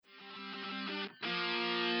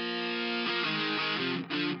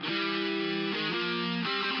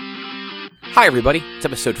Hi, everybody. It's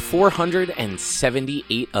episode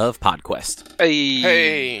 478 of PodQuest.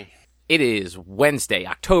 Hey. It is Wednesday,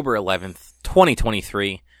 October 11th,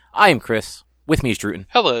 2023. I am Chris. With me is Druten.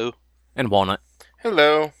 Hello. And Walnut.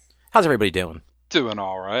 Hello. How's everybody doing? Doing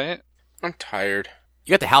alright. I'm tired.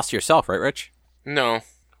 You got the house to yourself, right, Rich? No.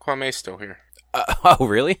 Kwame's still here. Oh,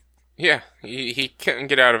 really? Yeah. He couldn't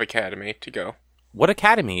get out of academy to go. What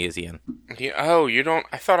academy is he in? You don't...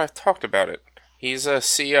 I thought I talked about it. He's a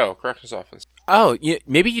CO, corrections office. Oh,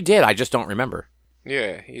 maybe you did. I just don't remember.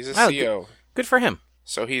 Yeah, he's a Oh, CO. Good for him.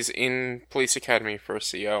 So he's in police academy for a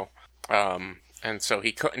CO. And so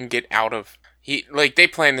he couldn't get out of... They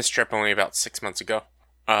planned this trip only about 6 months ago.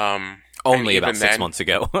 Only about 6 months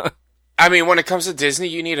ago. I mean, when it comes to Disney,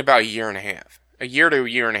 you need about a year and a half. A year to a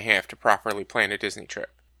year and a half to properly plan a Disney trip.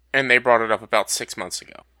 And they brought it up about 6 months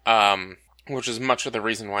ago. Which is much of the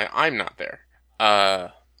reason why I'm not there.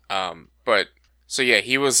 So yeah,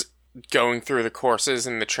 he was going through the courses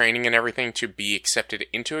and the training and everything to be accepted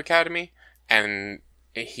into academy, and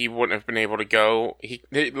he wouldn't have been able to go.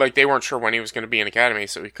 They weren't sure when he was going to be in academy,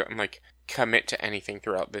 so he couldn't commit to anything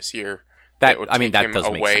throughout this year. That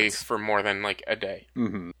does make sense. For more than a day.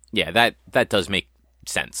 Mm-hmm. Yeah, that does make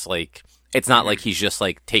sense. It's not like he's just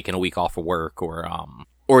taking a week off of work or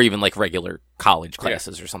even regular college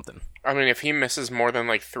classes or something. I mean, if he misses more than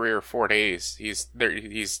 3 or 4 days, he's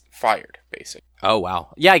fired, basically. Oh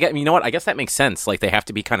wow, yeah. You know what? I guess that makes sense. They have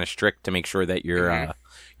to be kind of strict to make sure that you're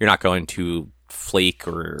not going to flake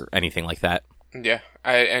or anything like that. Yeah,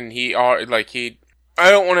 I don't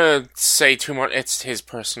want to say too much. It's his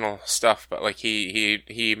personal stuff, but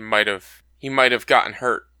he might have gotten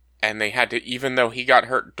hurt, and they had to, even though he got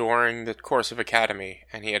hurt during the course of academy,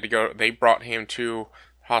 and he had to go. They brought him to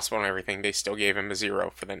hospital and everything. They still gave him a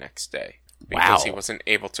 0 for the next day because he wasn't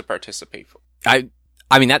able to participate. I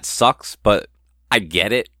mean that sucks, but I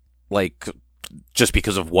get it. Just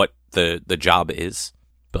because of what the job is,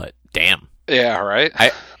 but damn. Yeah, right.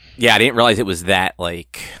 I didn't realize it was that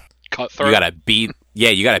cutthroat. You gotta be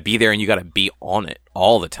there and you gotta be on it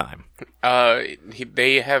all the time.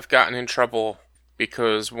 They have gotten in trouble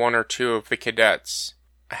because 1 or 2 of the cadets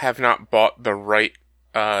have not bought the right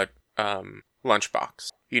lunchbox.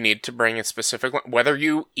 You need to bring a specific, whether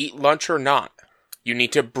you eat lunch or not, you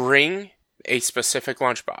need to bring a specific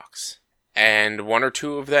lunchbox. And 1 or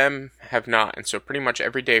 2 of them have not, and so pretty much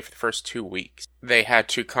every day for the first 2 weeks, they had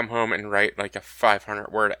to come home and write a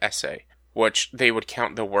 500-word essay, which they would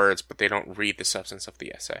count the words, but they don't read the substance of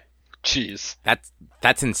the essay. Jeez.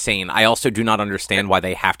 That's insane. I also do not understand why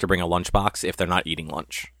they have to bring a lunchbox if they're not eating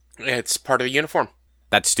lunch. It's part of the uniform.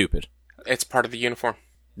 That's stupid. It's part of the uniform.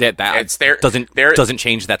 Doesn't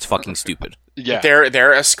change. That's fucking stupid. Yeah.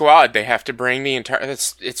 They're a squad. They have to bring the entire...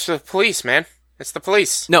 It's the police, man. It's the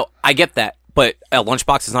police. No, I get that, but a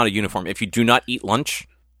lunchbox is not a uniform. If you do not eat lunch,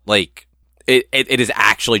 it is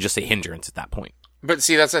actually just a hindrance at that point. But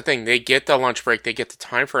see, that's the thing. They get the lunch break. They get the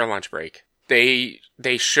time for a lunch break. They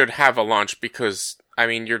should have a lunch because, I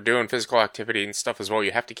mean, you're doing physical activity and stuff as well.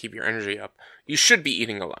 You have to keep your energy up. You should be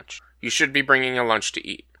eating a lunch. You should be bringing a lunch to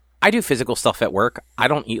eat. I do physical stuff at work. I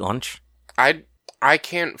don't eat lunch. I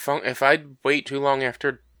can't if I wait too long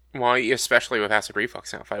after, well, especially with acid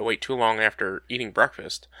reflux now, if I wait too long after eating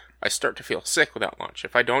breakfast, I start to feel sick without lunch.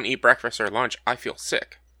 If I don't eat breakfast or lunch, I feel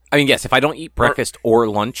sick. I mean, yes, if I don't eat breakfast or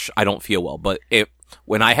lunch, I don't feel well. But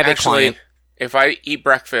when I have a client... if I eat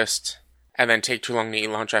breakfast and then take too long to eat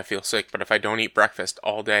lunch, I feel sick. But if I don't eat breakfast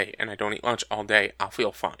all day and I don't eat lunch all day, I'll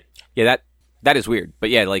feel fine. Yeah, that is weird.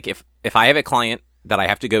 But yeah, if I have a client that I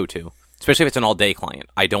have to go to, especially if it's an all-day client,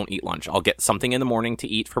 I don't eat lunch. I'll get something in the morning to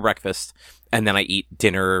eat for breakfast, and then I eat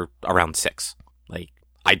dinner around 6.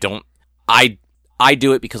 I don't... I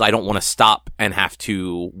do it because I don't want to stop and have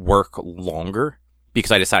to work longer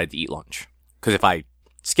because I decided to eat lunch. Because if I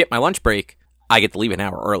skip my lunch break, I get to leave an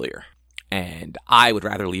hour earlier. And I would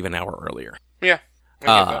rather leave an hour earlier. Yeah.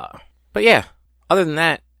 But yeah, other than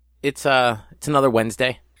that, it's another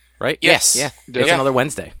Wednesday, right? Yes. Yeah. It's another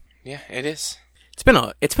Wednesday. Yeah, it is. It's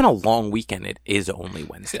been a long weekend. It is only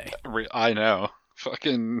Wednesday. I know.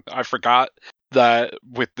 I forgot that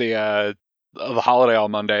with the holiday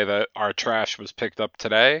on Monday that our trash was picked up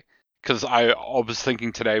today. Because I was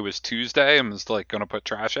thinking today was Tuesday and was going to put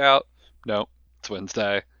trash out. Nope, it's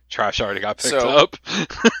Wednesday. Trash already got picked up.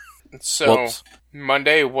 So Whoops.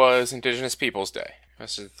 Monday was Indigenous Peoples Day.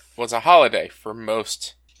 This was a holiday for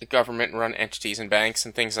most government-run entities and banks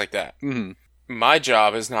and things like that. Mm-hmm. My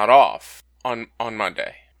job is not off on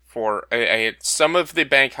Monday. For some of the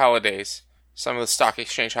bank holidays, some of the stock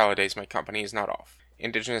exchange holidays, my company is not off.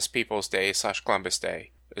 Indigenous Peoples Day / Columbus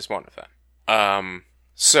Day is one of them.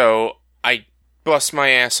 So I bust my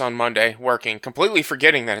ass on Monday working, completely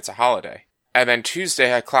forgetting that it's a holiday. And then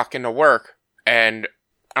Tuesday I clock into work, and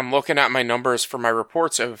I'm looking at my numbers for my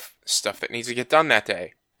reports of stuff that needs to get done that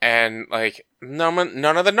day. And, like,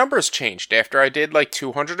 none of the numbers changed after I did, like,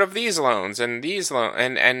 200 of these loans, and these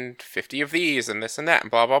and 50 of these, and this and that,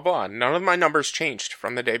 and blah, blah, blah. None of my numbers changed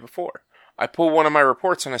from the day before. I pull one of my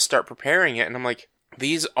reports, and I start preparing it, and I'm like,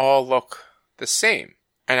 these all look the same.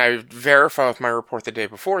 And I verify with my report the day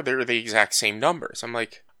before, they're the exact same numbers. I'm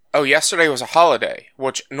like, oh, yesterday was a holiday,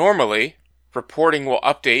 which normally reporting will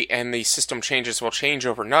update and the system changes will change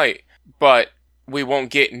overnight, but we won't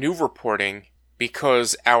get new reporting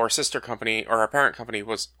because our sister company or our parent company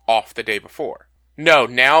was off the day before. No,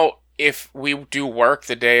 now if we do work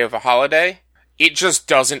the day of a holiday, it just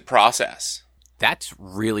doesn't process. That's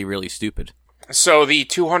really, really stupid. So the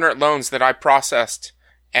 200 loans that I processed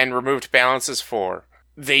and removed balances for,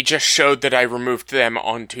 they just showed that I removed them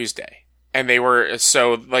on Tuesday. And they were,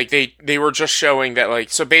 so, like, they were just showing that, like,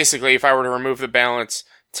 so basically, if I were to remove the balance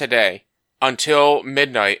today, until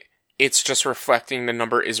midnight, it's just reflecting the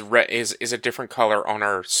number is a different color on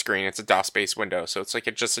our screen. It's a DOS-based window, so it's,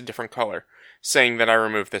 like, just a different color, saying that I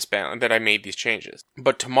removed this balance, that I made these changes.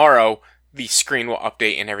 But tomorrow, the screen will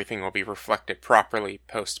update and everything will be reflected properly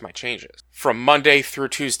post my changes. From Monday through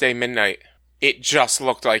Tuesday midnight, it just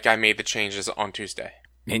looked like I made the changes on Tuesday.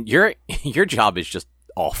 And your job is just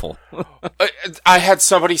awful. I had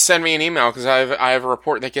somebody send me an email because I have a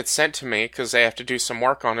report that gets sent to me because they have to do some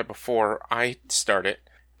work on it before I start it.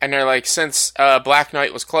 And they're like, since Black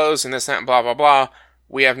Knight was closed and this, that, and blah, blah, blah,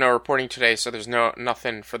 we have no reporting today, so there's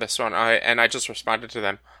nothing for this one. I just responded to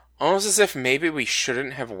them, almost as if maybe we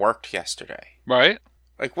shouldn't have worked yesterday. Right?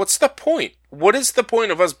 Like, what's the point? What is the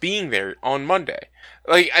point of us being there on Monday?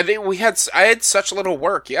 Like, I had such little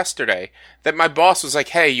work yesterday that my boss was like,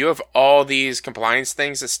 hey, you have all these compliance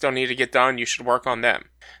things that still need to get done. You should work on them.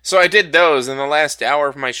 So I did those. In the last hour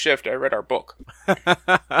of my shift, I read our book.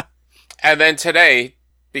 And then today,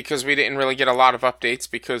 because we didn't really get a lot of updates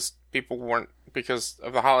because because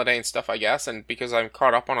of the holiday and stuff, I guess, and because I'm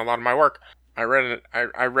caught up on a lot of my work, I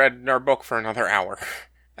read our book for another hour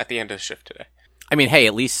at the end of the shift today. I mean, hey,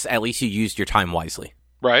 at least you used your time wisely.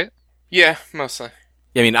 Right? Yeah, mostly.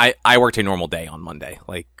 I mean, I worked a normal day on Monday.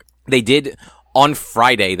 Like, they did, on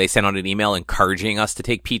Friday, they sent out an email encouraging us to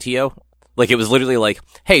take PTO. Like, it was literally like,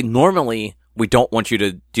 hey, normally, we don't want you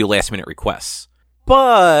to do last-minute requests.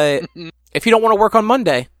 But if you don't want to work on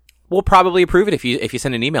Monday, we'll probably approve it if you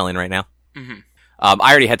send an email in right now. Mm-hmm.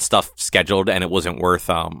 I already had stuff scheduled, and it wasn't worth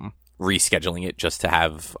rescheduling it just to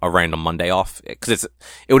have a random Monday off, because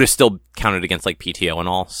it would have still counted against like PTO and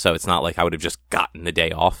all, so it's not like I would have just gotten the day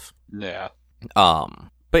off. Yeah.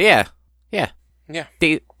 But yeah.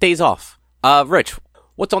 Days off. Rich,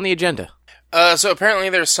 what's on the agenda? So apparently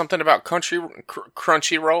there's something about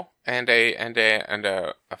Crunchyroll and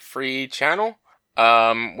a free channel.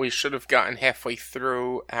 We should have gotten halfway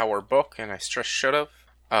through our book, and I stress should have,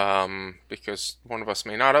 because one of us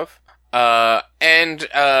may not have. And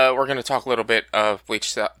we're going to talk a little bit of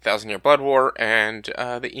Bleach 1,000 Year Blood War and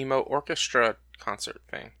the emo orchestra concert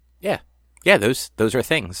thing. Yeah, those are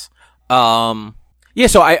things. Yeah,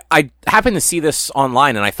 so I happened to see this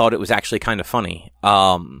online, and I thought it was actually kind of funny.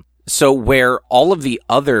 So where all of the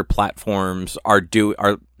other platforms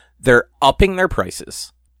they're upping their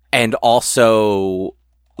prices, and also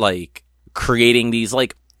like creating these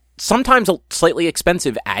like sometimes slightly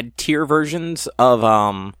expensive ad tier versions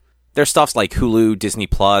of their stuff's like Hulu, Disney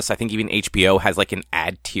Plus. I think even HBO has like an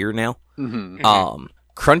ad tier now. Mm-hmm.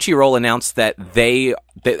 Crunchyroll announced that they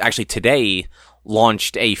actually today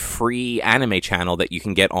launched a free anime channel that you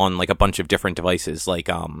can get on like a bunch of different devices. Like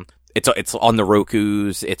it's on the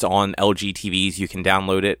Rokus, it's on LG TVs. You can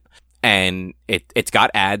download it, and it's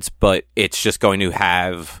got ads, but it's just going to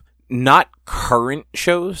have not current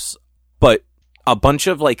shows, but a bunch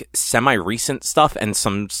of like semi-recent stuff and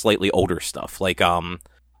some slightly older stuff. Like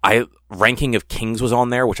Ranking of Kings was on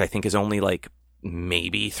there, which I think is only like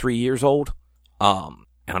maybe 3 years old.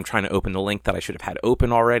 And I'm trying to open the link that I should have had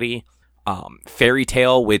open already. Fairy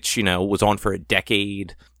Tale, which, was on for a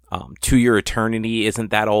decade. To Your Eternity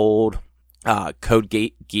isn't that old. Code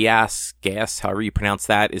Geass, however you pronounce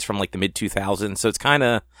that, is from like the mid 2000s. So it's kind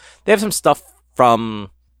of, they have some stuff from,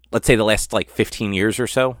 let's say, the last like 15 years or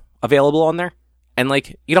so available on there. And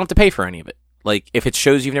like, you don't have to pay for any of it. Like, if it's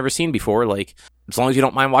shows you've never seen before, like, as long as you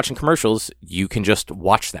don't mind watching commercials, you can just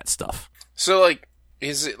watch that stuff. So, like,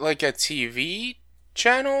 is it like a TV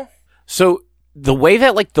channel? So, the way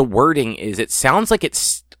that, like, the wording is, it sounds like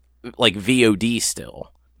it's, like, VOD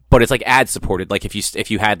still. But it's, like, ad-supported. Like,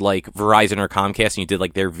 if you had, like, Verizon or Comcast and you did,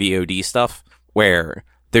 like, their VOD stuff, where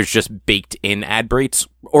there's just baked in ad breaks,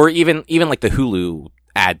 or even like the Hulu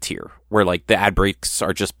ad tier, where like the ad breaks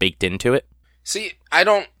are just baked into it. See,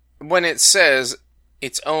 when it says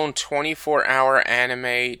its own 24-hour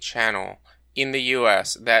anime channel in the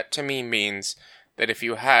US, that to me means that if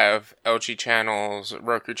you have LG channels,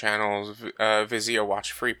 Roku channels, Vizio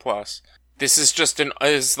Watch Free Plus, this is just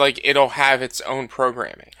it'll have its own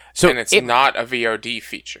programming. So and it's not a VOD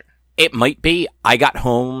feature. It might be. I got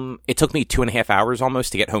home, it took me 2.5 hours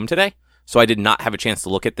almost to get home today, so I did not have a chance to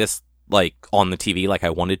look at this like on the TV like I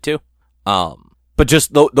wanted to. But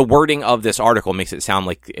just the wording of this article makes it sound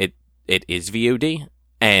like it is VOD.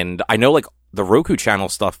 And I know like the Roku channel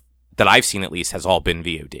stuff that I've seen at least has all been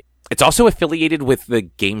VOD. It's also affiliated with the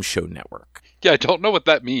Game Show Network. Yeah, I don't know what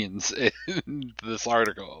that means in this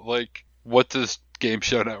article. Like, what does Game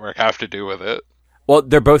Show Network have to do with it? Well,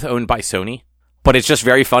 they're both owned by Sony, but it's just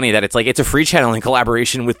very funny that it's like, it's a free channel in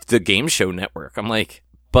collaboration with the Game Show Network. I'm like,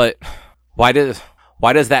 but why does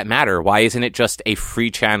that matter? Why isn't it just a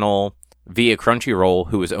free channel via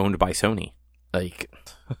Crunchyroll who is owned by Sony? Like,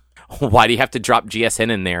 why do you have to drop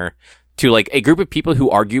GSN in there to like a group of people who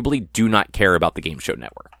arguably do not care about the Game Show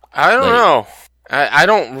Network? I don't know. I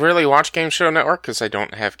don't really watch Game Show Network because I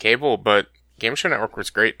don't have cable, but Game Show Network was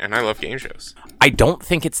great, and I love game shows. I don't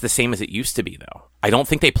think it's the same as it used to be, though. I don't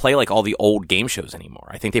think they play like all the old game shows anymore.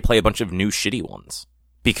 I think they play a bunch of new shitty ones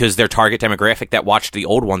because their target demographic that watched the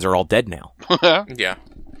old ones are all dead now. Yeah.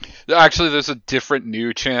 Actually, there's a different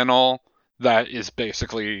new channel that is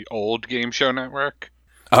basically old Game Show Network.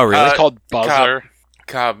 Oh, really? It's called Buzzer.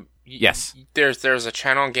 Cobb. Yes. There's a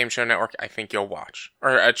channel on Game Show Network I think you'll watch.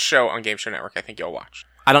 Or a show on Game Show Network I think you'll watch.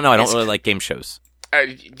 I don't know. I don't really like game shows.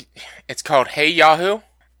 It's called Hey Yahoo,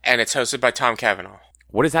 and it's hosted by Tom Cavanaugh.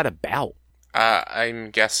 What is that about?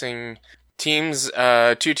 I'm guessing two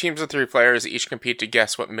teams of 3 players each compete to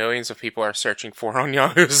guess what millions of people are searching for on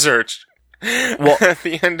Yahoo Search. Well, at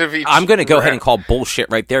the end of each I'm going to go ahead and call bullshit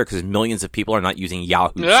right there because millions of people are not using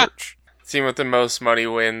Yahoo Search. Team with the most money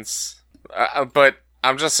wins. But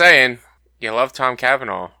I'm just saying, you love Tom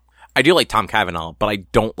Cavanaugh. I do like Tom Cavanaugh, but I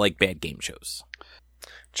don't like bad game shows.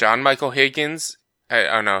 John Michael Higgins.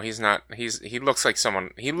 Oh no, he's not. He looks like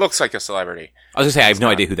someone. He looks like a celebrity. I was gonna say I have no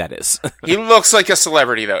idea who that is. He looks like a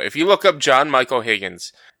celebrity though. If you look up John Michael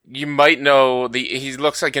Higgins, you might know he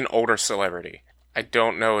looks like an older celebrity. I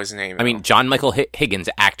don't know his name. I mean, John Michael Higgins,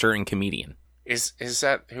 actor and comedian. Is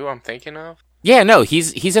that who I'm thinking of? Yeah, no,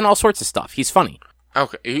 he's in all sorts of stuff. He's funny.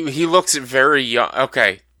 Okay, he looks very young.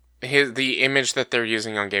 Okay, the image that they're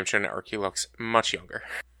using on Game Show Network, he looks much younger.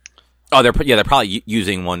 Oh, they're probably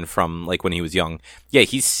using one from like when he was young. Yeah,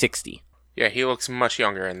 he's 60. Yeah, he looks much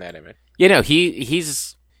younger in that image. Yeah, no, he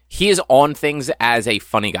is on things as a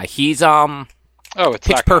funny guy. He's it's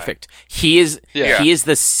Pitch Perfect. He is Yeah. he is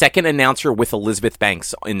the second announcer with Elizabeth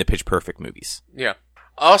Banks in the Pitch Perfect movies. Yeah.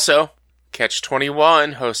 Also, Catch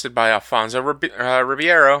 21, hosted by Alfonso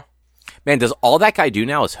Ribeiro. Man, does all that guy do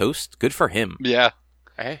now is host? Good for him. Yeah.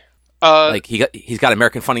 Hey. Like he's got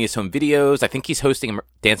American Funniest Home Videos. I think he's hosting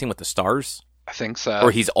Dancing with the Stars, I think so. or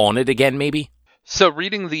he's on it again, maybe. So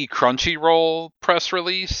reading the Crunchyroll press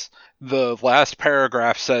release, the last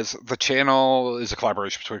paragraph says the channel is a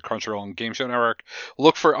collaboration between Crunchyroll and Game Show Network.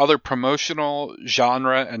 Look for other promotional,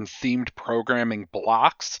 genre, and themed programming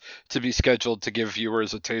blocks to be scheduled to give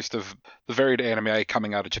viewers a taste of the varied anime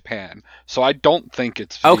coming out of Japan. So I don't think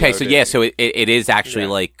it's VOD. Okay, so yeah, so it is actually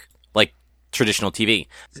like traditional TV.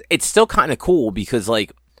 It's still kind of cool because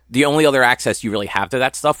like the only other access you really have to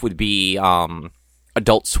that stuff would be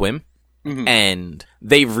Adult Swim. Mm-hmm. And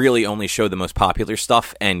they really only show the most popular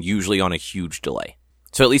stuff and usually on a huge delay.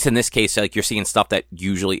 So at least in this case, like you're seeing stuff that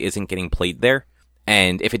usually isn't getting played there.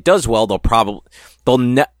 And if it does well,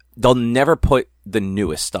 they'll never put the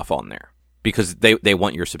newest stuff on there because they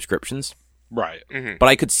want your subscriptions. Right. Mm-hmm. But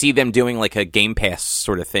I could see them doing like a Game Pass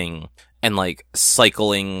sort of thing and like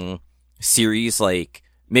cycling series, like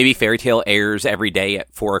maybe Fairy Tail airs every day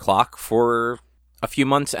at 4:00 for a few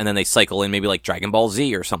months, and then they cycle in maybe like Dragon Ball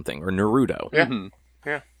Z or something, or Naruto. Yeah. Mm-hmm.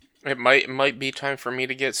 Yeah. It might be time for me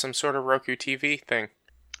to get some sort of Roku TV thing.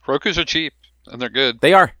 Rokus are cheap, and they're good.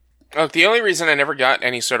 They are. Oh, the only reason I never got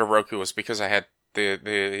any sort of Roku was because I had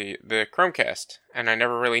the Chromecast, and I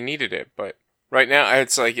never really needed it. But right now,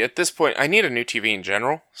 it's like, at this point, I need a new TV in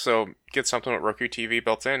general, so get something with Roku TV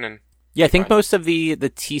built in, and yeah, I think most of the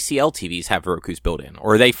TCL TVs have Rokus built in,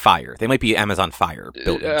 or are they Fire? They might be Amazon Fire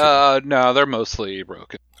built in. No, they're mostly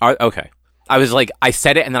Roku. Okay. I was like, I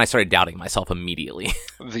said it, and then I started doubting myself immediately.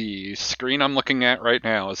 The screen I'm looking at right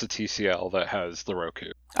now is a TCL that has the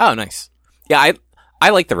Roku. Oh, nice. Yeah, I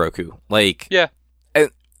like the Roku. Like, yeah.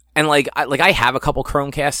 And I have a couple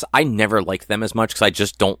Chromecasts. I never liked them as much because I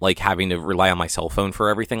just don't like having to rely on my cell phone for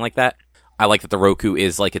everything like that. I like that the Roku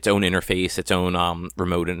is like its own interface, its own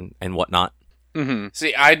remote and whatnot. Mm-hmm.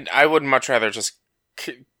 See, I would much rather just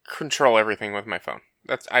control everything with my phone.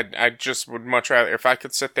 I just would much rather, if I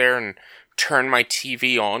could sit there and turn my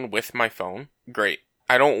TV on with my phone, great.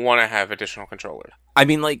 I don't want to have additional controllers. I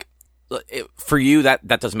mean, like, for you, that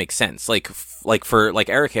does make sense. Like for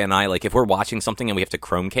Erica and I, like, if we're watching something and we have to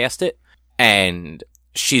Chromecast it, and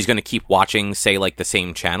she's going to keep watching, say, like, the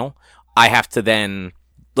same channel, I have to then,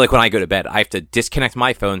 like, when I go to bed, I have to disconnect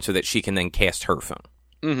my phone so that she can then cast her phone.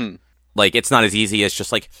 Mm-hmm. Like, it's not as easy as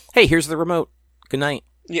just like, hey, here's the remote. Good night.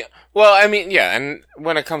 Yeah. Well, I mean, yeah, and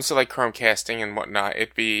when it comes to, like, Chromecasting and whatnot,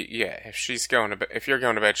 it'd be, yeah, if you're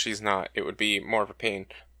going to bed, she's not, it would be more of a pain.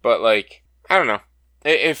 But, like, I don't know.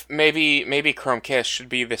 If maybe Chromecast should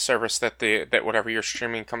be the service that whatever you're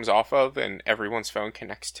streaming comes off of and everyone's phone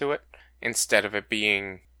connects to it, instead of it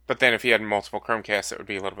being, but then if you had multiple Chromecasts, it would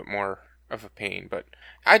be a little bit more of a pain. But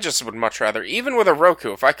I just would much rather, even with a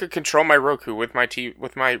Roku, if I could control my Roku with my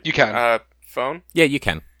You can. phone. Yeah, you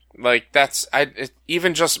can. Like,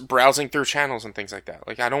 even just browsing through channels and things like that.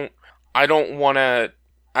 Like, I don't want to,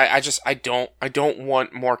 I don't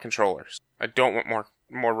want more controllers. I don't want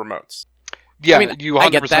more remotes. Yeah, I mean, you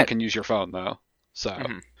I get 100% that. can use your phone though. So,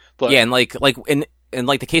 Mhm. but, Yeah, and like in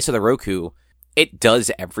like the case of the Roku, it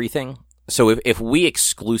does everything. So if we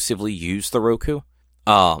exclusively use the Roku,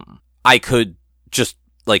 I could just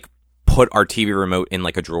like put our TV remote in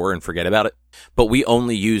like a drawer and forget about it. But we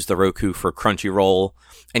only use the Roku for Crunchyroll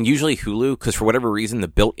and usually Hulu because for whatever reason the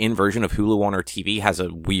built-in version of Hulu on our TV has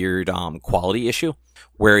a weird quality issue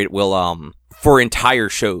where it will for entire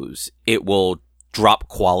shows it will drop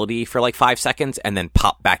quality for like 5 seconds and then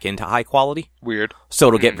pop back into high quality. weird. So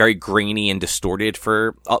it'll get very grainy and distorted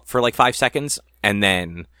for like 5 seconds, and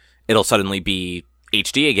then it'll suddenly be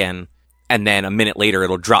HD again, and then a minute later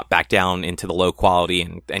it'll drop back down into the low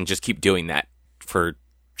quality and just keep doing that for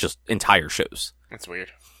just entire shows. That's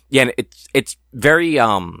weird. Yeah, and it's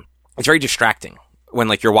very distracting when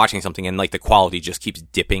like you're watching something and like the quality just keeps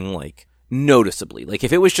dipping like noticeably. Like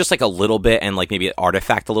if it was just like a little bit and like maybe an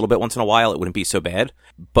artifact a little bit once in a while, it wouldn't be so bad.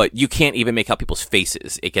 But you can't even make out people's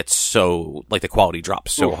faces. It gets so like the quality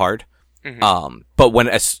drops so hard. Mm-hmm. But when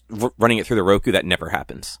running it through the Roku, that never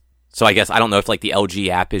happens. So I guess I don't know if like the LG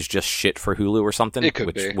app is just shit for Hulu or something, It could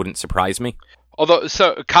which be. wouldn't surprise me. Although,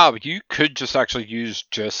 so Cobb, you could just actually use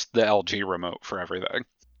just the LG remote for everything.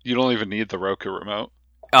 You don't even need the Roku remote.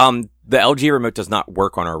 The LG remote does not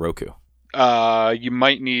work on our Roku. You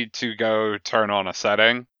might need to go turn on a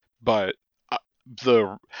setting, but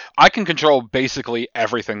I can control basically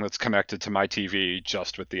everything that's connected to my TV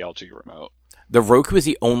just with the LG remote. The Roku is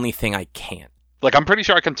the only thing I can't. Like, I'm pretty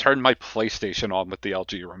sure I can turn my PlayStation on with the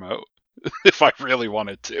LG remote if I really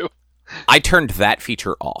wanted to. I turned that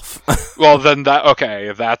feature off. Well, then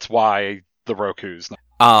that's why the Roku's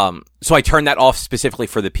not. So I turned that off specifically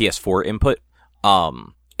for the PS4 input.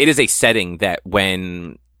 It is a setting that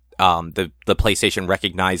when the PlayStation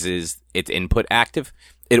recognizes its input active,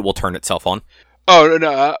 it will turn itself on. Oh,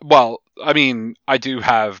 no, well, I mean, I do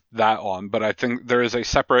have that on, but I think there is a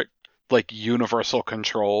separate, like, universal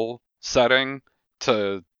control setting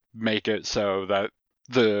to make it so that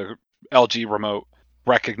the LG remote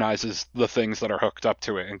recognizes the things that are hooked up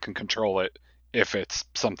to it and can control it if it's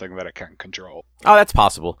something that it can control. Oh, that's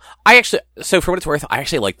possible. So for what it's worth, I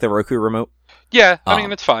actually like the Roku remote. Yeah, I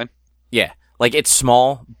mean, it's fine. Yeah, like it's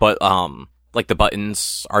small, but like the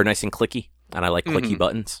buttons are nice and clicky, and I like clicky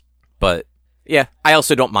buttons. But yeah, I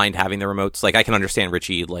also don't mind having the remotes. Like I can understand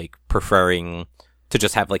Richie like preferring to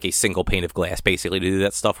just have like a single pane of glass basically to do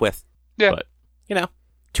that stuff with. Yeah. But you know,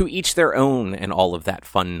 to each their own and all of that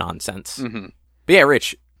fun nonsense. Mm-hmm. But yeah,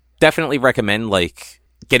 Rich, definitely recommend like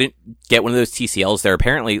get one of those TCLs. They're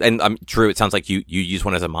apparently, and Drew, it sounds like you use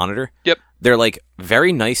one as a monitor. Yep. They're like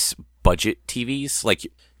very nice budget TVs. Like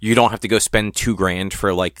you don't have to go spend $2,000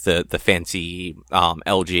 for like the fancy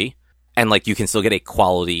LG, and like you can still get a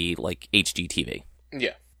quality like HD TV.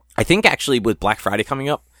 Yeah. I think actually with Black Friday coming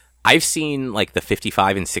up, I've seen like the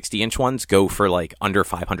 55 and 60-inch ones go for like under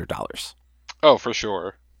 $500. Oh, for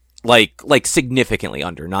sure. Like significantly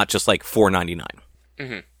under, not just like $499.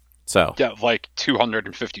 Mm-hmm. So Yeah, like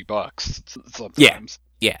 $250 sometimes.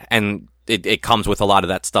 yeah, and it comes with a lot of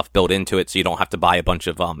that stuff built into it, so you don't have to buy a bunch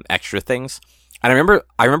of extra things. And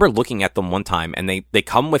I remember looking at them one time, and they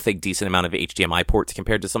come with a decent amount of HDMI ports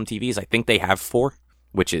compared to some TVs. I think they have 4,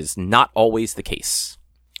 which is not always the case.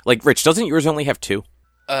 Like, Rich, doesn't yours only have 2?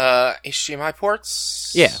 HDMI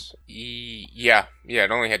ports? Yeah. Yeah,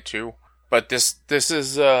 it only had 2. But this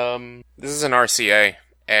is an RCA,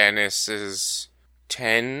 and this is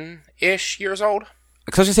 10-ish years old.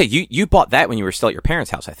 Because I was going to say, you bought that when you were still at your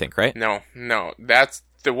parents' house, I think, right? No, that's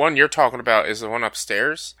the one you're talking about is the one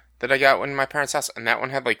upstairs that I got when my parents' house, and that one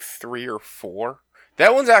had like 3 or 4.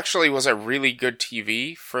 That one's actually was a really good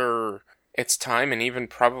TV for its time, and even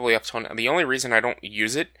probably up to now. The only reason I don't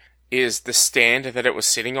use it is the stand that it was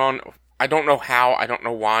sitting on. I don't know how, I don't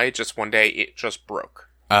know why, just one day it just broke.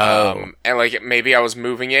 And like maybe I was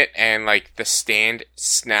moving it and like the stand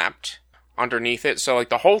snapped underneath it. So like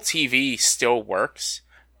the whole TV still works,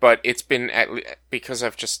 but it's been because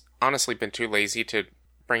I've just honestly been too lazy to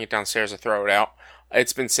bring it downstairs or throw it out.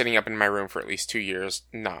 It's been sitting up in my room for at least 2 years,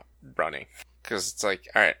 not running. Because it's like,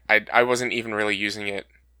 all right, I wasn't even really using it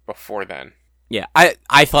before then. Yeah,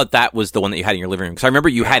 I thought that was the one that you had in your living room. Because I remember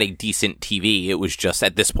you had a decent TV. It was just,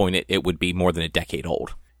 at this point, it would be more than a decade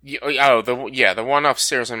old. The one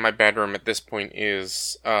upstairs in my bedroom at this point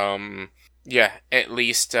is, at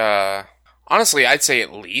least, honestly, I'd say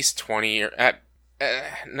at least 20 years,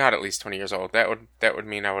 not at least 20 years old. That would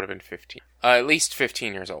mean I would have been 15. At least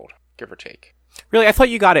 15 years old, give or take. Really? I thought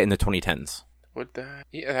you got it in the 2010s. Would that?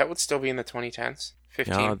 Yeah, that would still be in the 2010s.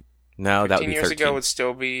 15? No, that would be 13. 15 years ago would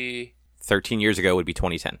still be... 13 years ago would be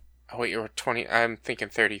 2010. Oh, wait, you were 20... I'm thinking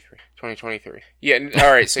 33. 2023. Yeah,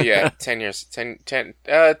 alright, so yeah, 10 years. 10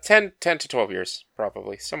 to 12 years,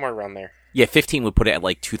 probably. Somewhere around there. Yeah, 15 would put it at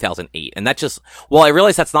like 2008. And that just... Well, I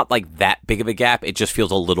realize that's not like that big of a gap. It just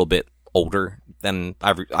feels a little bit older than...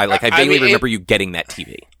 I vaguely remember you getting that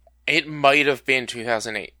TV. It might have been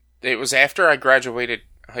 2008. It was after I graduated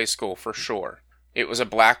high school, for sure. It was a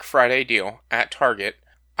Black Friday deal at Target.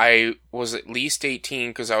 I was at least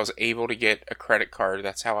 18 because I was able to get a credit card.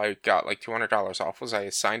 That's how I got like $200 off, was I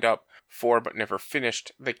signed up for but never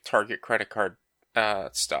finished the Target credit card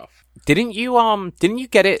stuff. Didn't you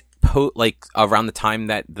get it like around the time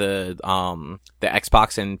that the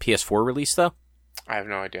Xbox and PS4 released though? I have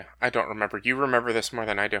no idea. I don't remember. You remember this more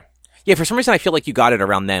than I do. Yeah, for some reason I feel like you got it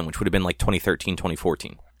around then, which would have been like 2013,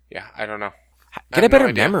 2014. Yeah, I don't know. Get a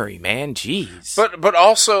better memory, man. Jeez. But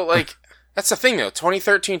also, like, that's the thing, though.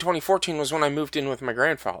 2013, 2014 was when I moved in with my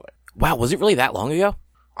grandfather. Wow, was it really that long ago?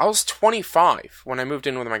 I was 25 when I moved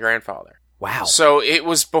in with my grandfather. Wow. So it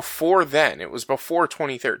was before then. It was before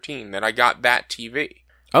 2013 that I got that TV.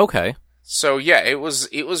 Okay. So yeah, it was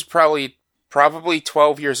probably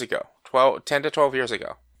 12 years ago. 10 to 12 years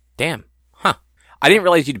ago. Damn. Huh. I didn't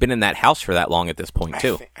realize you'd been in that house for that long at this point,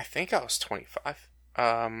 too. I think I was 25.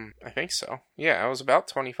 I think so. Yeah, I was about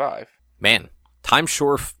 25. Man, time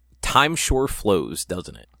sure flows,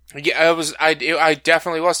 doesn't it? Yeah, I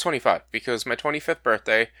definitely was 25 because my 25th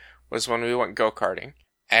birthday was when we went go-karting.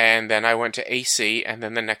 And then I went to AC, and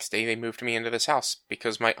then the next day they moved me into this house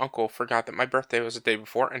because my uncle forgot that my birthday was the day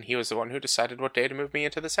before, and he was the one who decided what day to move me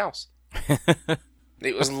into this house.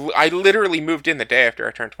 I literally moved in the day after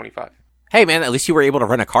I turned 25. Hey man, at least you were able to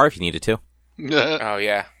rent a car if you needed to. Oh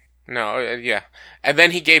yeah. No, yeah. And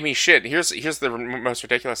then he gave me shit. Here's the most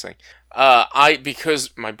ridiculous thing.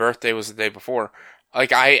 Because my birthday was the day before,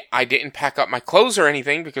 like I didn't pack up my clothes or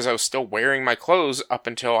anything because I was still wearing my clothes up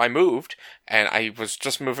until I moved, and I was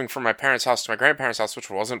just moving from my parents' house to my grandparents' house, which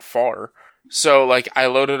wasn't far. So like I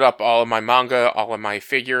loaded up all of my manga, all of my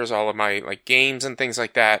figures, all of my like games and things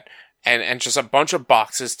like that, and just a bunch of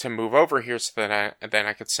boxes to move over here so that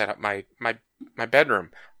I could set up my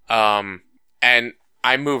bedroom. And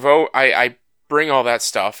I bring all that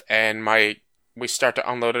stuff, and we start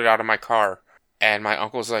to unload it out of my car, and my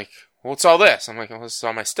uncle's like, "What's all this?" I'm like, "Oh, this is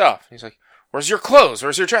all my stuff." He's like, "Where's your clothes?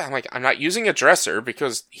 Where's your dress?" I'm like, "I'm not using a dresser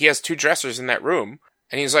because he has 2 dressers in that room."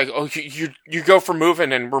 And he's like, "Oh, you go for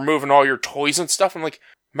moving and we're moving all your toys and stuff." I'm like,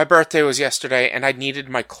 "My birthday was yesterday and I needed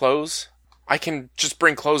my clothes. I can just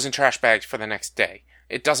bring clothes in trash bags for the next day.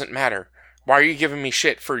 It doesn't matter. Why are you giving me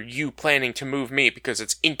shit for you planning to move me because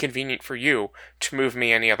it's inconvenient for you to move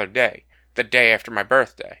me any other day, the day after my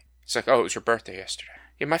birthday?" It's like, "Oh, it was your birthday yesterday."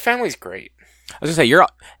 Yeah, my family's great. I was gonna say,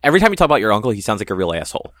 every time you talk about your uncle, he sounds like a real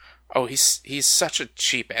asshole. Oh, he's such a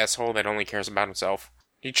cheap asshole that only cares about himself.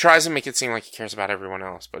 He tries to make it seem like he cares about everyone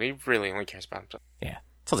else, but he really only cares about himself. Yeah,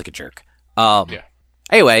 sounds like a jerk. Yeah.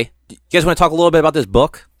 Anyway, you guys want to talk a little bit about this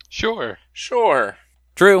book? Sure.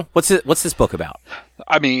 Drew, what's this book about?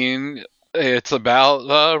 I mean, it's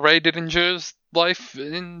about Ray Didinger's life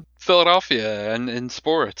in Philadelphia and in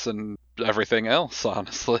sports and everything else,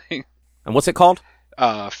 honestly. And what's it called?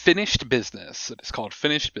 Finished Business. It is called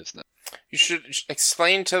Finished Business. You should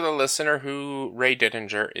explain to the listener who Ray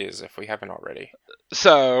Didinger is, if we haven't already.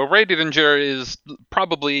 So, Ray Didinger is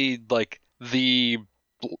probably, like, he's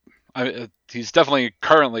definitely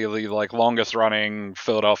currently the, like, longest-running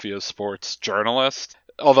Philadelphia sports journalist.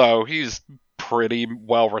 Although, he's pretty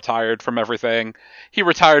well retired from everything. He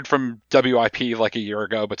retired from WIP like a year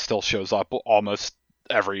ago, but still shows up almost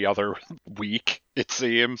every other week, it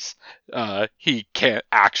seems. He can't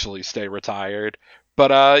actually stay retired.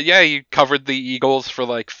 But yeah, he covered the Eagles for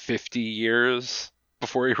like 50 years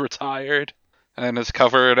before he retired, and has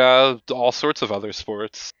covered all sorts of other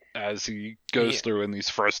sports as he goes through in these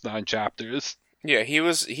first 9 chapters. Yeah, he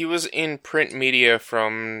was in print media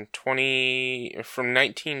from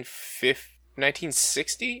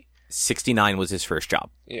 1960? 69 was his first job.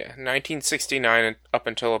 Yeah, 1969 up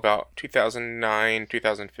until about 2009,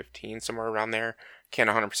 2015, somewhere around there. Can't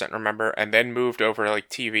 100% remember. And then moved over to like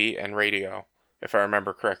TV and radio, if I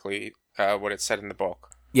remember correctly, what it said in the book.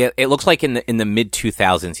 Yeah, it looks like in the mid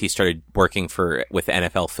 2000s he started working with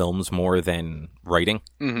NFL Films more than writing.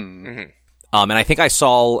 Mm-hmm. Mm-hmm. And I think I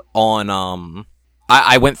saw on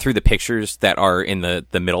I went through the pictures that are in the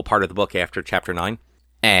middle part of the book after chapter 9,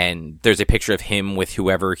 and there's a picture of him with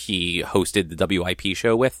whoever he hosted the WIP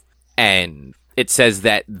show with, and it says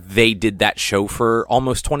that they did that show for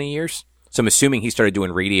almost 20 years. So I'm assuming he started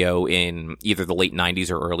doing radio in either the late 90s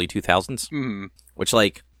or early 2000s. Mm-hmm. Which,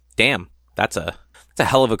 like, damn, that's a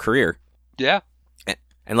hell of a career. Yeah.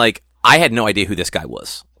 And like, I had no idea who this guy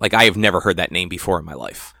was. Like, I have never heard that name before in my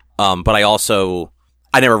life. But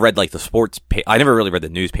I never read like the sports page. I never really read the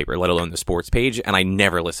newspaper, let alone the sports page, and I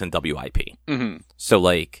never listened to WIP. Mm-hmm. So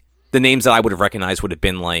like, the names that I would have recognized would have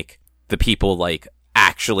been like the people like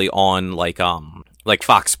actually on like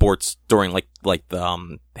Fox Sports during like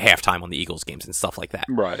the halftime on the Eagles games and stuff like that.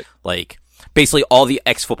 Right. Like, basically all the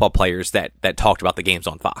ex-football players that talked about the games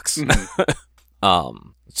on Fox. Mm-hmm.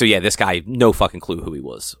 So yeah, this guy, no fucking clue who he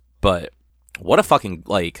was. But what a fucking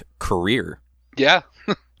like career. Yeah.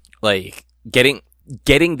 Like getting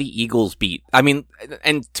the Eagles beat. I mean,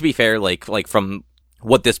 and to be fair, like from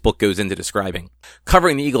what this book goes into describing,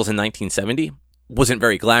 covering the Eagles in 1970 wasn't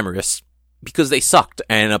very glamorous because they sucked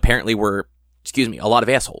and apparently were, a lot of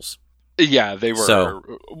assholes. Yeah, they were. So,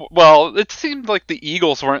 well, it seemed like the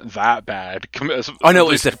Eagles weren't that bad. Oh no,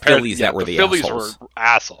 it was the Phillies that were the Phillies assholes. Were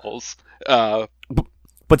assholes.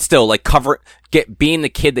 But still, like being the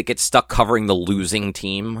kid that gets stuck covering the losing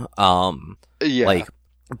team. Yeah. Like,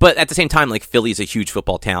 but at the same time, like Philly's a huge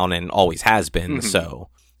football town and always has been. Mm-hmm. So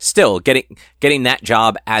still getting that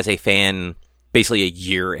job as a fan, basically a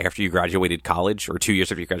year after you graduated college or 2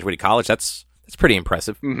 years after you graduated college, that's pretty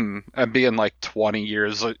impressive. Mm-hmm. And being like 20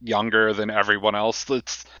 years younger than everyone else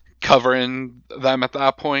that's covering them at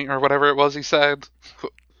that point or whatever it was he said.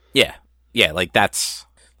 Yeah, like that's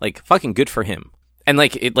like fucking good for him. And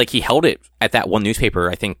like he held it at that one newspaper,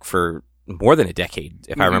 I think, for more than a decade,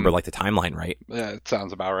 if I remember like the timeline right. Yeah, it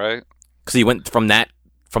sounds about right. Because he went from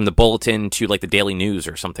the Bulletin to like the Daily News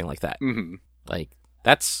or something like that. Mm-hmm. Like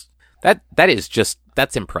that's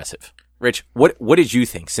impressive. Rich, what did you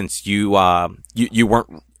think since you weren't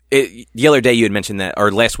the other day you had mentioned that,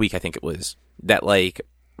 or last week I think it was, that like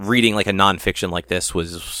reading like a nonfiction like this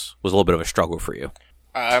was a little bit of a struggle for you.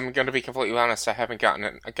 I'm going to be completely honest. I haven't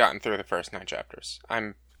gotten through the first 9 chapters.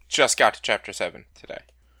 I'm just got to chapter 7 today.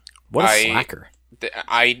 What a slacker!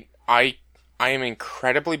 I am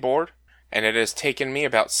incredibly bored, and it has taken me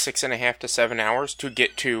about 6.5 to 7 hours to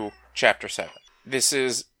get to chapter 7. This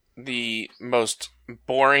is the most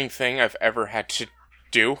boring thing I've ever had to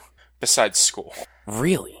do besides school.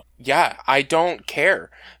 Really? Yeah, I don't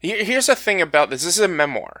care. Here's the thing about this. This is a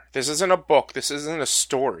memoir. This isn't a book. This isn't a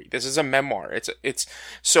story. This is a memoir. It's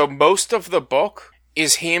so most of the book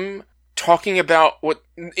is him talking about what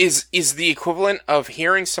is the equivalent of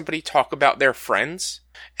hearing somebody talk about their friends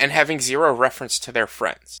and having zero reference to their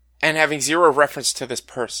friends and having zero reference to this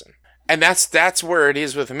person. And that's where it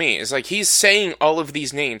is with me. It's like he's saying all of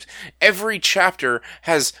these names. Every chapter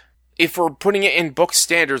has, if we're putting it in book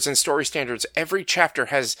standards and story standards, every chapter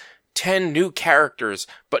has 10 new characters,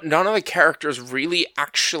 but none of the characters really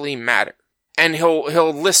actually matter. And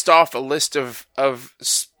he'll list off a list of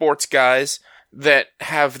sports guys that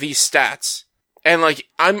have these stats. And like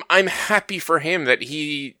I'm happy for him that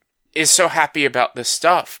he is so happy about this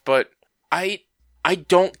stuff, but I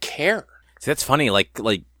don't care. See, that's funny. Like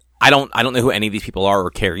I don't know who any of these people are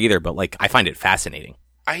or care either, but like I find it fascinating.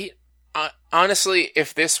 I honestly,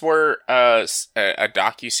 if this were a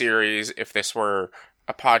docuseries, if this were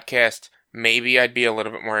a podcast, maybe I'd be a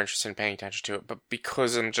little bit more interested in paying attention to it. But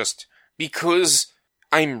because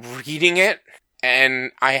I'm reading it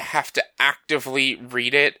and I have to actively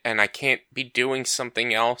read it and I can't be doing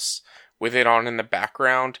something else with it on in the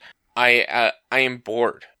background, I am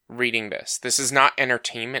bored reading this. This is not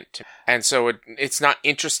entertainment to me. And so it's not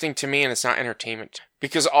interesting to me and it's not entertainment.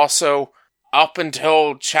 Because also, up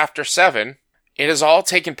until chapter 7, it has all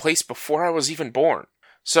taken place before I was even born.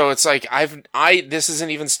 So it's like this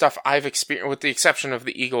isn't even stuff I've experienced, with the exception of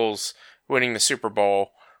the Eagles winning the Super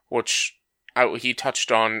Bowl, which he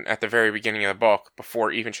touched on at the very beginning of the book,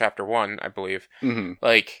 before even chapter 1, I believe. Mm-hmm.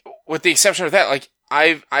 Like, with the exception of that, like,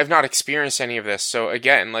 I've not experienced any of this. So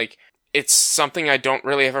again, like, it's something I don't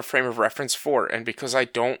really have a frame of reference for, and because I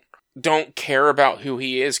don't care about who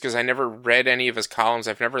he is, because I never read any of his columns,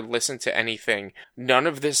 I've never listened to anything, none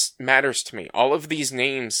of this matters to me. All of these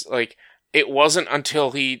names, like, it wasn't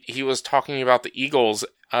until he was talking about the Eagles,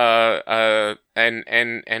 and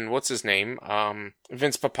what's his name?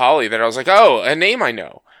 Vince Papale, that I was like, oh, a name I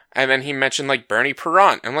know. And then he mentioned, like, Bernie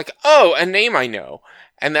Perrant. I'm like, oh, a name I know.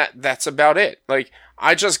 And that's about it. Like,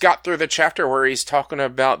 I just got through the chapter where he's talking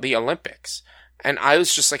about the Olympics. And I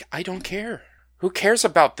was just like, I don't care. Who cares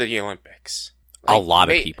about the Olympics? Like, a lot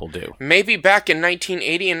of people do. Maybe back in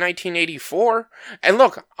 1980 and 1984. And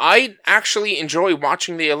look, I actually enjoy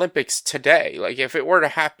watching the Olympics today. Like, if it were to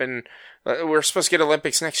happen, we're supposed to get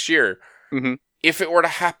Olympics next year. Mm-hmm. If it were to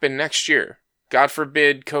happen next year, God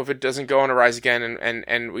forbid COVID doesn't go on a rise again,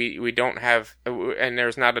 and we don't have, and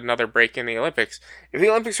there's not another break in the Olympics. If the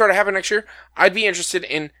Olympics were to happen next year, I'd be interested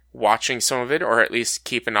in watching some of it, or at least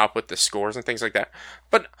keeping up with the scores and things like that.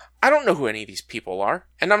 But I don't know who any of these people are,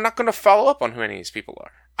 and I'm not going to follow up on who any of these people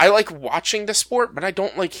are. I like watching the sport, but I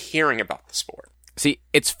don't like hearing about the sport. See,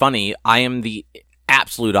 it's funny. I am the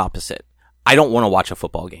absolute opposite. I don't want to watch a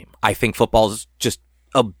football game. I think football's just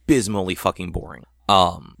abysmally fucking boring.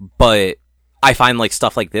 But I find, like,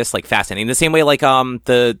 stuff like this, like, fascinating. The same way, like, I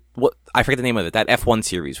forget the name of it, that F1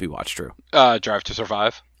 series we watched, Drew. Drive to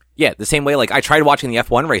Survive. Yeah, the same way, like, I tried watching the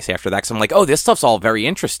F1 race after that, because I'm like, oh, this stuff's all very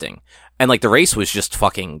interesting. And, like, the race was just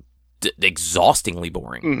fucking exhaustingly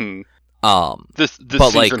boring. Mm-hmm. This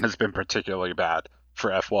but, season has been particularly bad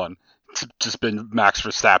for F1. It's just been Max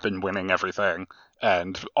Verstappen winning everything,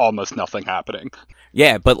 and almost nothing happening.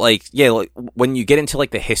 Yeah, but, like, when you get into,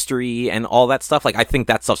 like, the history and all that stuff, like, I think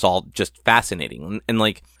that stuff's all just fascinating. And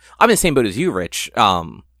like, I'm in the same boat as you, Rich.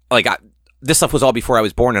 This stuff was all before I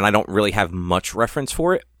was born, and I don't really have much reference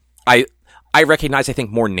for it. I recognize, I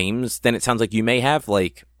think, more names than it sounds like you may have.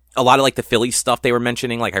 Like, a lot of, like, the Philly stuff they were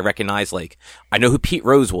mentioning, like, I recognize, like, I know who Pete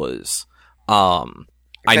Rose was. I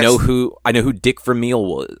know who Dick Vermeil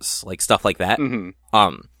was, like, stuff like that.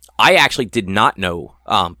 Mm-hmm. I actually did not know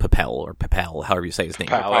Papale, however you say his name.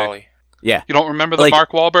 Papale. Yeah. You don't remember the Like,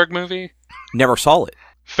 Mark Wahlberg movie? Never saw it.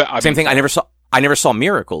 Same thing. I never saw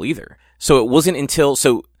Miracle either. So it wasn't until,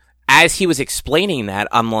 as he was explaining that,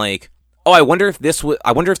 I'm like, oh, I wonder if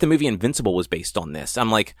the movie Invincible was based on this.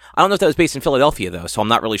 I'm like, I don't know if that was based in Philadelphia though, so I'm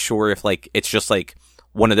not really sure if, like, it's just like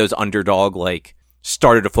one of those underdog, like,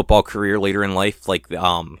 started a football career later in life, like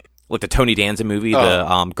the Tony Danza movie,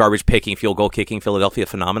 the garbage picking, field goal kicking Philadelphia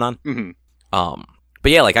phenomenon. Mm-hmm.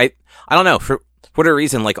 But yeah, like, I don't know, for whatever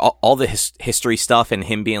reason, like, all the history stuff and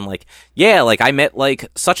him being like, yeah, like, I met, like,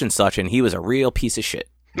 such and such and he was a real piece of shit.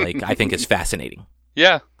 Like, I think it's fascinating.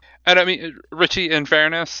 Yeah. And I mean, Richie, in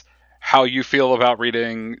fairness, how you feel about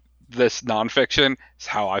reading this nonfiction is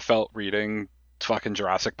how I felt reading fucking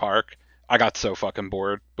Jurassic Park. I got so fucking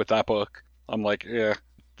bored with that book. I'm like, yeah,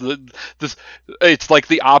 it's like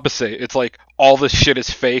the opposite. It's like all this shit is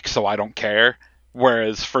fake, so I don't care.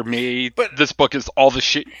 Whereas for me, this book is all the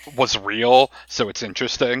shit was real, so it's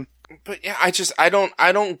interesting. But yeah, I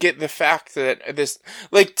don't get the fact that this,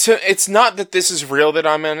 like, it's not that this is real that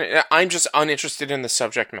I'm just uninterested in the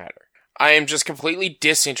subject matter. I am just completely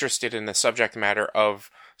disinterested in the subject matter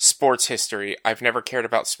of sports history. I've never cared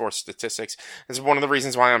about sports statistics. This is one of the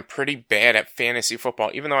reasons why I'm pretty bad at fantasy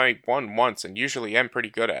football, even though I won once and usually am pretty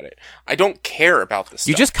good at it. I don't care about this stuff.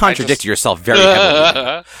 You just contradict yourself very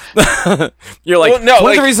heavily. You're like, well, no,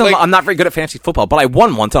 one of the reasons I'm not very good at fantasy football, but I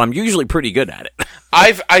won once and I'm usually pretty good at it.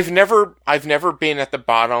 I've never been at the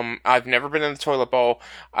bottom. I've never been in the toilet bowl.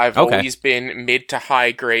 I've always been mid to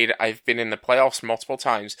high grade. I've been in the playoffs multiple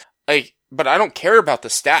times. Like, but I don't care about the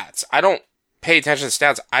stats. I don't pay attention to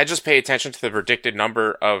stats. I just pay attention to the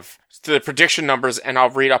prediction numbers, and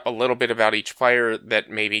I'll read up a little bit about each player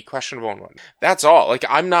that may be questionable and whatnot. That's all. Like,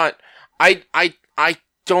 I'm not, I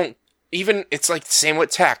don't even, it's like the same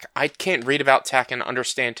with tech. I can't read about tech and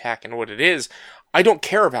understand tech and what it is. I don't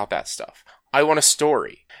care about that stuff. I want a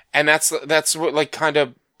story. And that's what, like, kind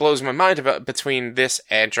of blows my mind about between this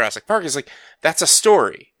and Jurassic Park is, like, that's a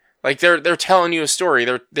story. Like, they're telling you a story.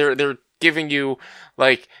 They're giving you,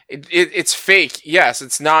 like, it's fake. Yes,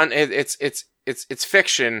 it's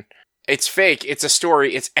fiction. It's fake. It's a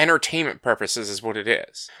story. It's entertainment purposes is what it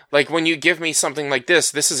is. Like, when you give me something like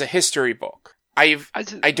this is a history book. I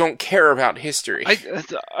don't care about history.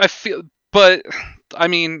 I feel, but I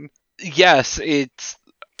mean, yes, it's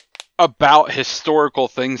about historical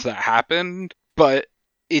things that happened, but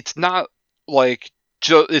it's not like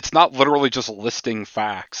it's not literally just listing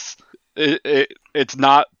facts. It's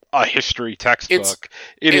not a history textbook.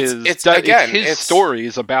 It's his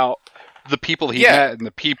stories about the people he met and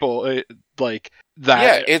the people like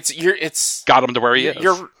that. Yeah, it's got him to where he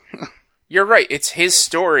is. You're right. It's his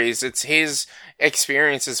stories. It's his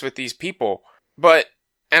experiences with these people. But,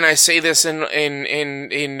 and I say this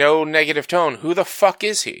in no negative tone, who the fuck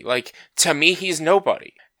is he? Like, to me, he's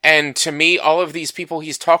nobody. And to me, all of these people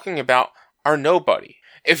he's talking about are nobody.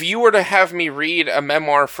 If you were to have me read a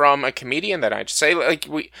memoir from a comedian that I'd say, like,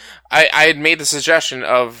 I had made the suggestion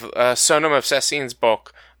of Sonam Obsessine's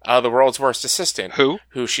book, The World's Worst Assistant.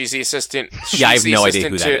 Who she's the assistant. Yeah, I have no idea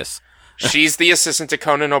who that is. She's the assistant to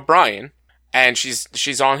Conan O'Brien. And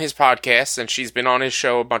she's on his podcast, and she's been on his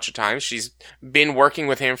show a bunch of times. She's been working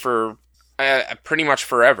with him for pretty much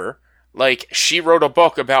forever. Like, she wrote a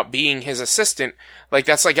book about being his assistant. Like,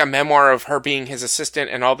 that's like a memoir of her being his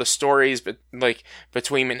assistant and all the stories, but like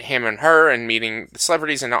between him and her, and meeting the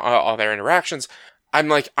celebrities and all their interactions. I'm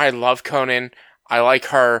like, I love Conan. I like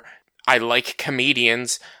her. I like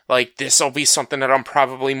comedians. Like, this'll be something that I'm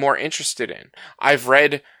probably more interested in. I've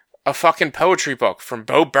read a fucking poetry book from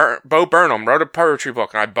Bo Burnham, wrote a poetry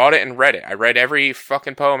book, and I bought it and read it. I read every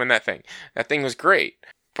fucking poem in that thing. That thing was great.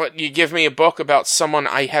 But you give me a book about someone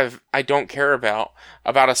I don't care about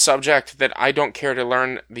a subject that I don't care to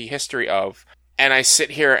learn the history of, and I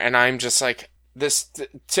sit here and I'm just like, this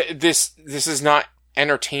is not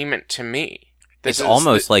entertainment to me. It's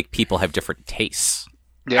almost like people have different tastes.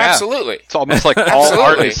 Yeah, absolutely. It's almost like all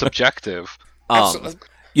art is subjective.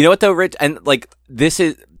 You know what though, Rich? And like, this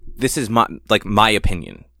is my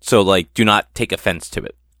opinion. So like, do not take offense to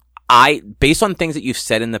it. Based on things that you've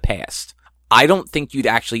said in the past, I don't think you'd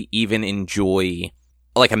actually even enjoy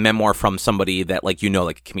like a memoir from somebody that like,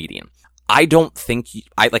 like a comedian. I don't think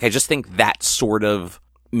I just think that sort of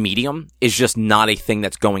medium is just not a thing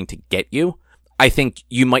that's going to get you. I think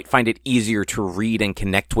you might find it easier to read and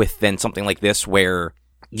connect with than something like this where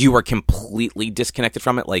you are completely disconnected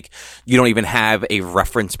from it. Like, you don't even have a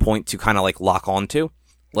reference point to kind of like lock onto.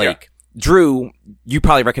 Like, Drew, you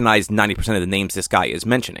probably recognize 90% of the names this guy is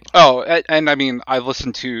mentioning. Oh, and I mean, I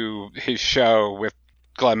listen to his show with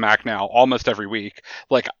Glenn Macnow almost every week.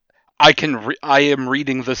 Like, I am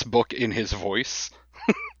reading this book in his voice.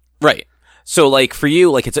 Right. So, like, for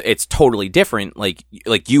you, like, it's totally different. Like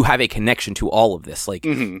you have a connection to all of this. Like,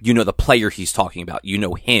 you know the player he's talking about. You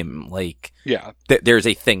know him. Like, yeah, there's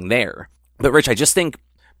a thing there. But, Rich, I just think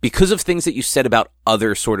because of things that you said about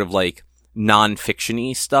other sort of, like,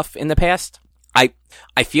 non-fiction-y stuff in the past,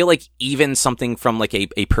 I feel like even something from, like,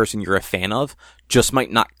 a person you're a fan of just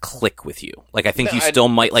might not click with you. Like, I think you still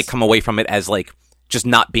might, like, come away from it as, like, just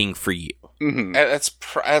not being for you. Mm-hmm.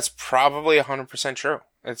 That's probably 100% true.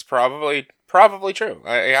 It's probably true.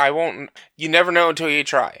 I won't. You never know until you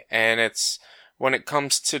try. And it's when it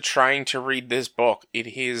comes to trying to read this book, it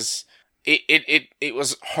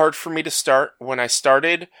was hard for me to start. When I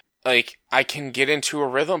started, like, I can get into a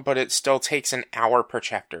rhythm, but it still takes an hour per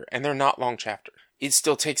chapter, and they're not long chapters. It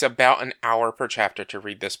still takes about an hour per chapter to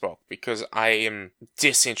read this book because I am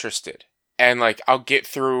disinterested. And, like, I'll get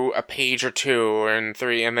through a page or two and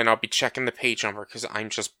three, and then I'll be checking the page number because I'm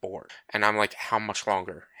just bored. And I'm like, how much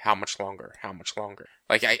longer? How much longer? How much longer?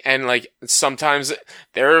 Like, sometimes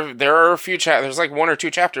there are a few there's like one or two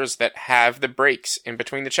chapters that have the breaks in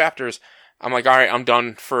between the chapters. I'm like, all right, I'm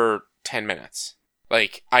done for 10 minutes.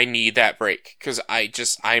 Like, I need that break because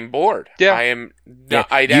I'm bored. Yeah. I am.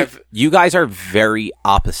 You guys are very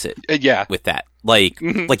opposite. Yeah. With that, like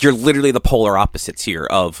you're literally the polar opposites here.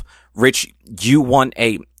 Of Rich, you want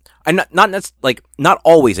not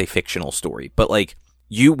always a fictional story, but like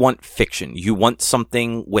you want fiction. You want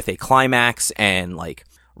something with a climax and like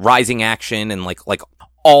rising action and like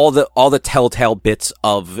all the telltale bits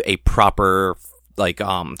of a proper like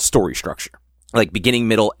story structure, like beginning,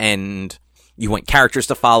 middle, end. You want characters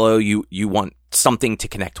to follow. You want something to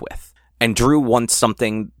connect with. And Drew wants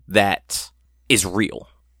something that is real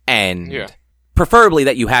and preferably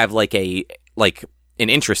that you have like an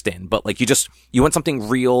interest in, but like you want something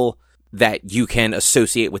real that you can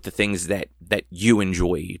associate with the things that you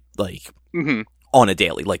enjoy, like on a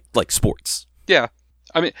daily, like sports. Yeah,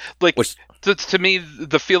 I mean, like to me,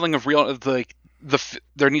 the feeling of real, like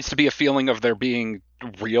there needs to be a feeling of there being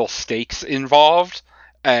real stakes involved,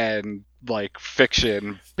 and like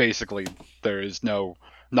fiction, basically, there is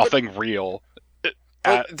nothing real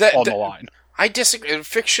on the line. I disagree.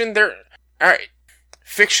 Fiction, there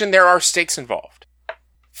are stakes involved.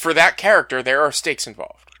 For that character, there are stakes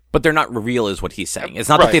involved. But they're not real, is what he's saying. It's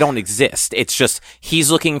not that they don't exist. It's just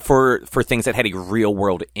he's looking for things that had a real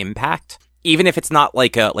world impact, even if it's not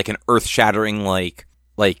like an earth shattering like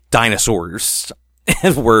dinosaurs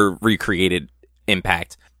were recreated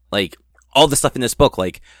impact. Like all the stuff in this book,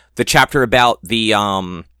 like the chapter about the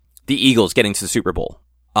Eagles getting to the Super Bowl.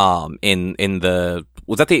 In the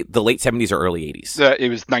was that the late 70s or early 80s? It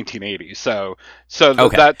was 1980. So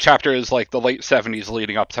that chapter is like the late 70s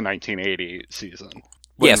leading up to 1980 season.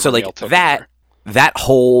 Yeah, so like that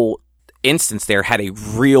whole instance there had a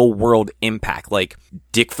real world impact. Like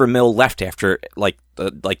Dick Vermeil left after like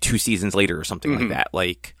 2 seasons later or something like that.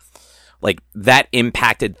 Like that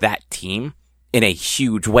impacted that team in a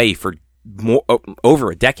huge way for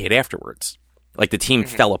over a decade afterwards. Like the team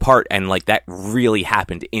fell apart, and like that really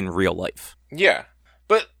happened in real life. Yeah,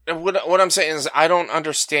 but what I'm saying is I don't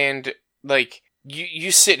understand. Like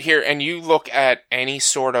you sit here and you look at any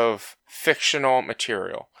sort of fictional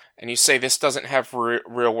material and you say this doesn't have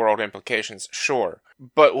real world implications. Sure,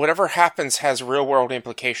 but whatever happens has real world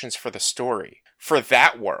implications for the story, for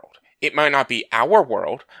that world. It might not be our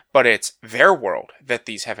world, but it's their world that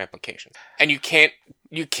these have implications. And you can't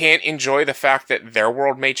enjoy the fact that their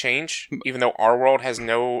world may change, even though our world has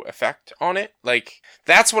no effect on it. Like,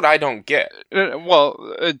 that's what I don't get.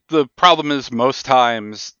 The problem is most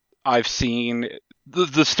times I've seen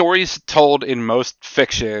the stories told in most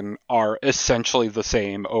fiction are essentially the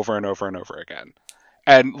same over and over and over again.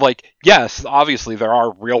 And, like, yes, obviously there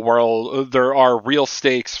are real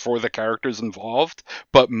stakes for the characters involved,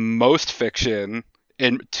 but most fiction,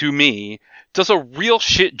 to me, does a real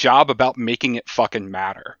shit job about making it fucking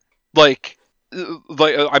matter. Like,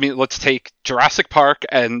 I mean, let's take Jurassic Park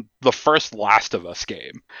and the first Last of Us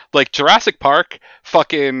game. Like, Jurassic Park,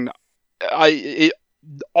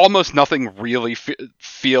 almost nothing really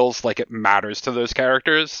feels like it matters to those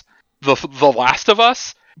characters. The Last of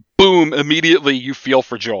Us, boom, immediately you feel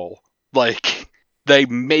for Joel. Like, they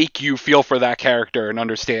make you feel for that character and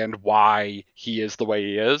understand why he is the way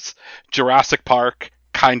he is. Jurassic Park,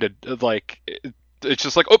 kind of, like, it's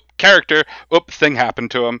just like, character, thing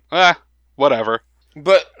happened to him. Whatever.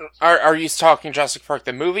 But are you talking Jurassic Park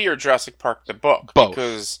the movie or Jurassic Park the book? Both.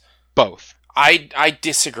 Because both. I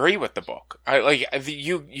disagree with the book.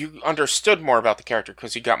 You understood more about the character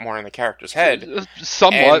because you got more in the character's head.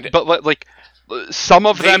 Somewhat, but like some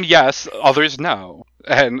of them, yes, others no.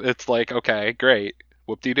 And it's like, okay, great,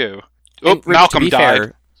 whoop-de-doo. Malcolm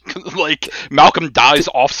died. Like, Malcolm dies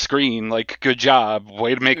off screen. Like, good job,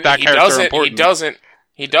 way to make that character important.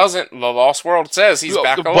 He doesn't. The Lost World says he's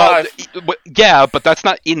back alive. Yeah, but that's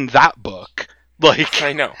not in that book. Like,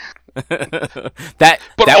 I know. that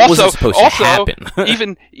wasn't supposed to happen.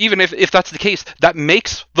 even if that's the case, that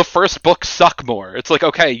makes the first book suck more. It's like,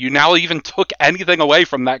 okay, you now even took anything away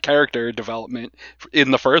from that character development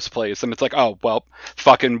in the first place, and it's like, oh well,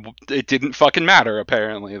 fucking, it didn't fucking matter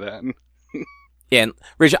apparently then. Yeah, and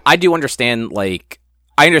Rich, I do understand. Like,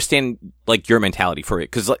 I understand like your mentality for it,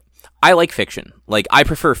 because like I like fiction. Like, I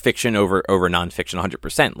prefer fiction over nonfiction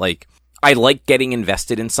 100%. Like, I like getting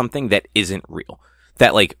invested in something that isn't real,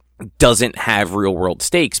 that like doesn't have real world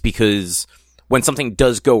stakes, because when something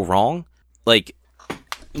does go wrong, like,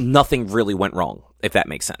 nothing really went wrong, if that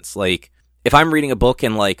makes sense. Like, if I'm reading a book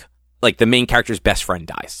and like the main character's best friend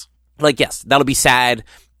dies, like, yes, that'll be sad.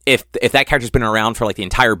 If that character's been around for like the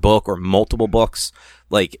entire book or multiple books,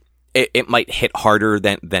 like it might hit harder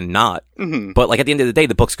than not. Mm-hmm. But like at the end of the day,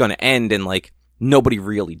 the book's going to end and like nobody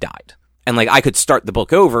really died. And like I could start the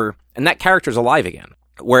book over and that character's alive again.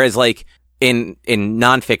 Whereas like in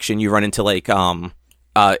nonfiction, you run into like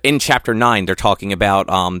in chapter 9, they're talking about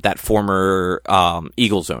that former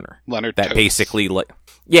Eagles owner, Leonard that Toast. Basically like,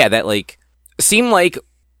 yeah, that like seemed like,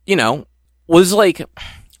 you know, was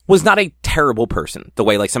not a terrible person the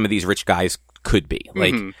way like some of these rich guys could be.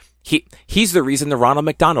 Like he's the reason the Ronald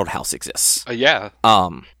McDonald House exists. Yeah.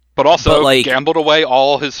 But also like, gambled away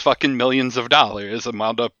all his fucking millions of dollars and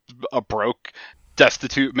wound up a broke,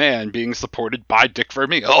 destitute man being supported by Dick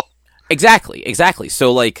Vermeil. Exactly.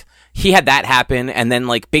 So like he had that happen, and then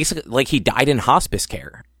like basically like he died in hospice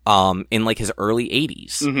care in like his early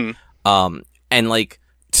 80s. And like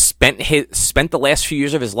spent the last few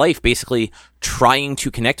years of his life basically trying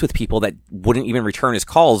to connect with people that wouldn't even return his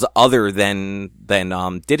calls other than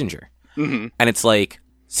Didinger. And it's like,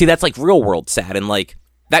 see, that's like real world sad, and like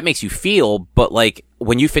that makes you feel, but like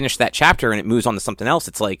when you finish that chapter and it moves on to something else,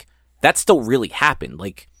 it's like that still really happened.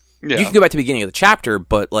 Like you can go back to the beginning of the chapter,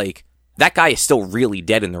 but like that guy is still really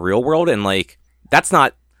dead in the real world, and like that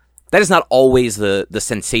is not always the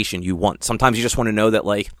sensation you want. Sometimes you just want to know that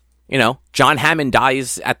like John Hammond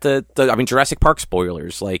dies at Jurassic Park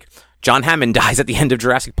spoilers. Like, John Hammond dies at the end of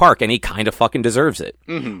Jurassic Park, and he kind of fucking deserves it.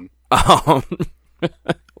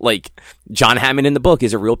 Like, John Hammond in the book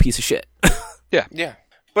is a real piece of shit. Yeah.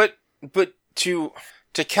 But to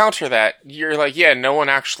counter that, you're like, yeah, no one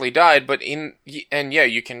actually died,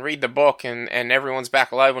 you can read the book and everyone's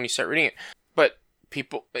back alive when you start reading it. But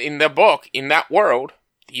people in the book, in that world,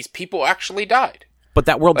 these people actually died. But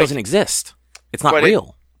that world doesn't exist. It's not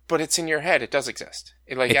real. But it's in your head. It does exist.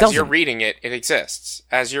 As you're reading it, it exists.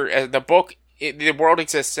 The world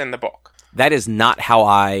exists in the book. That is not how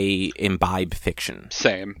I imbibe fiction.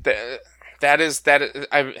 Same. The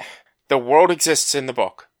world exists in the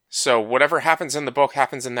book. So whatever happens in the book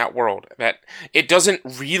happens in that world. That it doesn't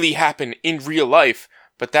really happen in real life,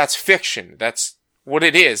 but that's fiction. That's what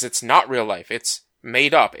it is. It's not real life. It's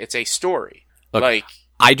made up. It's a story. Look,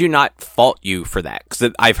 I do not fault you for that,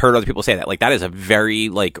 because I've heard other people say that. Like, that is a very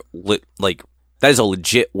that is a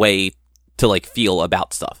legit way to feel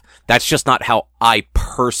about stuff. That's just not how I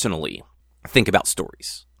personally think about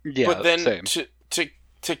stories. Yeah, but then same.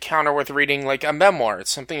 to counter with reading a memoir,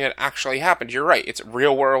 it's something that actually happened. You're right. It's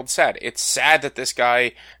real world sad. It's sad that this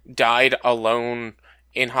guy died alone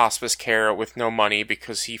in hospice care with no money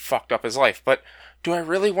because he fucked up his life. But do I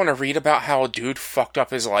really want to read about how a dude fucked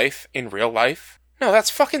up his life in real life? No,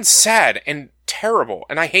 that's fucking sad and terrible,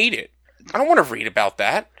 and I hate it. I don't want to read about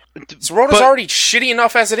that. This world is already shitty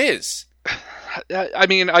enough as it is. I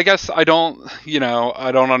mean, I guess I don't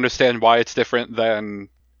understand why it's different than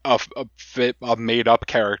a made-up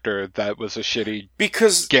character that was a shitty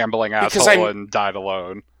gambling asshole and died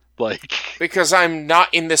alone. Because I'm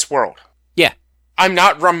not in this world. Yeah. I'm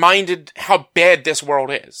not reminded how bad this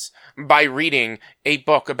world is by reading a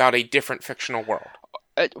book about a different fictional world.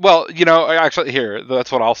 Well, actually, here,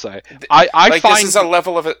 that's what I'll say. I find this is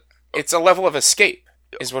a level of escape,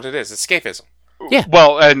 is what it is. Escapism. Yeah.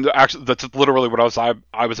 Well, and actually, that's literally what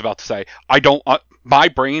I was about to say. My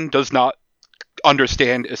brain does not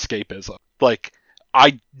understand escapism.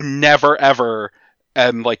 I never ever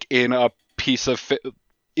am in a piece of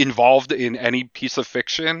involved in any piece of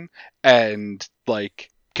fiction and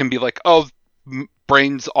can be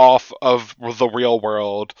brains off of the real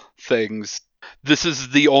world things. This is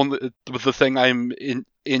the thing I'm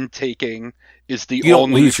intaking is the only... You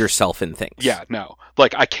don't lose yourself in things. Yeah, no.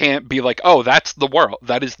 I can't be oh, that's the world.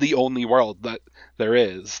 That is the only world that there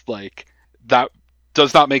is. That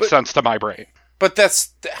does not make sense to my brain. But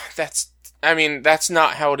that's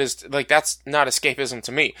not how it is. That's not escapism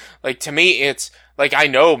to me. To me, it's I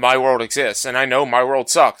know my world exists, and I know my world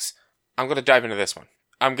sucks. I'm going to dive into this one.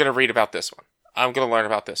 I'm going to read about this one. I'm going to learn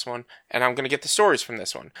about this one, and I'm going to get the stories from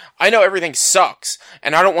this one. I know everything sucks,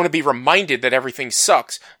 and I don't want to be reminded that everything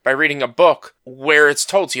sucks by reading a book where it's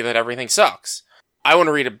told to you that everything sucks. I want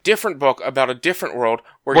to read a different book about a different world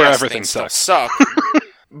where everything sucks.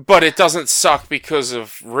 But it doesn't suck because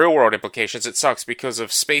of real-world implications. It sucks because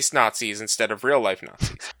of space Nazis instead of real-life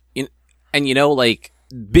Nazis. And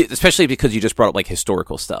especially because you just brought up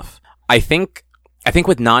historical stuff. I think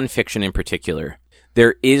with nonfiction in particular,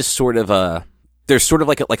 there's sort of a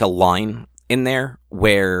line in there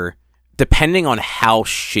where, depending on how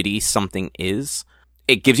shitty something is,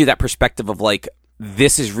 it gives you that perspective of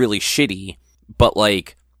this is really shitty, but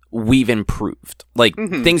we've improved.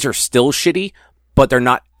 Things are still shitty, but they're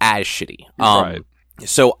not as shitty. Right.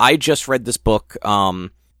 So I just read this book.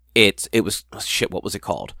 It was shit. What was it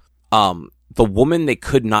called? The Woman They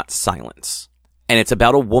Could Not Silence, and it's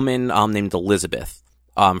about a woman named Elizabeth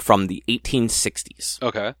from the 1860s.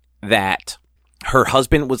 Okay. That her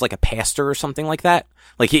husband was a pastor or something like that.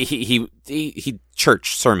 He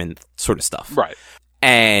church sermon sort of stuff. Right.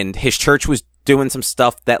 And his church was doing some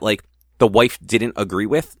stuff that the wife didn't agree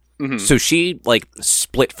with. Mm-hmm. So she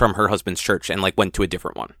split from her husband's church and went to a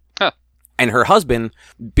different one. Huh. And her husband,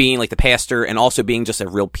 being the pastor and also being just a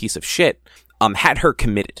real piece of shit, had her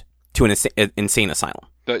committed to an insane asylum.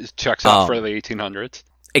 That checks out for the 1800s.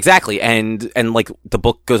 Exactly. And the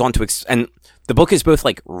book goes on to and the book is both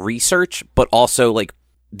research, but also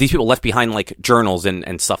these people left behind journals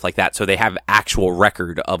and stuff like that, so they have actual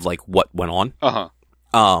record of what went on.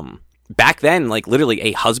 Back then, literally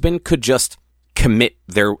a husband could just commit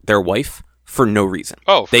their wife for no reason.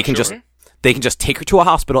 They can just take her to a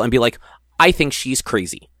hospital and be I think she's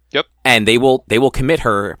crazy. Yep. And they will commit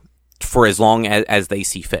her for as long as they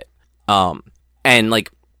see fit. And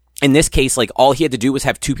in this case, all he had to do was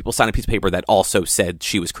have two people sign a piece of paper that also said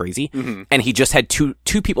she was crazy. Mm-hmm. And he just had two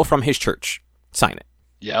people from his church sign it.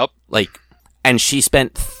 Yep. And she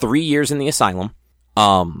spent 3 years in the asylum,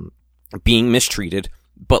 being mistreated,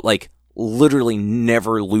 but literally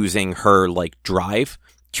never losing her drive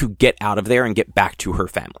to get out of there and get back to her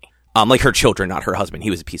family. Like her children, not her husband. He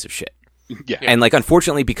was a piece of shit. Yeah. And like,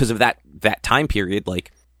 unfortunately, because of that time period,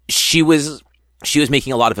 like she was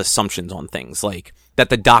making a lot of assumptions on things, like that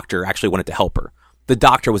the doctor actually wanted to help her. The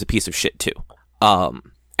doctor was a piece of shit too.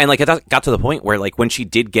 And like, it got to the point where like when she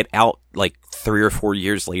did get out, like 3 or 4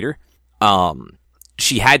 years later,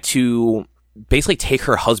 she had to basically take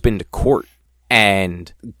her husband to court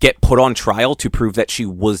and get put on trial to prove that she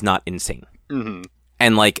was not insane. Mm-hmm.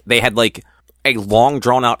 And like, they had like a long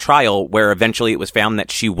drawn out trial where eventually it was found that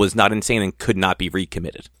she was not insane and could not be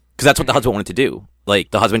recommitted. Because that's what the husband wanted to do.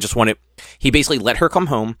 Like, the husband just he basically let her come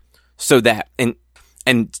home so that,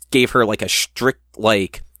 and gave her like a strict,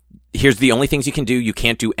 like, here's the only things you can do. You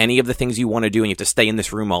can't do any of the things you want to do, and you have to stay in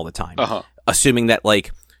this room all the time. Uh-huh. Assuming that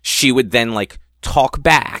like she would then like talk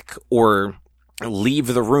back or leave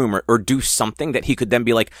the room or do something that he could then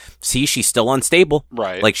be like, see, she's still unstable.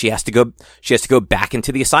 Right. Like, she has to go back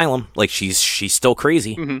into the asylum. Like, she's still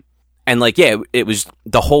crazy. Mm-hmm. And like, yeah, it was,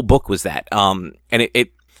 the whole book was that. And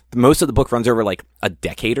it most of the book runs over like a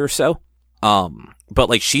decade or so. But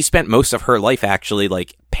like, she spent most of her life actually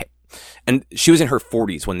like, and she was in her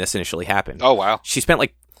 40s when this initially happened. Oh, wow. She spent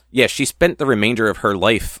the remainder of her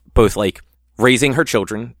life both like raising her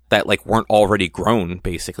children that like weren't already grown,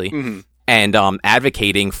 basically. Mm-hmm. And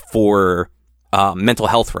advocating for mental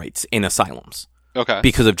health rights in asylums. Okay.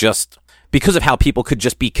 Because of how people could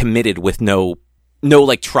just be committed with no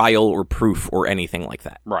like trial or proof or anything like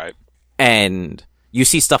that. Right. And you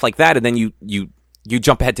see stuff like that, and then you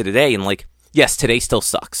jump ahead to today, and like, yes, today still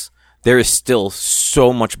sucks. There is still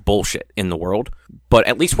so much bullshit in the world, but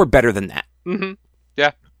at least we're better than that. Mm-hmm.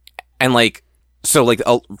 Yeah. And like, so like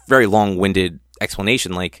a very long-winded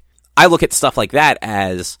explanation, like, I look at stuff like that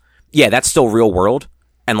as, yeah, that's still real world,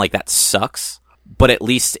 and like, that sucks, but at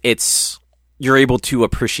least you're able to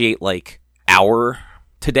appreciate like our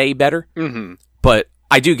today better. Mm-hmm. But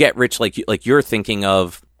I do get, Rich, like you're thinking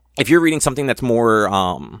of, if you're reading something that's more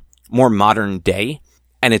modern day,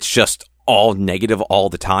 and it's just all negative all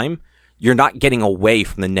the time, you're not getting away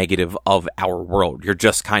from the negative of our world. You're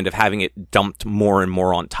just kind of having it dumped more and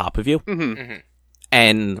more on top of you. Mm-hmm. Mm-hmm.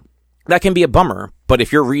 And that can be a bummer. But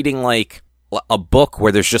if you're reading like a book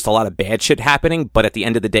where there's just a lot of bad shit happening, but at the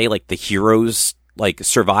end of the day, like, the heroes like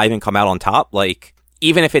survive and come out on top, like,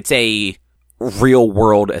 even if it's a real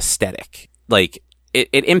world aesthetic, like,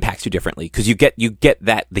 it impacts you differently, because you get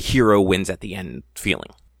that the hero wins at the end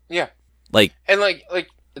feeling. Yeah. Like, and like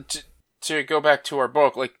to go back to our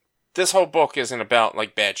book, like, this whole book isn't about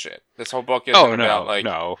like bad shit. This whole book isn't about like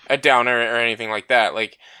a downer or anything like that.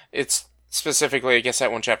 Like, it's specifically, I guess,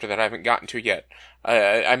 that one chapter that I haven't gotten to yet.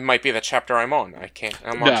 I might be the chapter I'm on.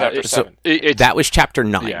 I'm on chapter 7. That was chapter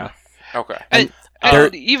 9. Yeah. Okay.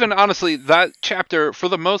 And even honestly, that chapter, for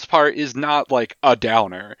the most part, is not like a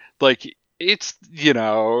downer. Like, it's,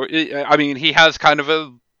 I mean, he has kind of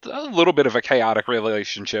a little bit of a chaotic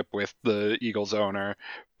relationship with the Eagles owner,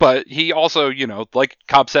 but he also, like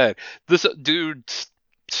Cobb said, this dude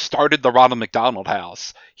started the Ronald McDonald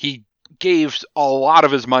House. He gave a lot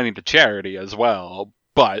of his money to charity as well,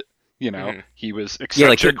 but he was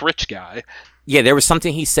eccentric rich guy. Yeah, there was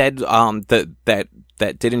something he said that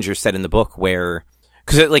Didinger said in the book where,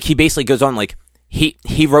 because like, he basically goes on, like,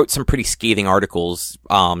 he wrote some pretty scathing articles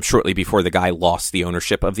shortly before the guy lost the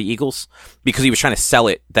ownership of the Eagles, because he was trying to sell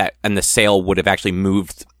it, and the sale would have actually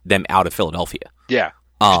moved them out of Philadelphia. Yeah.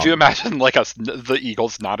 Could you imagine like the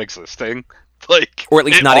Eagles not existing? Like, or at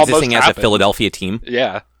least not existing as a Philadelphia team.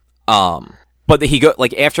 Yeah. But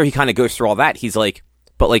after he kind of goes through all that, he's like,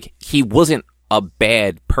 but like, he wasn't a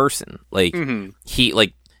bad person. Like,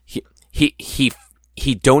 he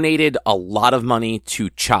donated a lot of money to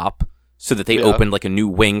CHOP so that they opened like a new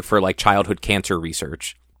wing for like childhood cancer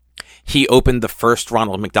research. He opened the first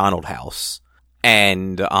Ronald McDonald House,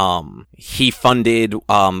 and he funded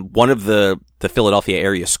one of the Philadelphia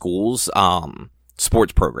area schools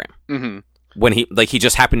sports program. Mm-hmm. When he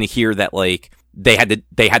just happened to hear that like they had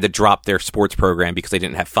to drop their sports program because they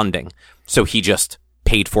didn't have funding, so he just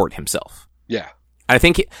paid for it himself. Yeah. And I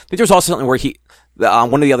think there was also something where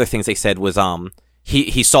one of the other things they said was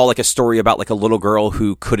he saw like a story about like a little girl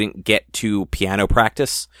who couldn't get to piano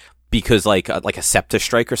practice because like a SEPTA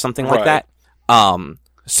strike or something like that.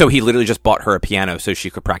 So he literally just bought her a piano so she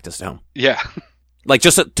could practice at home. Yeah. Like,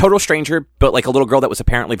 just a total stranger, but like a little girl that was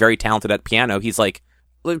apparently very talented at piano. He's like,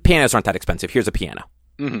 pianos aren't that expensive. Here's a piano.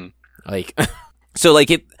 Mm-hmm. Like, so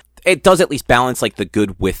like it does at least balance like the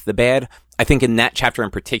good with the bad. I think in that chapter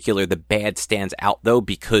in particular, the bad stands out though,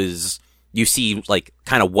 because you see like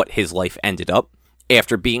kind of what his life ended up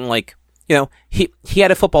after being like, he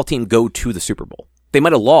had a football team go to the Super Bowl. They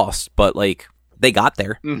might have lost, but like, they got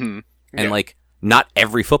there. Mm-hmm. And, like, not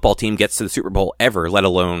every football team gets to the Super Bowl ever, let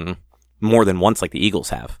alone more than once like the Eagles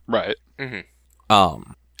have. Right.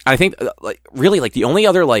 Mm-hmm. I think, like, really, like, the only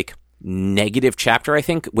other, like, negative chapter, I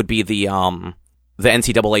think, would be the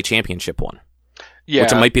NCAA championship one. Yeah.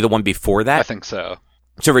 Which might be the one before that. I think so.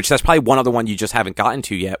 So, Rich, that's probably one other one you just haven't gotten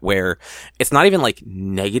to yet, where it's not even, like,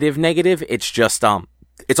 negative. It's just,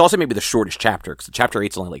 it's also maybe the shortest chapter, because chapter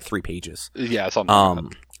 8's only, like, 3 pages. Yeah, something like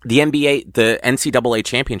that. The NCAA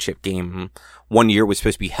championship game one year was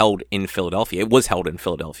supposed to be held in Philadelphia. It was held in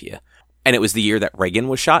Philadelphia. And it was the year that Reagan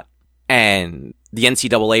was shot. And the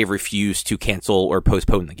NCAA refused to cancel or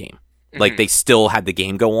postpone the game. Like, they still had the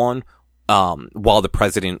game go on, while the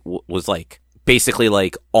president was, like, basically,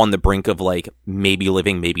 like, on the brink of, like, maybe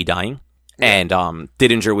living, maybe dying. And,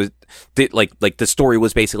 Didinger was, the story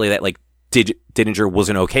was basically that, like, Didinger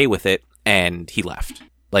wasn't okay with it, and he left.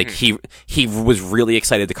 Like, he was really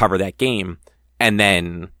excited to cover that game, and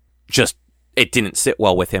then just, it didn't sit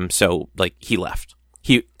well with him, so, like, he left.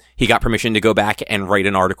 He got permission to go back and write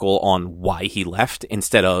an article on why he left,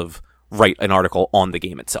 instead of write an article on the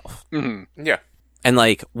game itself. Mm-hmm. Yeah. And,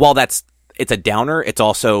 like, while it's a downer,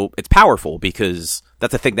 it's powerful, because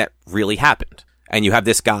that's a thing that really happened. And you have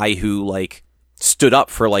this guy who, like, stood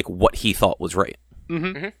up for, like, what he thought was right.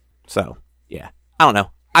 Mm-hmm. So, yeah. I don't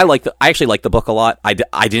know. I actually like the book a lot. I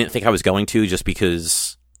didn't think I was going to, just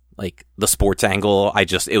because, like, the sports angle,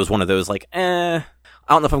 it was one of those, like, I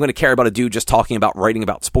don't know if I'm going to care about a dude just talking about writing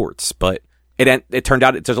about sports, but it turned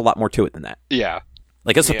out there's a lot more to it than that. Yeah.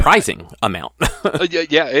 Like, a surprising amount.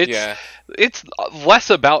 It's less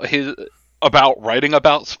about writing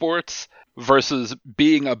about sports versus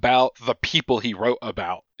being about the people he wrote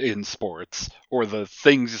about in sports, or the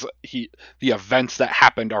events that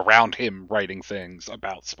happened around him writing things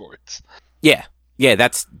about sports. Yeah,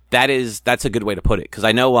 that's a good way to put it, because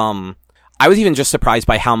I know I was even just surprised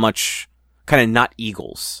by how much kind of not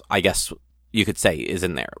Eagles, I guess you could say, is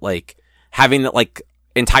in there. Like, having that, like,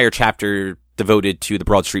 entire chapter devoted to the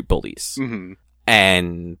Broad Street Bullies,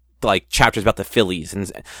 and, like, chapters about the Phillies,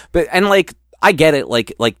 and like, I get it,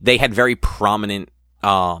 like they had very prominent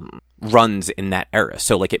runs in that era,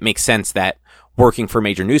 so, like, it makes sense that working for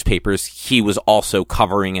major newspapers, he was also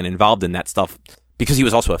covering and involved in that stuff because he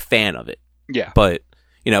was also a fan of it. Yeah. But,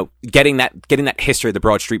 you know, getting that history of the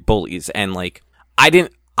Broad Street Bullies, and, like, I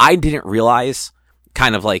didn't realize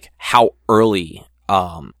kind of, like, how early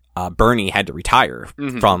Bernie had to retire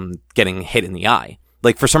from getting hit in the eye.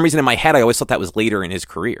 Like, for some reason in my head, I always thought that was later in his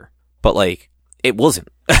career, but, like, it wasn't.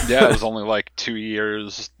 Yeah, it was only like 2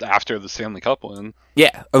 years after the Stanley Cup win.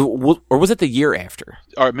 Yeah, or was it the year after?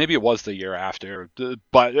 Or maybe it was the year after,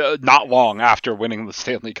 but not long after winning the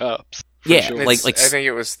Stanley Cups. Yeah, sure. like I think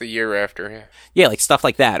it was the year after. Yeah. Yeah, like stuff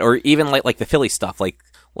like that, or even like the Philly stuff. Like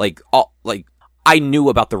I knew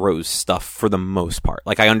about the Rose stuff for the most part.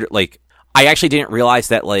 Like, I actually didn't realize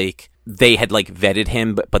that, like, they had, like, vetted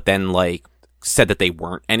him, but then, like, said that they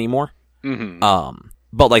weren't anymore.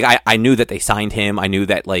 But, like, I knew that they signed him. I knew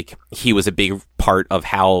that, like, he was a big part of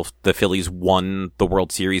how the Phillies won the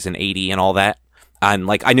World Series in '80 and all that. And,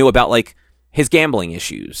 like, I knew about, like, his gambling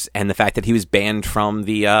issues and the fact that he was banned from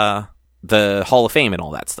the Hall of Fame and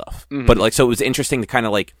all that stuff. But, like, so it was interesting to kind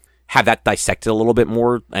of, like, have that dissected a little bit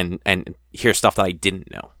more and hear stuff that I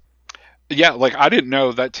didn't know. Yeah, like, I didn't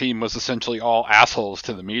know that team was essentially all assholes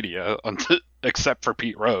to the media, except for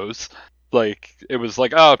Pete Rose. Like, it was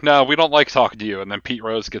like, oh, no, we don't like talking to you. And then Pete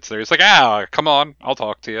Rose gets there. He's like, come on, I'll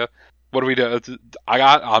talk to you. What do we do?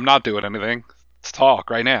 I'm not doing anything. Let's talk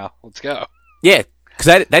right now. Let's go. Yeah,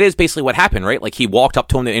 because that is basically what happened, right? Like, he walked up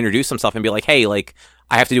to him to introduce himself and be like, hey, like,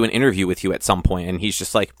 I have to do an interview with you at some point. And he's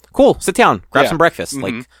just like, cool, sit down, grab some breakfast.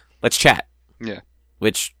 Like, let's chat. Yeah.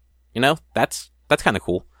 Which, you know, that's kind of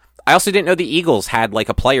cool. I also didn't know the Eagles had, like,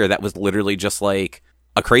 a player that was literally just, like,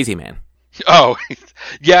 a crazy man. Oh,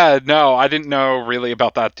 yeah, no, I didn't know really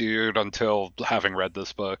about that dude until having read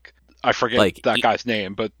this book. I forget, like, that guy's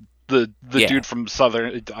name, but the dude from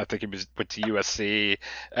Southern, I think he went to USC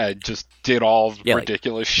and just did all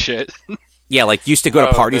ridiculous shit. Yeah, like, used to go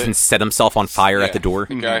to parties and set himself on fire at the door.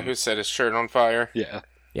 The guy who set his shirt on fire. Yeah.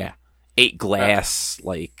 Yeah. Ate glass,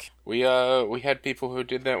 like... We had people who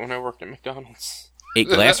did that when I worked at McDonald's. Ate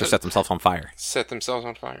glass or set themselves on fire? Set themselves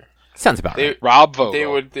on fire. Sounds about right. Rob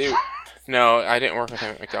Vogel. No, I didn't work with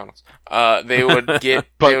him at McDonald's. They would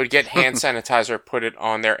get hand sanitizer, put it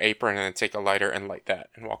on their apron, and then take a lighter and light that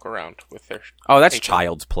and walk around with their. Oh, that's apron.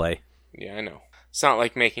 Child's play. Yeah, I know. It's not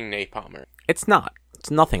like making napalm. It's not.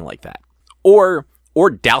 It's nothing like that. Or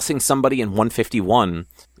dousing somebody in 151,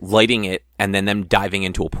 lighting it, and then them diving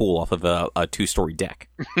into a pool off of a 2-story deck.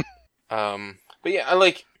 But yeah,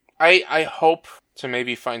 I I hope to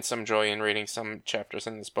maybe find some joy in reading some chapters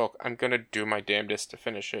in this book. I'm gonna do my damnedest to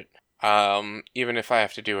finish it. Even if I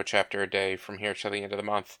have to do a chapter a day from here till the end of the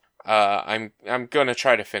month. I'm gonna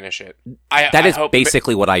try to finish it. That is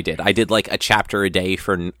basically what I did. I did like a chapter a day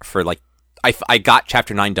for like I got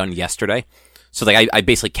chapter 9 done yesterday. So like I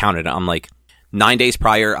basically counted it. I'm like 9 days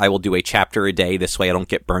prior I will do a chapter a day. This way I don't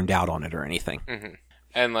get burned out on it or anything. Mm-hmm.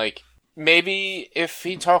 And like maybe if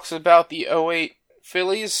he talks about the '08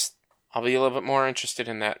 Phillies, I'll be a little bit more interested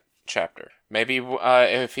in that chapter. Maybe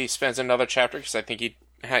if he spends another chapter, because I think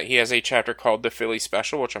he has a chapter called the Philly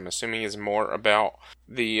Special, which I'm assuming is more about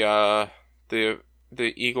the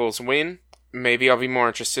Eagles win. Maybe I'll be more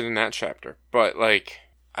interested in that chapter. But like,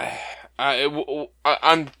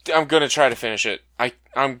 I'm gonna try to finish it.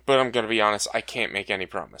 But I'm gonna be honest. I can't make any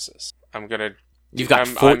promises. You've got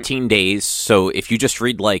 14 days, so if you just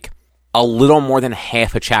read like a little more than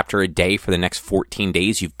half a chapter a day for the next 14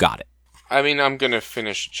 days, you've got it. I mean, I'm gonna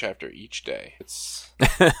finish a chapter each day.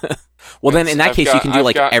 Well, then in that case, you can do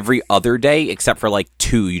like every other day, except for like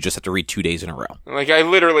 2. You just have to read 2 days in a row. Like, I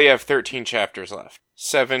literally have 13 chapters left.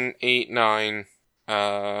 7, 8, 9.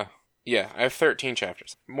 Yeah, I have 13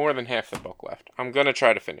 chapters. More than half the book left. I'm gonna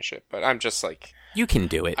try to finish it, but I'm just like, you can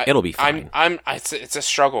do it. It'll be fine. It's a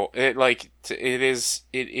struggle. It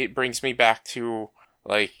brings me back to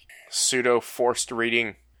like pseudo forced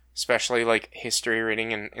reading, especially like history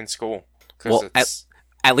reading in school. Well,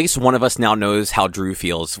 at least one of us now knows how Drew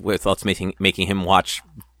feels with us making him watch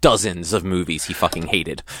dozens of movies he fucking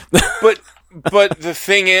hated. but the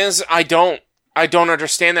thing is, I don't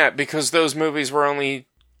understand that, because those movies were only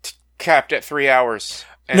capped at 3 hours.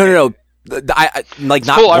 No. I like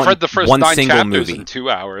not. Cool. I've read the first 9 chapters movie in 2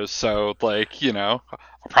 hours, so like, you know,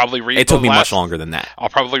 I'll probably read. It took me much longer than that. I'll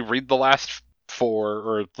probably read the last 4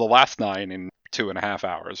 or the last 9 in 2.5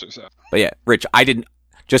 hours or so. But yeah, Rich, I didn't.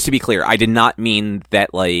 Just to be clear, I did not mean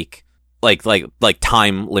that like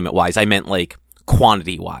time limit wise. I meant like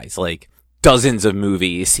quantity wise, like dozens of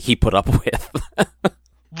movies he put up with.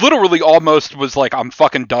 Literally, almost was like, I'm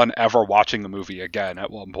fucking done ever watching the movie again at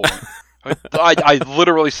one point. I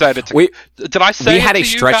literally said it. Did I say we had a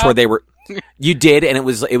stretch you, where they were? You did, and it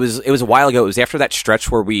was a while ago. It was after that stretch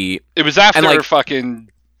where we. It was after fucking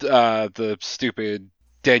the stupid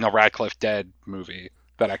Daniel Radcliffe dead movie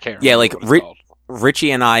that I can't remember. Yeah, like what it's called.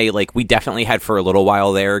 Richie and I, like, we definitely had for a little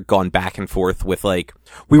while there gone back and forth with, like,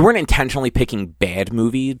 we weren't intentionally picking bad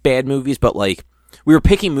movies, but, like, we were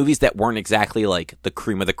picking movies that weren't exactly, like, the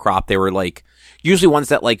cream of the crop. They were, like, usually ones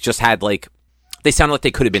that, like, just had, like, they sounded like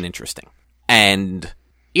they could have been interesting. And,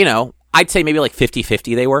 you know, I'd say maybe, like,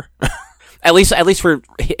 50-50 they were. at least for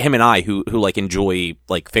him and I, who, like, enjoy,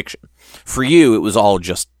 like, fiction. For you, it was all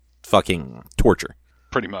just fucking torture.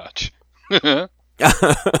 Pretty much.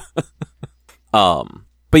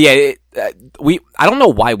 But yeah, I don't know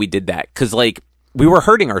why we did that, because like we were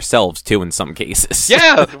hurting ourselves too in some cases.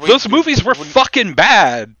 Yeah, those movies were fucking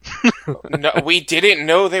bad. No, we didn't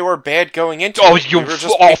know they were bad going into. Oh, you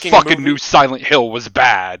all fucking knew Silent Hill was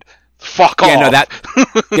bad. Fuck off. Yeah, no, that.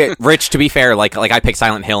 Yeah, Rich, to be fair, like I picked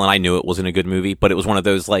Silent Hill and I knew it wasn't a good movie, but it was one of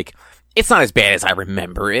those like, it's not as bad as I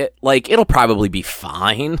remember it. Like, it'll probably be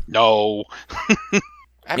fine. No.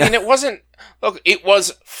 I mean, it wasn't. Look, it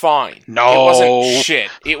was fine. No. It wasn't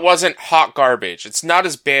shit. It wasn't hot garbage. It's not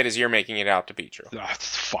as bad as you're making it out to be, Drew.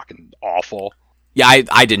 That's fucking awful. Yeah,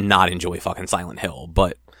 I did not enjoy fucking Silent Hill,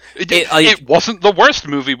 but it wasn't the worst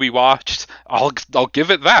movie we watched. I'll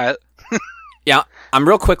give it that. Yeah, I'm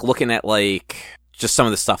real quick looking at like just some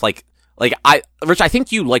of the stuff. Like Rich, I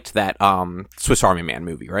think you liked that Swiss Army Man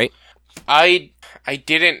movie, right? I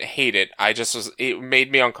didn't hate it. It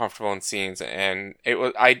made me uncomfortable in scenes, and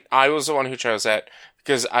I was the one who chose that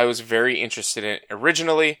because I was very interested in it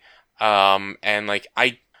originally. And like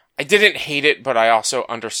I didn't hate it, but I also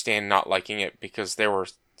understand not liking it because there were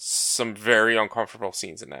some very uncomfortable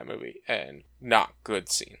scenes in that movie and not good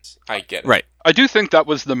scenes. I get it. Right. I do think that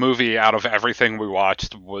was the movie out of everything we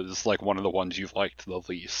watched was like one of the ones you liked the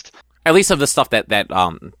least. At least of the stuff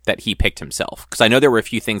that he picked himself. Because I know there were a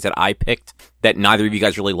few things that I picked that neither of you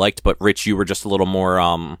guys really liked, but Rich, you were just a little more,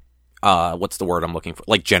 what's the word I'm looking for?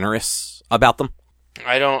 Like, generous about them?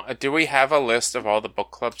 Do we have a list of all the book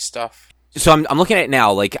club stuff? So I'm looking at it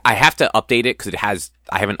now, like, I have to update it, because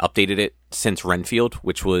I haven't updated it since Renfield,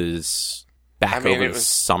 which was back over the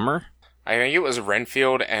summer. I think it was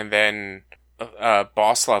Renfield, and then,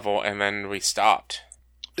 Boss Level, and then we stopped.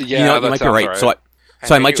 Yeah, you might be right.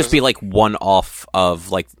 So I might just be like one off of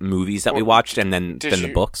like movies that we watched and then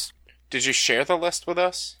the books. Did you share the list with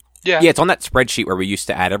us? Yeah, it's on that spreadsheet where we used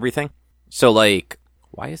to add everything. So like,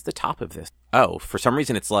 why is the top of this? Oh, for some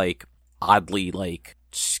reason it's like oddly like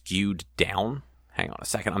skewed down. Hang on a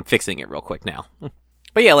second, I'm fixing it real quick now.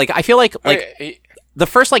 But yeah, like I feel like the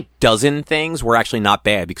first like dozen things were actually not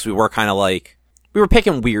bad because we were kind of like we were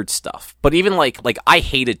picking weird stuff. But even like I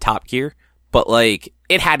hated Top Gear, but like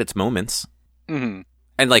it had its moments. Mm-hmm.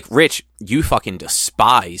 And like Rich, you fucking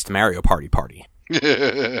despised Mario Party.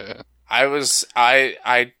 I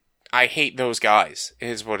hate those guys.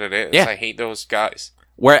 Is what it is. Yeah. I hate those guys.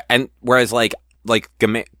 Whereas like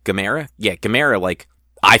Gamera, yeah, Gamera, like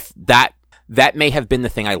that may have been the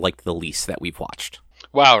thing I liked the least that we've watched.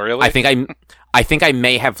 Wow, really? I think I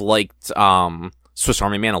may have liked Swiss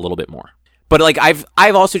Army Man a little bit more. But like I've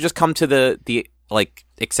also just come to the like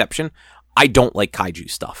exception. I don't like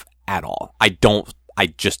kaiju stuff at all. I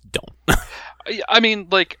just don't. I mean,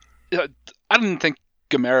 like I didn't think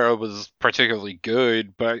Gamera was particularly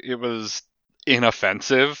good, but it was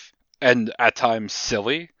inoffensive and at times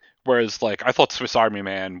silly. Whereas like I thought Swiss Army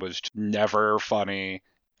Man was never funny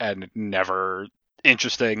and never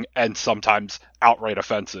interesting and sometimes outright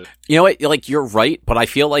offensive. You know what? Like you're right, but I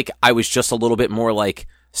feel like I was just a little bit more like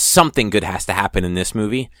something good has to happen in this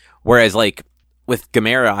movie. Whereas like with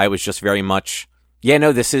Gamera, I was just very much, yeah,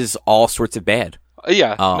 no, this is all sorts of bad.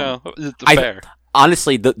 Yeah, no, it's fair.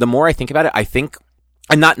 Honestly, the more I think about it, I think,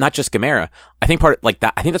 and not just Gamera, I think part like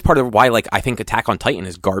that. I think that's part of why like I think Attack on Titan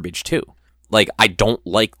is garbage too. Like I don't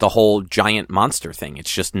like the whole giant monster thing.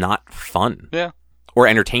 It's just not fun. Yeah. Or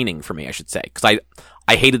entertaining for me, I should say, because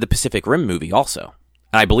I hated the Pacific Rim movie also,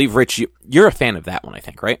 and I believe Rich, you're a fan of that one, I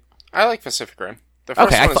think, right? I like Pacific Rim. The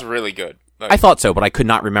first one is really good. Like, I thought so, but I could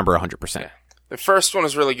not remember 100%. Yeah. The first one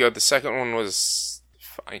was really good. The second one was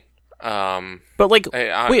fine. But like,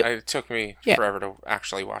 it took me forever to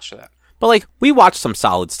actually watch that. But like, we watched some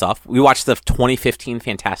solid stuff. We watched the 2015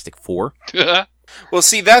 Fantastic Four. Well,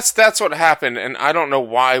 see, that's what happened, and I don't know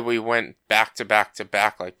why we went back to back to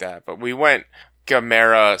back like that, but we went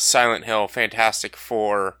Gamera, Silent Hill, Fantastic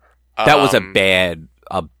Four. That was a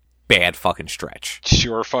bad fucking stretch.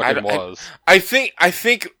 Sure fucking was. I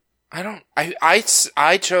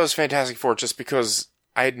chose Fantastic Four just because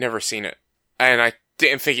I had never seen it, and I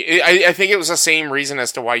didn't think I think it was the same reason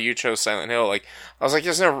as to why you chose Silent Hill. Like I was like,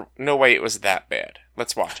 there's no way it was that bad.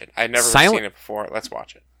 Let's watch it. I'd never seen it before. Let's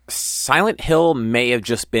watch it. Silent Hill may have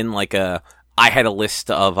just been like I had a list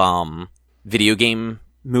of video game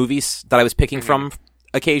movies that I was picking from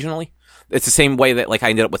occasionally. It's the same way that like I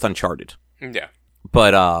ended up with Uncharted. Yeah.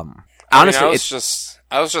 But honestly,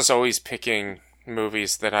 I was just always picking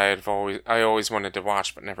movies that I always wanted to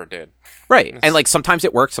watch but never did. Right. And like sometimes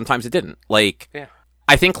it worked, sometimes it didn't. Like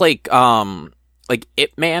I think like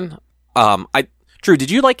Ip Man, Drew,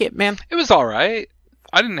 did you like Ip Man? It was all right.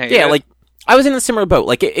 I didn't hate it. Yeah, like I was in a similar boat.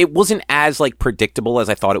 Like it wasn't as like predictable as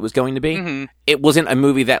I thought it was going to be. Mm-hmm. It wasn't a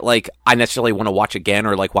movie that like I necessarily want to watch again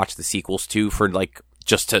or like watch the sequels to for like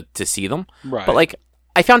just to see them. Right. But like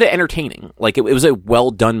I found it entertaining. Like it was a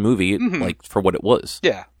well done movie, like for what it was.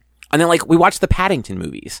 Yeah. And then like we watched the Paddington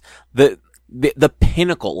movies, the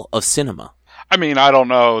pinnacle of cinema. I mean, I don't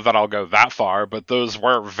know that I'll go that far, but those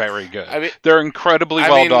were very good. I mean, they're incredibly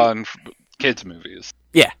well done kids movies.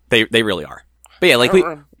 Yeah, they really are. But yeah, like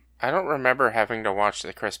I don't remember having to watch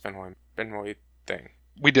the Chris Benoit thing.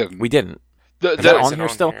 We didn't. Is that on here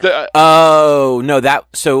still? Here? Oh no, that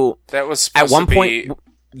was at one point.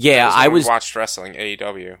 Yeah, I watched wrestling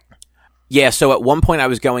AEW. Yeah, so at one point I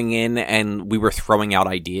was going in and we were throwing out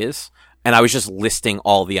ideas, and I was just listing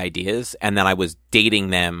all the ideas, and then I was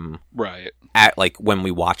dating them right at like when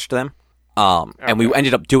we watched them. And we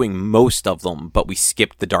ended up doing most of them, but we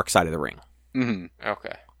skipped the Dark Side of the Ring. Mm-hmm.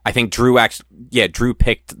 Okay. I think Drew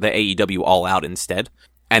picked the AEW All Out instead,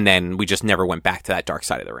 and then we just never went back to that Dark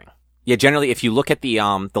Side of the Ring. Yeah, generally, if you look at the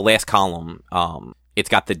last column, it's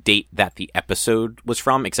got the date that the episode was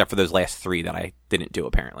from, except for those last three that I didn't do,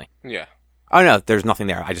 apparently. Yeah. Oh, no, there's nothing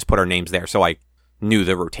there. I just put our names there, so I knew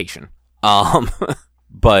the rotation.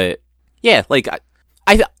 But, yeah, like,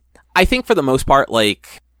 I think for the most part,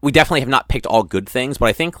 like, we definitely have not picked all good things, but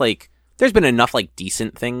I think, like, there's been enough, like,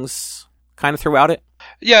 decent things kind of throughout it.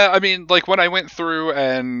 Yeah, I mean, like, when I went through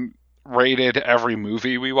and rated every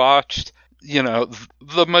movie we watched, you know,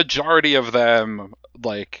 the majority of them,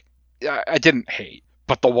 like, I didn't hate.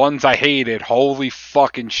 But the ones I hated, holy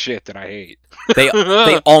fucking shit did I hate. They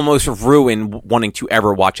almost ruined wanting to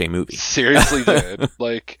ever watch a movie. Seriously did.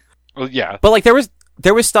 Like, well, yeah. But, like, there was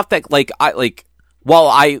stuff that, like, while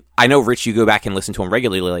I know, Rich, you go back and listen to them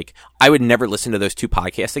regularly, like, I would never listen to those two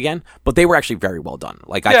podcasts again, but they were actually very well done.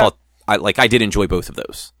 Like, I thought, I did enjoy both of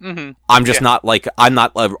those. Mm-hmm. I'm just not, like, I'm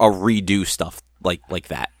not a redo stuff like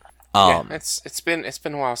that. It's been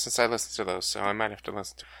a while since I listened to those, so I might have to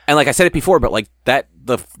listen to. And like I said it before, but like that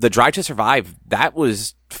the Drive to Survive, that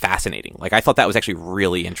was fascinating. Like I thought that was actually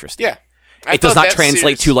really interesting. Yeah, it does not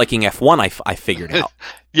translate to liking F1. I figured out.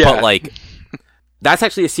 Yeah, but like that's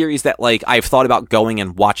actually a series that like I've thought about going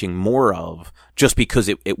and watching more of, just because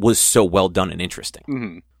it was so well done and interesting.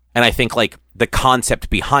 Mm-hmm. And I think like the concept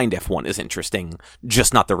behind F1 is interesting,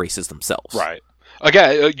 just not the races themselves. Right.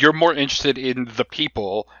 Again, you're more interested in the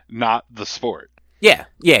people, not the sport. Yeah,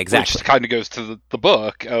 exactly. Which kind of goes to the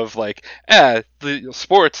book of like, the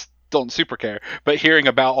sports don't super care, but hearing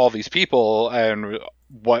about all these people and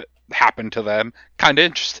what happened to them, kind of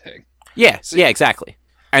interesting. Yeah, exactly.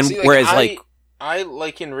 And whereas I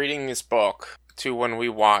liken reading this book to when we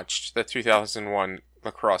watched the 2001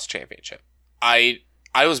 lacrosse championship. I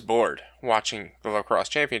was bored watching the lacrosse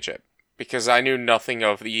championship because I knew nothing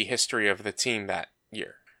of the history of the team that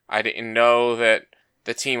year. I didn't know that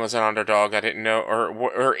the team was an underdog. I didn't know,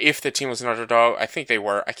 or if the team was an underdog. I think they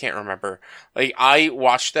were. I can't remember. Like, I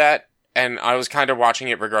watched that, and I was kind of watching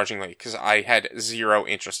it begrudgingly because I had zero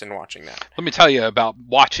interest in watching that. Let me tell you about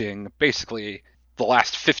watching basically the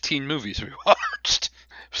last 15 movies we watched.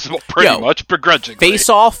 Pretty much begrudgingly. Face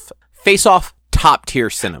Off, top tier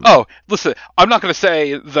cinema. Oh, listen, I'm not going to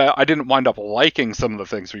say that I didn't wind up liking some of the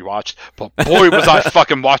things we watched, but boy, was I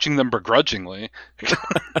fucking watching them begrudgingly.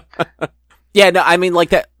 Yeah, no, I mean, like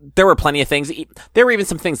that. There were plenty of things. There were even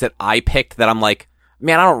some things that I picked that I'm like,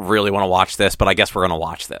 man, I don't really want to watch this, but I guess we're going to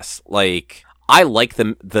watch this. Like, I like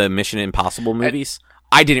the Mission Impossible movies.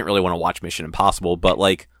 I didn't really want to watch Mission Impossible, but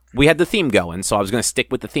like, we had the theme going, so I was going to stick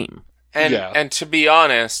with the theme. And to be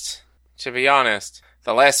honest,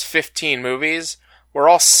 the last 15 movies were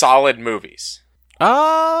all solid movies.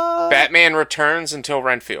 Batman Returns until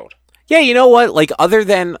Renfield. Yeah, you know what? Like, other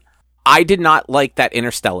than, I did not like that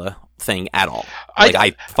Interstellar thing at all. Like,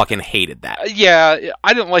 I fucking hated that. Yeah,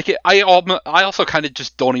 I didn't like it. I also kind of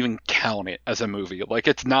just don't even count it as a movie. Like,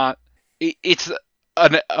 it's not. It's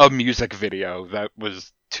a music video that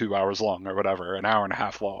was 2 hours long or whatever, an hour and a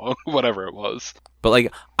half long, whatever it was. But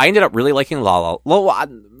like, I ended up really liking La La.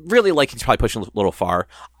 Really liking, it's probably pushing a little far.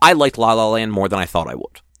 I liked La La Land more than I thought I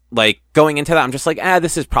would. Like, going into that, I'm just like,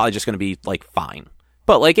 this is probably just going to be like fine.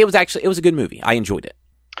 But like, it was a good movie. I enjoyed it.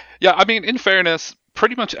 Yeah, I mean, in fairness,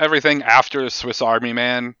 pretty much everything after Swiss Army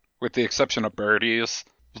Man, with the exception of Birdies,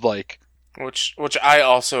 like, which I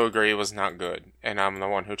also agree was not good, and I'm the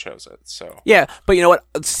one who chose it. So yeah, but you know what?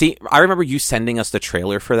 See, I remember you sending us the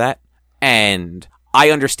trailer for that, and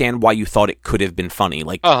I understand why you thought it could have been funny.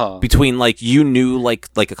 Like, between like, you knew like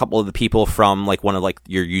a couple of the people from like one of like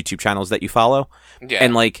your YouTube channels that you follow,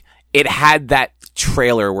 and like, it had that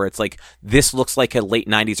trailer where it's like, this looks like a late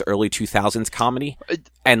 90s, early 2000s comedy,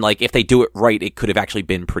 and like, if they do it right, it could have actually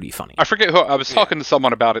been pretty funny. I forget who I was talking to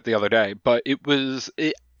someone about it the other day, but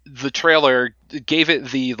the trailer gave it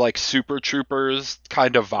the like Super Troopers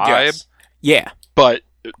kind of vibe. Yes. Yeah, but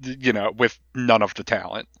with none of the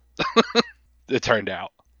talent. It turned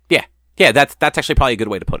out. Yeah, that's actually probably a good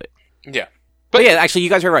way to put it. Yeah, but yeah, actually, you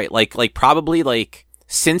guys are right. Like probably like,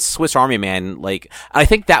 since Swiss Army Man, like, I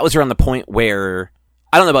think that was around the point where,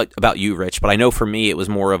 I don't know about you, Rich, but I know for me it was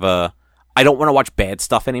more of a, I don't want to watch bad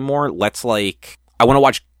stuff anymore. I want to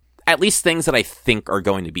watch at least things that I think are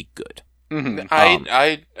going to be good. Mm-hmm.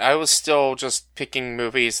 I was still just picking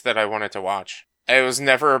movies that I wanted to watch. It was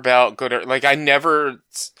never about good or, like, I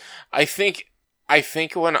think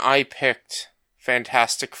when I picked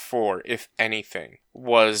Fantastic Four, if anything,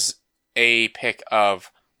 was a pick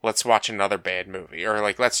of, let's watch another bad movie, or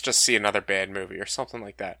like, let's just see another bad movie, or something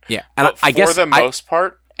like that. Yeah, and I guess for the most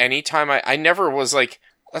part, anytime I never was like,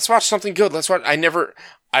 let's watch something good.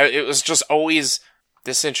 It was just always,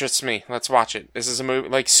 this interests me. Let's watch it. This is a movie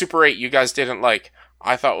like Super 8. You guys didn't like.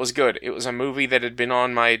 I thought was good. It was a movie that had been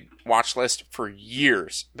on my watch list for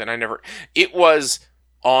years. It was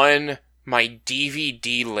on my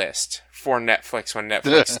DVD list for Netflix when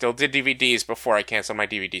Netflix still did DVDs before I canceled my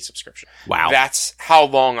DVD subscription. Wow. That's how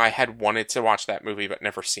long I had wanted to watch that movie but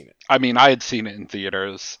never seen it. I mean, I had seen it in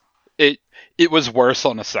theaters. It was worse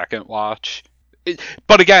on a second watch.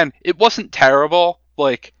 But again, it wasn't terrible.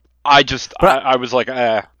 Like, I was like,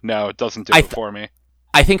 no, it doesn't do it for me.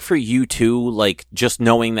 I think for you too, like, just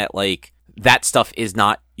knowing that like that stuff is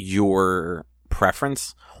not your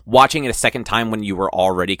preference, watching it a second time when you were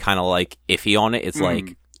already kind of like iffy on it, it's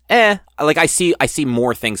like, like I see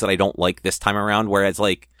more things that I don't like this time around. Whereas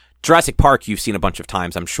like Jurassic Park, you've seen a bunch of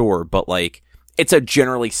times, I'm sure, but like, it's a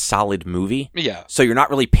generally solid movie. Yeah. So you're not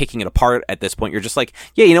really picking it apart at this point. You're just like,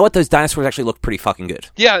 yeah, you know what? Those dinosaurs actually look pretty fucking good.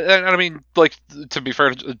 Yeah, and I mean, like, to be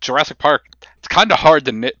fair, Jurassic Park, it's kind of hard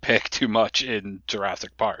to nitpick too much in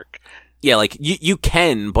Jurassic Park. Yeah, like, you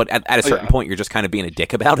can, but at a certain point, you're just kind of being a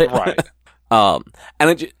dick about it. Right.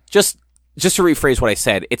 And just to rephrase what I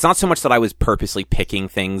said, it's not so much that I was purposely picking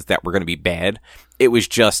things that were going to be bad. It was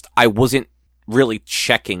just, I wasn't really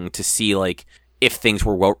checking to see, like, if things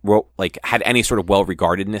were had any sort of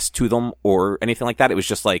well-regardedness to them or anything like that. It was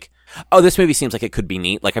just like, oh, this movie seems like it could be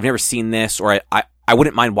neat. Like, I've never seen this, or I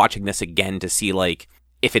wouldn't mind watching this again to see, like,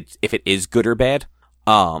 if it is good or bad.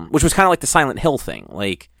 Which was kind of like the Silent Hill thing.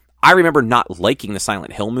 Like, I remember not liking the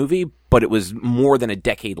Silent Hill movie, but it was more than a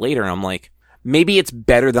decade later, and I'm like, maybe it's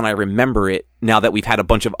better than I remember it now that we've had a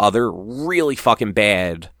bunch of other really fucking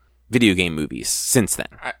bad video game movies since then.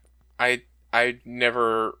 I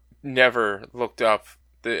never looked up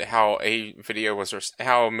how a movie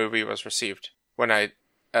was received when I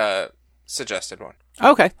suggested one.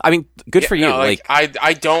 Okay, I mean, good for you. No, I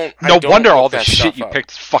don't. No I don't wonder all look the that shit stuff you up.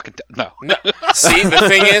 picked is fucking no. No, see,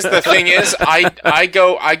 the thing is, I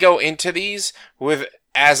go into these with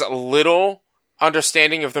as little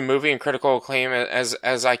understanding of the movie and critical acclaim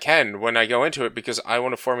as I can when I go into it, because I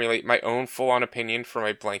want to formulate my own full-on opinion from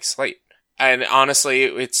a blank slate. And honestly,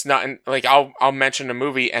 it's not like I'll mention a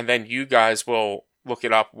movie and then you guys will look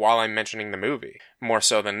it up while I'm mentioning the movie, more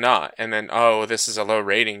so than not. And then, oh, this is a low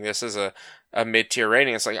rating, this is a mid-tier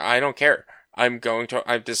rating. It's like, I don't care.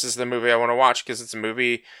 This is the movie I want to watch because it's a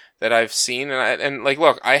movie that I've seen. And like,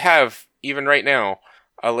 look, I have, even right now,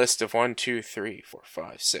 a list of 1, 2, 3, 4,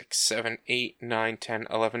 5, 6, 7, 8, 9, 10,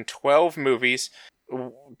 11, 12 movies.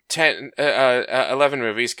 11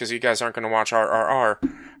 movies, because you guys aren't going to watch RRR.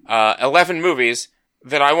 11 movies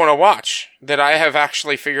that I want to watch, that I have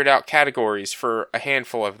actually figured out categories for a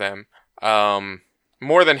handful of them.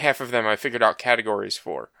 More than half of them I figured out categories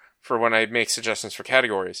for when I make suggestions for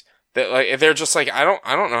categories. That, like, they're just like, I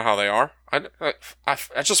don't know how they are. I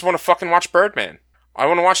just want to fucking watch Birdman. I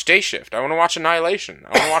want to watch Day Shift. I want to watch Annihilation.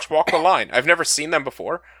 I want to watch Walk the Line. I've never seen them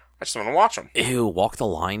before. I just want to watch them. Ew, Walk the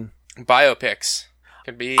Line. Biopics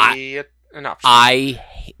could be an option. I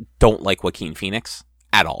don't like Joaquin Phoenix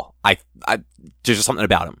at all. I there's just something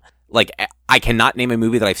about him. Like, I cannot name a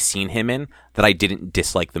movie that I've seen him in that I didn't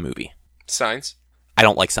dislike the movie. Signs? I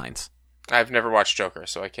don't like Signs. I've never watched Joker,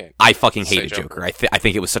 so I can't. I fucking hated Joker. I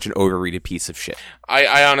think it was such an overrated piece of shit.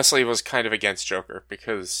 I honestly was kind of against Joker,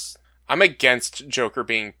 because I'm against Joker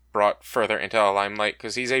being brought further into the limelight,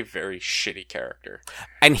 because he's a very shitty character.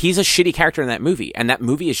 And he's a shitty character in that movie, and that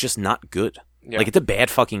movie is just not good. Yeah. Like, it's a bad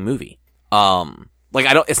fucking movie.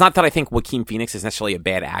 It's not that I think Joaquin Phoenix is necessarily a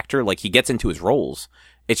bad actor. Like, he gets into his roles.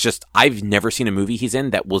 It's just, I've never seen a movie he's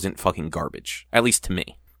in that wasn't fucking garbage. At least to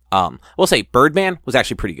me. We'll say Birdman was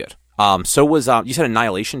actually pretty good. So was, you said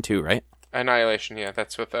Annihilation too, right? Annihilation, yeah.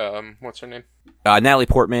 That's with, what's her name? Natalie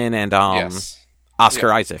Portman and, yes.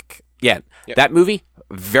 Oscar Isaac. Yeah. Yep. That movie,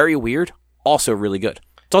 very weird. Also really good.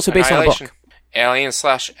 It's also based on a book. Alien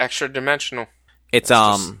 / extra dimensional. It's,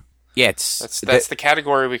 That's the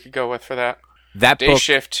category we could go with for that. That Day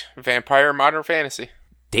Shift, vampire, modern fantasy.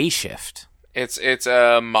 Day Shift. It's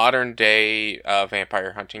a modern day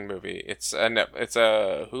vampire hunting movie. It's a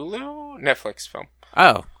Hulu Netflix film.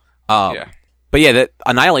 Oh, yeah. But yeah, that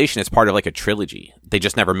Annihilation is part of like a trilogy. They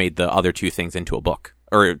just never made the other two things into a book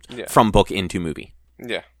or from book into movie.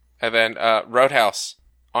 Yeah, and then Roadhouse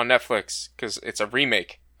on Netflix, because it's a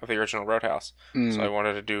remake of the original Roadhouse. So I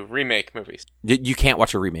wanted to do remake movies. You can't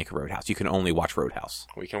watch a remake of Roadhouse. You can only watch Roadhouse.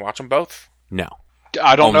 We can watch them both. No.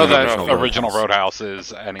 I don't know Only that original original Roadhouse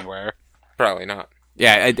is anywhere. Probably not.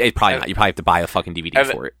 Yeah, it probably not. You probably have to buy a fucking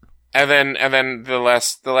DVD for it. And then the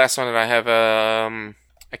last one that I have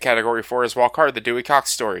a category for is Walk Hard, the Dewey Cox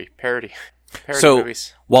story parody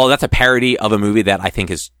movies. While that's a parody of a movie that I think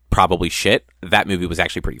is probably shit, that movie was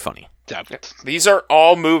actually pretty funny. These are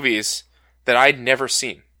all movies that I'd never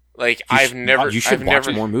seen. Like, You should watch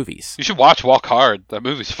more movies. You should watch Walk Hard. That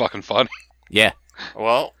movie's fucking funny. Yeah.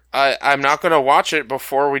 Well, I'm not going to watch it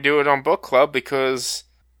before we do it on book club, because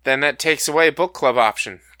then that takes away a book club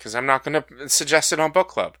option, because I'm not going to suggest it on book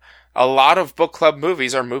club. A lot of book club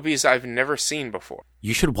movies are movies I've never seen before.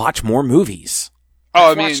 You should watch more movies.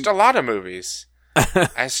 I've watched a lot of movies.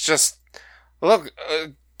 It's just, look,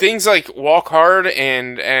 things like Walk Hard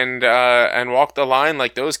and Walk the Line,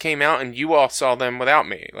 like, those came out and you all saw them without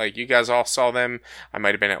me. Like, you guys all saw them. I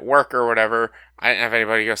might have been at work or whatever. I didn't have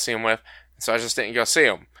anybody to go see them with, so I just didn't go see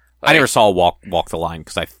them. Like, I never saw Walk the Line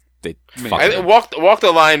because Walk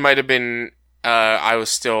the Line might have been. I was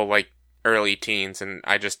still like early teens, and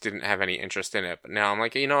I just didn't have any interest in it. But now I'm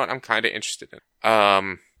like, you know what? I'm kind of interested in it.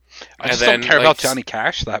 I just don't care about Johnny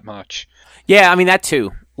Cash that much. Yeah, I mean that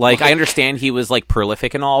too. Like, I understand he was like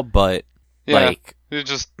prolific and all, but like, it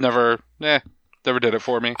just never did it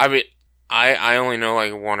for me. I mean, I only know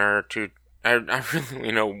like one or two. I really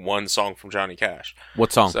only know one song from Johnny Cash.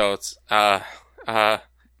 What song? So it's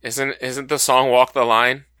isn't the song "Walk the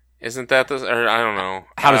Line"? Isn't that the? Or I don't know.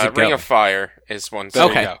 How does it go? Ring of Fire is one. There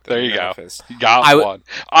song. you go. There you go. Is. You got one.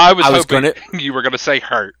 I was hoping gonna... you were going to say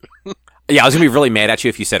 "Hurt." Yeah, I was going to be really mad at you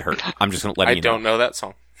if you said "Hurt." I'm just going to let you know. I don't know that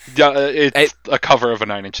song. Yeah, it's a cover of a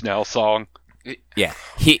Nine Inch Nails song. Yeah,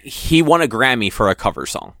 he won a Grammy for a cover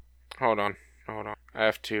song. Hold on. I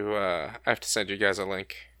have to send you guys a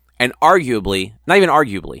link. And arguably, not even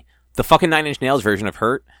arguably, the fucking Nine Inch Nails version of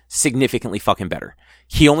 "Hurt" significantly fucking better.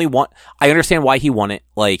 He only won. I understand why he won it.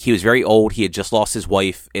 Like, he was very old. He had just lost his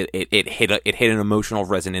wife. It hit an emotional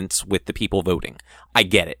resonance with the people voting. I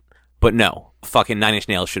get it, but no, fucking Nine Inch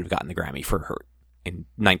Nails should have gotten the Grammy for "Hurt" in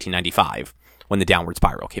 1995 when the Downward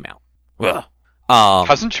Spiral came out. Ugh.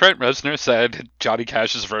 Hasn't Trent Reznor said Johnny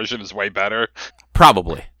Cash's version is way better?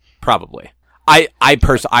 Probably. I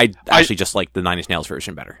actually just like the Nine Inch Nails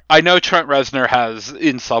version better. I know Trent Reznor has,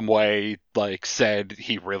 in some way, like, said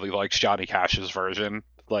he really likes Johnny Cash's version.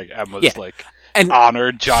 Like, and was, and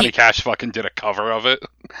honored Johnny Cash fucking did a cover of it.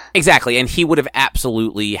 Exactly, and he would have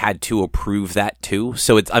absolutely had to approve that, too.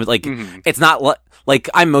 So it's it's not like,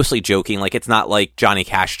 I'm mostly joking. Like, it's not like Johnny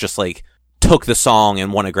Cash just, like, took the song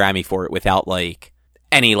and won a Grammy for it without, like,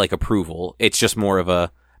 any, like, approval. It's just more of a,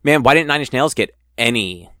 man, why didn't Nine Inch Nails get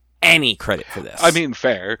any credit for this? I mean,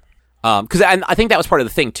 fair. Because I think that was part of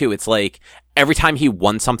the thing, too. It's like, every time he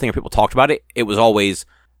won something or people talked about it, it was always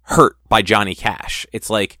 "Hurt" by Johnny Cash. It's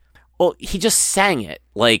like, well, he just sang it.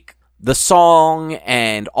 Like, the song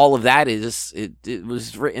and all of that it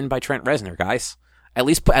was written by Trent Reznor, guys. At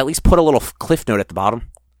least put a little cliff note at the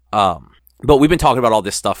bottom. But we've been talking about all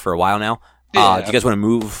this stuff for a while now. Do you guys want to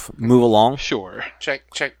move along? Sure.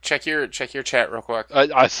 Check your chat real quick.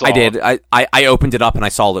 I saw. I did. I opened it up and I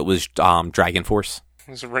saw it was Dragon Force.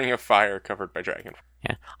 There's a Ring of Fire covered by Dragon Force.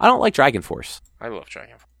 Yeah, I don't like Dragon Force. I love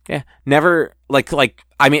Dragon Force. Yeah, never like.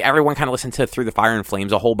 I mean, everyone kind of listened to Through the Fire and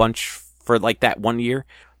Flames a whole bunch for like that 1 year,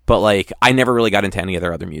 but like I never really got into any of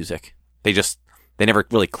their other music. They never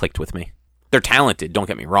really clicked with me. They're talented, don't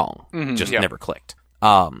get me wrong. Just never clicked.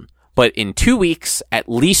 But in 2 weeks, at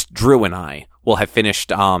least Drew and I will have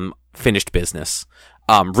finished business.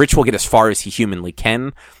 Rich will get as far as he humanly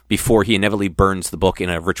can before he inevitably burns the book in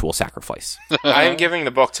a ritual sacrifice. I am giving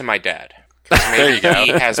the book to my dad. There you go.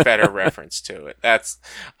 He has better reference to it.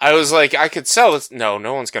 I was like, I could sell this. No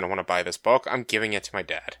one's going to want to buy this book. I'm giving it to my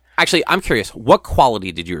dad. Actually, I'm curious. What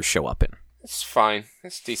quality did yours show up in? It's fine.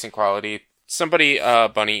 It's decent quality. Somebody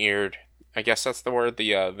bunny-eared. I guess that's the word.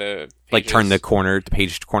 The pages. Like turn the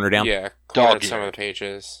page corner down. Yeah, cornered some of the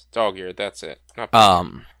pages. Dog-eared. That's it.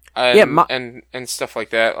 And stuff like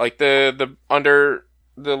that. Like the under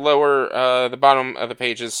the lower the bottom of the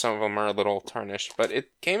pages. Some of them are a little tarnished, but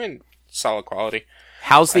it came in solid quality.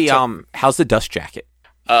 How's the dust jacket?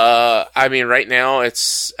 I mean, right now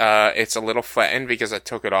it's a little flattened because I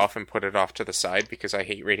took it off and put it off to the side because I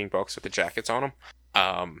hate reading books with the jackets on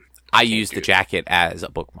them. I use the jacket as a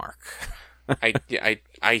bookmark.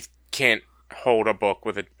 I can't hold a book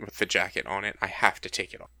with the jacket on it. I have to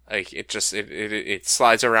take it off. Like it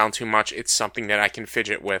slides around too much. It's something that I can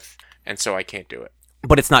fidget with, and so I can't do it.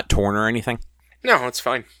 But it's not torn or anything? No, it's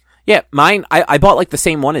fine. Yeah, mine, I bought like the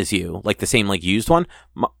same one as you, like the same like used one.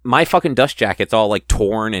 My fucking dust jacket's all like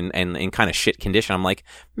torn and in kind of shit condition. I'm like,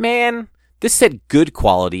 man, this said good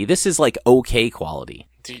quality. This is like okay quality.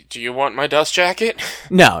 Do you want my dust jacket?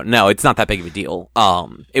 No, it's not that big of a deal.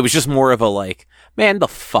 It was just more of a like, man, the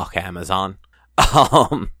fuck Amazon.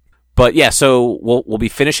 But yeah, so we'll be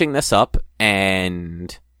finishing this up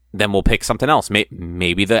and then we'll pick something else.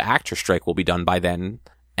 Maybe the actor strike will be done by then.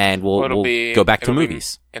 And we'll go back to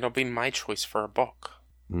movies. It'll be my choice for a book.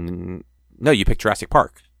 No, you picked Jurassic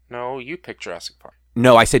Park. No, you picked Jurassic Park.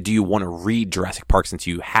 No, I said, do you want to read Jurassic Park since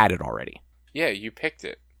you had it already? Yeah, you picked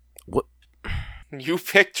it. What? You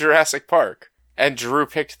picked Jurassic Park, and Drew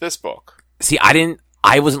picked this book. See,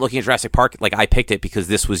 I wasn't looking at Jurassic Park. Like, I picked it because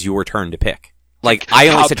this was your turn to pick. Like, I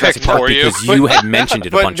only said Jurassic Park because you had mentioned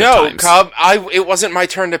it a bunch of times. Cobb, it wasn't my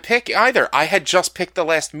turn to pick either. I had just picked the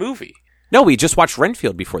last movie. No, we just watched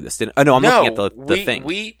Renfield before this. Looking at the thing.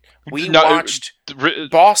 We watched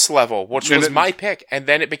Boss Level, which was my pick, and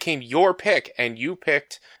then it became your pick, and you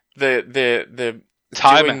picked the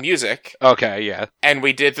doing music. Okay, yeah. And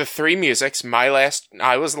we did the 3 musics.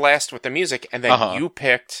 I was last with the music, and then you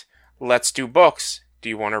picked Let's Do Books, do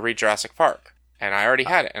you want to read Jurassic Park? And I already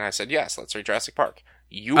had it, and I said, yes, let's read Jurassic Park.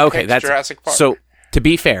 You picked Jurassic Park. So, to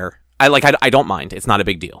be fair, I don't mind. It's not a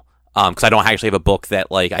big deal. Because I don't actually have a book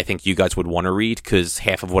that, like, I think you guys would want to read, because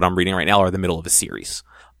half of what I'm reading right now are the middle of a series.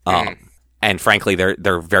 And frankly,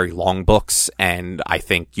 they're very long books, and I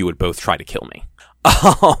think you would both try to kill me.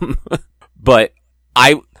 But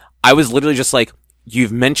I was literally just like,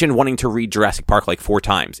 you've mentioned wanting to read Jurassic Park like 4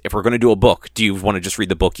 times. If we're going to do a book, do you want to just read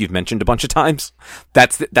the book you've mentioned a bunch of times?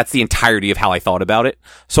 That's the entirety of how I thought about it.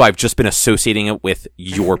 So I've just been associating it with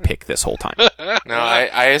your pick this whole time. No,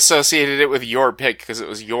 I associated it with your pick because it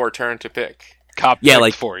was your turn to pick.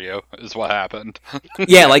 Picked for you is what happened.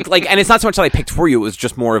 Yeah, like, and it's not so much that I picked for you. It was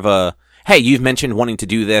just more of a, hey, you've mentioned wanting to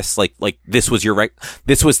do this. Like this was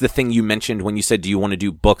this was the thing you mentioned when you said, do you want to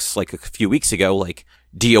do books like a few weeks ago? Like,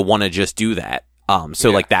 do you want to just do that?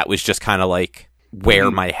 Like that was just kind of like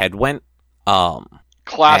where my head went.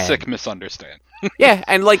 Classic misunderstand. Yeah,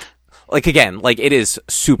 and like again, like it is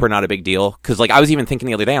super not a big deal, because like I was even thinking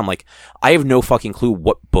the other day, I'm like, I have no fucking clue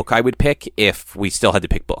what book I would pick if we still had to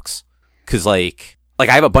pick books, because like I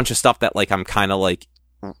have a bunch of stuff that like I'm kind of like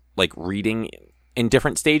reading in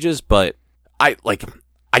different stages, but I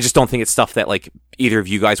just don't think it's stuff that like either of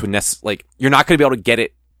you guys would like. You're not going to be able to get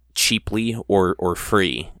it cheaply or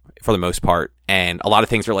free for the most part, and a lot of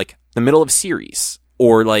things are like the middle of series,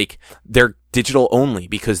 or like they're digital only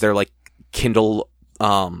because they're like Kindle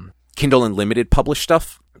Unlimited published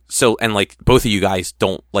stuff. So, and like both of you guys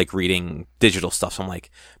don't like reading digital stuff, so I'm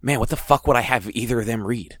like, man, what the fuck would I have either of them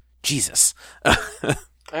read? Jesus. I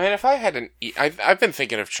mean, if I had I've been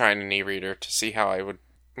thinking of trying an e-reader to see how I would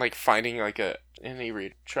like finding like an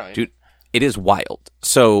e-reader. Dude, it is wild.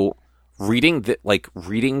 So reading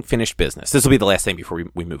Finished Business. This will be the last thing before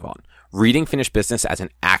we move on. Reading Finished Business as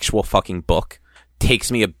an actual fucking book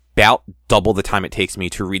takes me about double the time it takes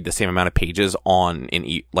me to read the same amount of pages on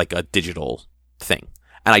like a digital thing,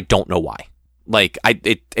 and I don't know why. Like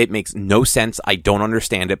it makes no sense. I don't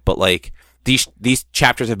understand it. But like these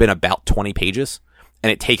chapters have been about 20 pages,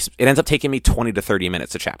 and it ends up taking me 20 to 30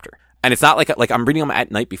 minutes a chapter. And it's not like I'm reading them at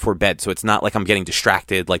night before bed, so it's not like I'm getting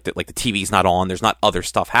distracted, like the TV's not on, there's not other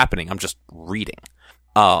stuff happening. I'm just reading.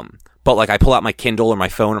 But like I pull out my Kindle or my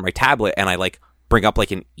phone or my tablet and I like bring up like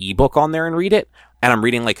an ebook on there and read it, and I'm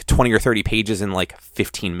reading like 20 or 30 pages in like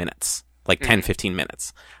 15 minutes, like 10, 15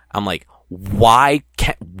 minutes. I'm like, why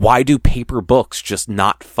do paper books just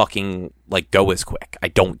not fucking like go as quick? I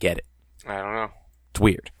don't get it. I don't know. It's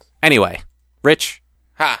weird. Anyway, Rich.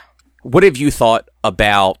 Ha. What have you thought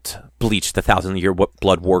about Bleach, the 1,000-Year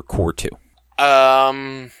Blood War Core 2?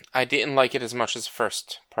 I didn't like it as much as the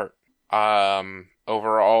first part.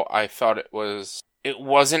 Overall, I thought it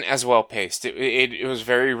wasn't as well paced. It was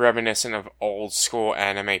very reminiscent of old school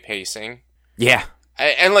anime pacing. Yeah.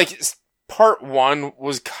 And like, part 1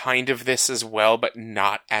 was kind of this as well, but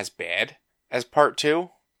not as bad as part 2.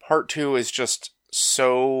 Part 2 is just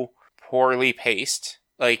so poorly paced.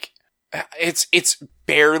 Like, it's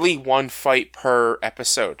barely one fight per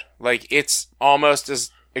episode. Like, it's almost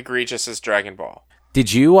as egregious as Dragon Ball.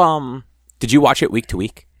 Did you watch it week to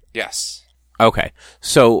week? Yes. Okay.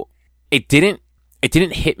 So it didn't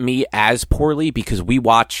hit me as poorly because we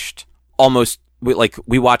watched the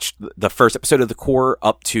first episode of the core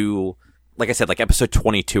up to, like I said, like episode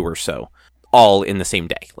 22 or so, all in the same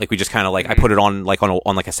day. Like we just kind of like, I put it on like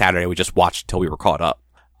on like a Saturday. We just watched until we were caught up,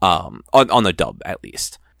 on the dub at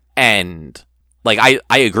least. And like,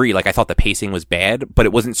 I agree. Like I thought the pacing was bad, but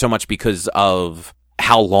it wasn't so much because of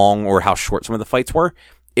how long or how short some of the fights were.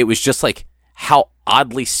 It was just like how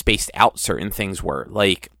oddly spaced out certain things were.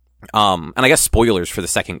 Like, and I guess spoilers for the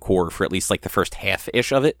second core for at least like the first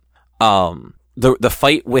half-ish of it. The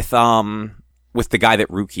fight with the guy that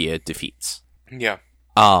Rukia defeats. Yeah.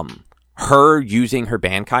 Her using her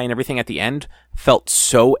Bankai and everything at the end felt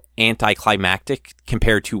so anticlimactic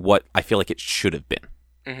compared to what I feel like it should have been.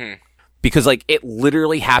 Mm-hmm. Because like it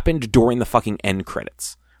literally happened during the fucking end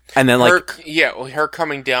credits. And then her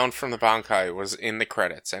coming down from the Bankai was in the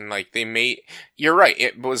credits, and like you're right,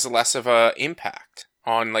 it was less of a impact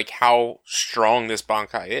on like how strong this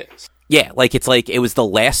Bankai is. Yeah, like it was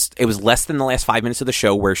less than the last 5 minutes of the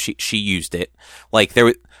show where she used it. Like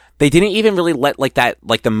they didn't even really let like that,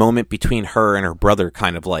 like the moment between her and her brother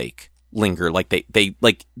kind of like linger. Like they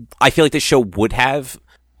like, I feel like the show would have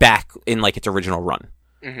back in like its original run.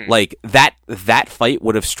 Mm-hmm. Like that fight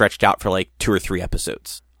would have stretched out for like 2 or 3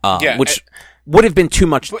 episodes. Which would have been too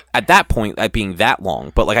much at that point at being that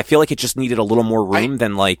long. But like, I feel like it just needed a little more room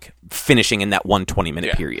than like finishing in that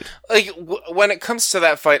 120-minute period. Like when it comes to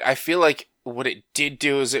that fight, I feel like what it did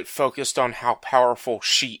do is it focused on how powerful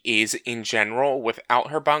she is in general without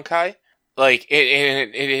her Bankai. like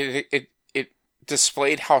it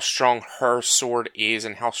displayed how strong her sword is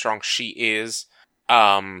and how strong she is.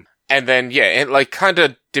 And then it like kind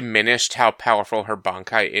of diminished how powerful her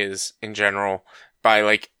Bankai is in general by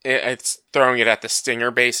like it's throwing it at the stinger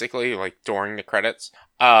basically, like during the credits.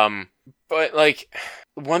 But like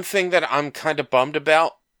one thing that I'm kind of bummed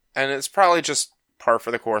about, and it's probably just par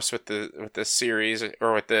for the course with this series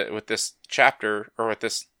or with this chapter or with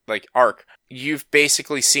this like arc, you've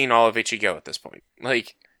basically seen all of Ichigo at this point.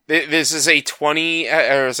 Like this is a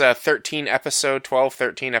 13 episode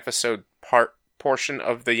portion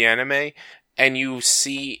of the anime, and you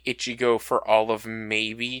see Ichigo for all of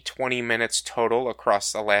maybe 20 minutes total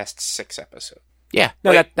across the last 6 episodes. Yeah,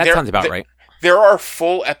 no, like, that sounds about right. There are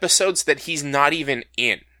full episodes that he's not even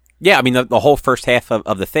in. Yeah, I mean, the whole first half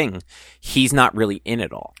of the thing, he's not really in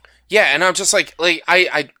it all. Yeah, and I'm just like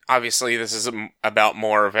I obviously this is about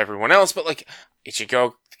more of everyone else, but like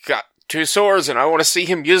Ichigo got 2 swords, and I want to see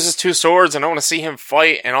him use his 2 swords, and I want to see him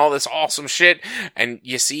fight, and all this awesome shit, and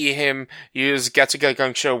you see him use Getsuga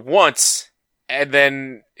Gungsho once, and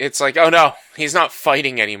then it's like, oh no, he's not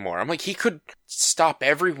fighting anymore. I'm like, he could stop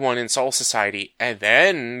everyone in Soul Society, and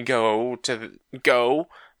then go,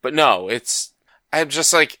 but no, I'm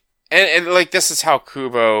just like, and like, this is how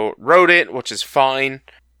Kubo wrote it, which is fine.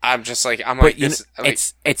 I'm like, this, like,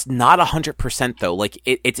 it's not 100% though. Like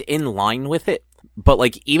it's in line with it, but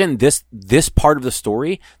like even this part of the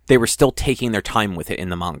story, they were still taking their time with it in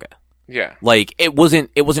the manga. Yeah, like it wasn't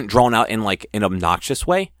drawn out in like an obnoxious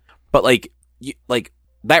way, but like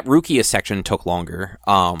that Rukia section took longer.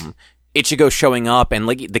 Ichigo showing up and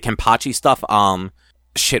like the Kenpachi stuff.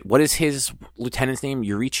 Shit, what is his lieutenant's name?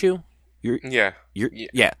 Yurichu? Yeah.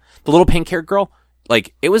 The little pink-haired girl.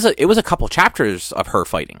 Like it was a couple chapters of her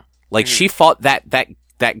fighting. Like she fought that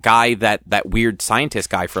guy, that weird scientist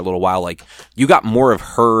guy for a little while. Like you got more of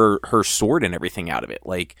her sword and everything out of it.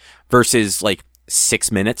 Like versus like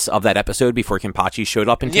 6 minutes of that episode before Kenpachi showed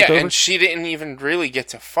up and took over. And she didn't even really get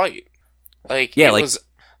to fight. Like yeah, it like, was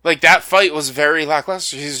like that fight was very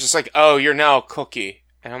lackluster. He's just like, oh, you're now a cookie,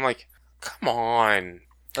 and I'm like, come on,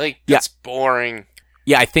 like that's boring.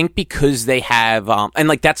 Yeah, I think because they have, and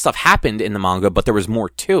like that stuff happened in the manga, but there was more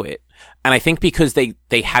to it. And I think because they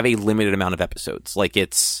have a limited amount of episodes, like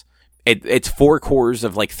it's 4 cores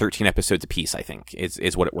of like 13 episodes apiece, I think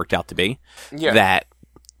is what it worked out to be. Yeah. That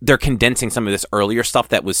they're condensing some of this earlier stuff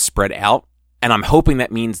that was spread out. And I'm hoping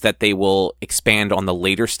that means that they will expand on the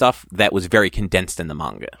later stuff that was very condensed in the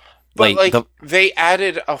manga. But they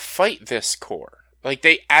added a fight this core. Like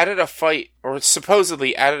they added a fight, or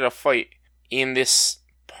supposedly added a fight in this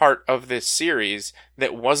part of this series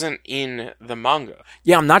that wasn't in the manga.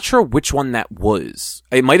 Yeah, I'm not sure which one that was.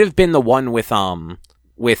 It might have been the one with Soifan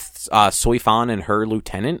and her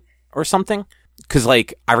lieutenant or something. Because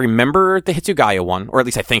like I remember the Hitsugaya one, or at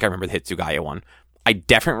least I think I remember the Hitsugaya one. I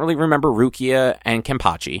definitely remember Rukia and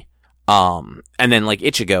Kenpachi. And then like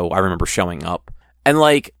Ichigo, I remember showing up. And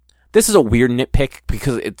like this is a weird nitpick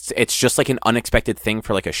because it's just like an unexpected thing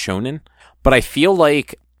for like a shonen. But I feel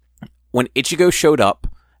like when Ichigo showed up,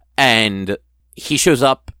 and he shows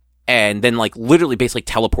up and then like literally basically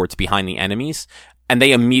teleports behind the enemies, and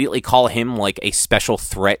they immediately call him like a special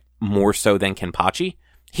threat more so than Kenpachi.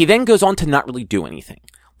 He then goes on to not really do anything.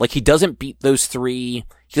 Like he doesn't beat those 3.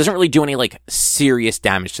 He doesn't really do any like serious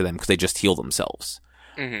damage to them because they just heal themselves.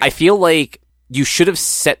 Mm-hmm. I feel like you should have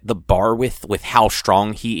set the bar with how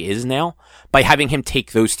strong he is now by having him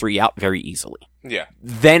take those 3 out very easily. Yeah.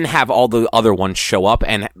 Then have all the other ones show up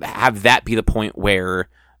and have that be the point where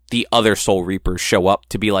the other Soul Reapers show up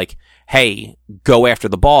to be like, hey, go after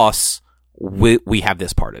the boss. We have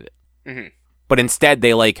this part of it. Mm-hmm. But instead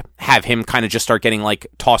they like have him kind of just start getting like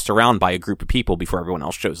tossed around by a group of people before everyone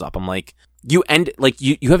else shows up. I'm like, you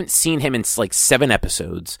haven't seen him in like 7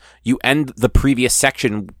 episodes. You end the previous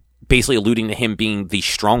section basically alluding to him being the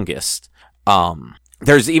strongest.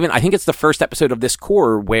 There's even, I think it's the first episode of this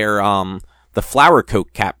core where, the Flower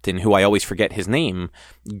Coat captain, who I always forget his name,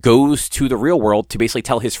 goes to the real world to basically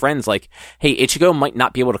tell his friends, like, hey, Ichigo might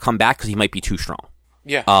not be able to come back because he might be too strong.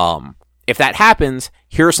 Yeah. If that happens,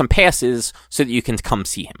 here are some passes so that you can come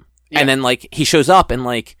see him. Yeah. And then, like, he shows up and,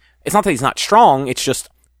 like, it's not that he's not strong, it's just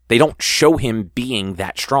they don't show him being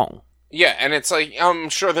that strong. Yeah, and it's like, I'm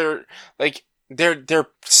sure they're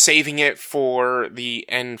saving it for the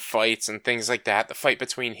end fights and things like that. The fight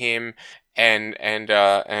between him and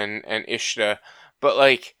Ishida, but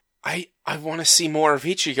like I want to see more of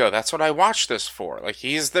Ichigo. That's what I watched this for. Like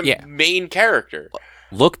he's the main character.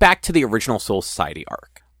 Look back to the original Soul Society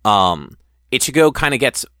arc. Ichigo kind of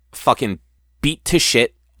gets fucking beat to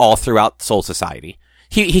shit all throughout Soul Society.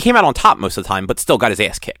 he came out on top most of the time, but still got his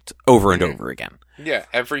ass kicked over and over again. Yeah,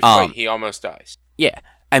 every fight he almost dies. Yeah,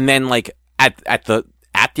 and then like at the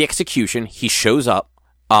execution, he shows up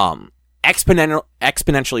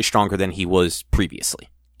exponentially stronger than he was previously.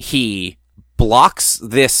 He blocks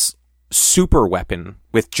this super weapon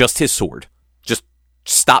with just his sword, just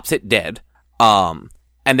stops it dead, and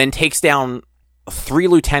then takes down 3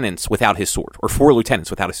 lieutenants without his sword, or 4 lieutenants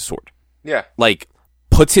without his sword. Yeah. Like,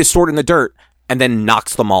 puts his sword in the dirt, and then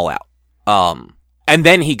knocks them all out. And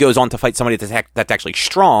then he goes on to fight somebody that's actually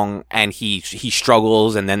strong, and he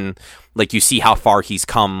struggles, and then, like, you see how far he's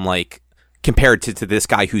come, like, compared to this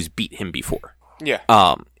guy who's beat him before. Yeah.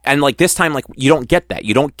 And, like, this time, like, you don't get that.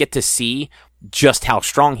 You don't get to see just how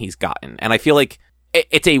strong he's gotten. And I feel like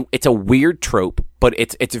it's a weird trope, but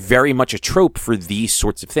it's very much a trope for these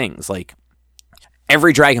sorts of things. Like,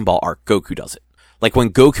 every Dragon Ball arc, Goku does it. Like,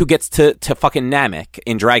 when Goku gets to fucking Namek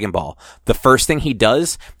in Dragon Ball, the first thing he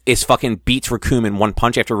does is fucking beats Recoome in one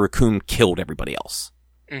punch after Recoome killed everybody else.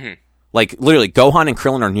 Mm-hmm. Like, literally, Gohan and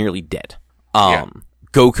Krillin are nearly dead.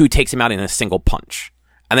 Goku takes him out in a single punch.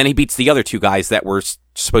 And then he beats the other 2 guys that were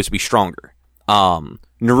supposed to be stronger.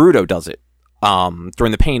 Naruto does it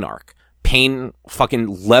during the Pain arc. Pain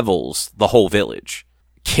fucking levels the whole village.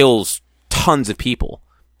 Kills tons of people.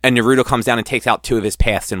 And Naruto comes down and takes out 2 of his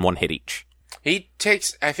paths in one hit each. I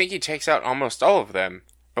think he takes out almost all of them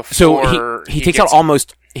before. So he takes out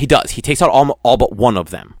almost. He does. He takes out all but one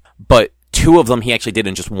of them, but 2 of them he actually did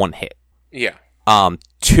in just one hit. Yeah.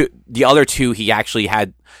 The other 2 he actually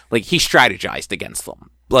had, like, he strategized against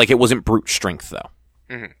them. Like, it wasn't brute strength though.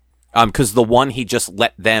 Mm-hmm. Because the one he just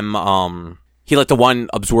let them. He let the one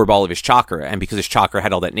absorb all of his chakra, and because his chakra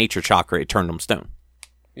had all that nature chakra, it turned him stone.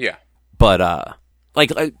 Yeah. But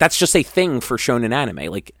like that's just a thing for shonen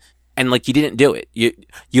anime. Like. And, like, you didn't do it.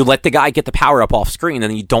 You let the guy get the power-up off screen, and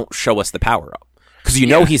then you don't show us the power-up. Because you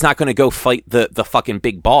know he's not going to go fight the fucking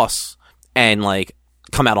big boss and, like,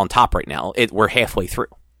 come out on top right now. We're halfway through.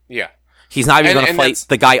 Yeah. He's not even going to fight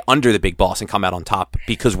the guy under the big boss and come out on top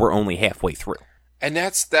because we're only halfway through. And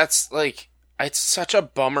that's like, it's such a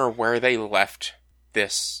bummer where they left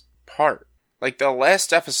this part. Like, the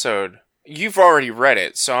last episode, you've already read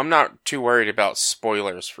it, so I'm not too worried about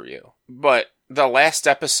spoilers for you. But the last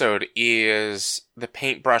episode is the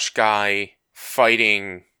paintbrush guy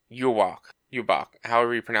fighting Yubak,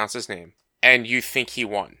 however you pronounce his name, and you think he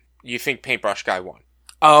won. You think paintbrush guy won.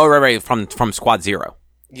 Oh, right, from Squad Zero.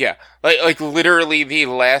 Yeah, like literally the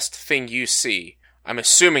last thing you see, I'm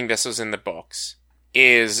assuming this was in the books,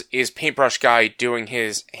 is paintbrush guy doing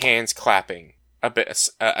his hands clapping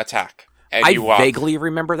attack. And I vaguely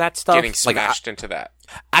remember that stuff. Getting smashed into that.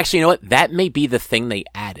 Actually, you know what? That may be the thing they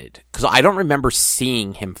added. Because I don't remember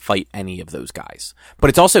seeing him fight any of those guys. But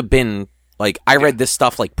it's also been, like, I read this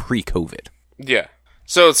stuff, like, pre-COVID. Yeah.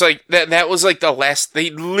 So it's like, that was, like, the last,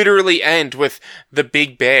 they literally end with the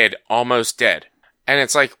big bad almost dead. And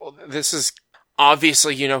it's like, well, this is,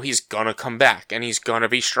 obviously, you know, he's gonna come back, and he's gonna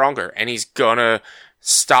be stronger, and he's gonna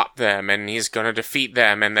stop them, and he's gonna defeat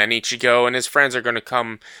them, and then Ichigo and his friends are gonna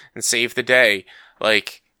come and save the day.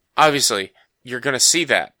 Like, obviously, you're gonna see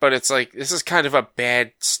that, but it's like, this is kind of a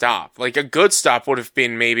bad stop. Like, a good stop would have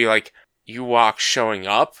been maybe, like, Yubak showing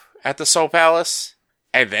up at the Soul Palace,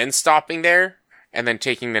 and then stopping there, and then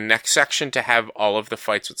taking the next section to have all of the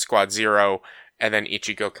fights with Squad Zero, and then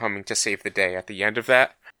Ichigo coming to save the day at the end of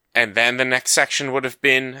that. And then the next section would have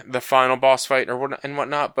been the final boss fight and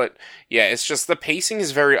whatnot. But yeah, it's just the pacing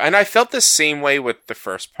is very... And I felt the same way with the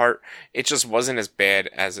first part. It just wasn't as bad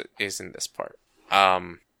as it is in this part.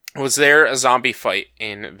 Was there a zombie fight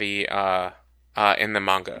in the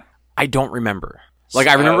manga? I don't remember. Like,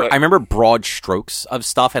 I remember broad strokes of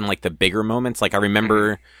stuff and, like, the bigger moments. Like, I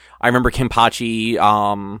remember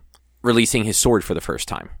Kenpachi releasing his sword for the first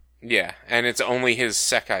time. Yeah, and it's only his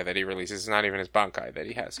Sekai that he releases. It's not even his Bankai that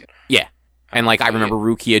he has yet. Yeah. And, like, I remember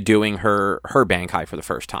Rukia doing her Bankai for the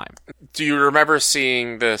first time. Do you remember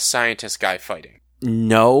seeing the scientist guy fighting?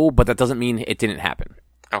 No, but that doesn't mean it didn't happen.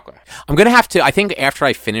 Okay. I'm going to have to, I think after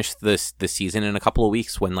I finish the season in a couple of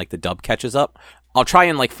weeks, when, like, the dub catches up, I'll try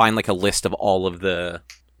and, like, find, like, a list of all of the,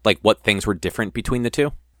 like, what things were different between the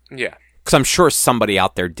two. Yeah. Because I'm sure somebody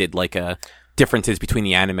out there did, like, a differences between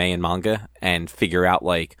the anime and manga and figure out,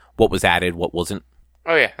 like, what was added, what wasn't.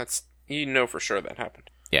 Oh, yeah. You know for sure that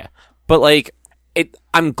happened. Yeah. But, like,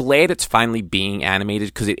 I'm glad it's finally being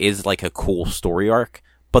animated because it is, like, a cool story arc.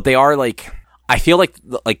 But they are, like, I feel like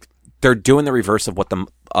they're doing the reverse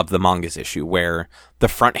of the manga's issue, where the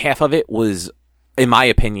front half of it was, in my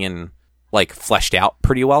opinion, like, fleshed out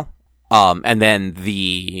pretty well. And then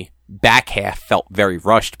the back half felt very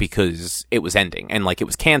rushed because it was ending and, like, it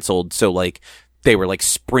was canceled. So, like, they were like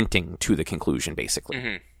sprinting to the conclusion, basically.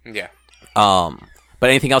 Mm-hmm. Yeah. But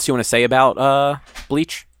anything else you want to say about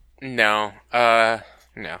Bleach? No.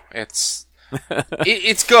 No. It's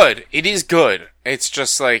good. It is good. It's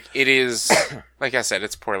just like it is. Like I said,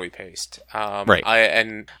 it's poorly paced. Right.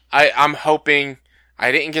 I'm hoping.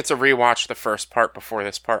 I didn't get to rewatch the first part before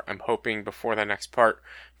this part. I'm hoping before the next part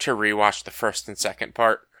to rewatch the first and second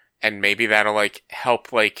part, and maybe that'll like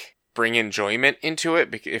help like bring enjoyment into it.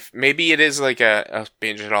 If maybe it is like a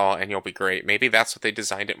binge it all and you'll be great. Maybe that's what they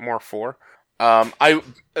designed it more for. The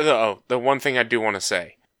one thing I do want to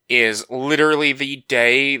say is literally the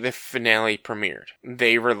day the finale premiered,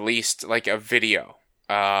 they released like a video,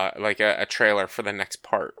 like a trailer for the next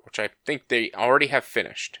part, which I think they already have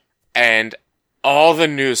finished, and all the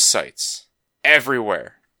news sites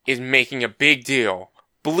everywhere is making a big deal.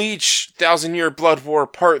 Bleach 1000-Year Blood War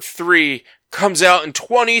Part 3 comes out in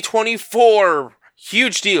 2024.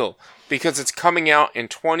 Huge deal, because it's coming out in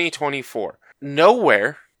 2024.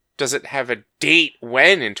 Nowhere does it have a date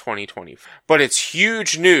when in 2024, but it's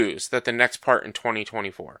huge news that the next part in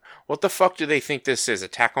 2024. What the fuck do they think this is,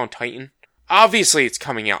 Attack on Titan? Obviously it's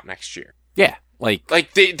coming out next year. Yeah,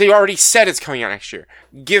 like they already said it's coming out next year.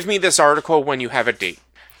 Give me this article when you have a date,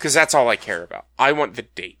 because that's all I care about. I want the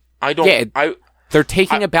date. I don't. Yeah, they're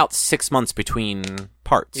taking about 6 months between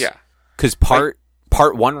parts. Yeah, because part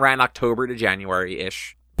 1 ran October to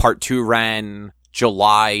January-ish. Part 2 ran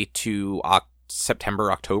July to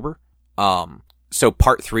September, October. So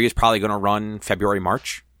part 3 is probably going to run February,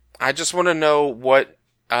 March. I just want to know what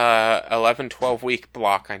 11, 12 week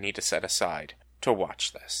block I need to set aside to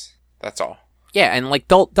watch this. That's all. Yeah, and like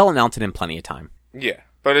they'll announce it in plenty of time. Yeah,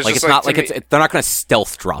 but it's like just it's not like they're not going to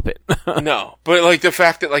stealth drop it. No, but like the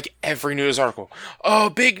fact that like every news article, oh,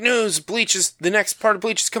 big news, the next part of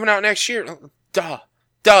Bleach is coming out next year. Duh,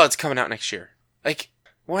 it's coming out next year. Like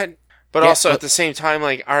what? But also at the same time,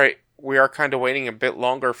 like, all right, we are kind of waiting a bit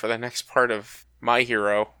longer for the next part of My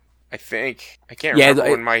Hero. I think I can't remember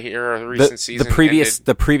when My Hero recent season ended.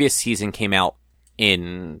 The previous season came out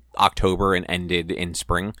in October and ended in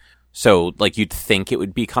spring. So, like, you'd think it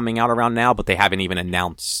would be coming out around now, but they haven't even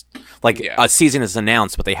announced. Like, a season is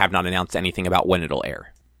announced, but they have not announced anything about when it'll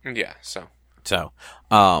air. Yeah, so.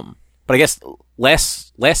 But I guess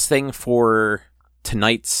last thing for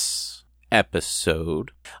tonight's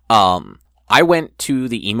episode, I went to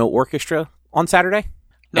the emo orchestra on Saturday,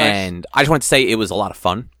 and I just want to say it was a lot of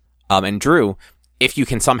fun. And Drew, if you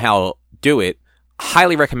can somehow do it,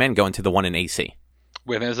 highly recommend going to the one in AC.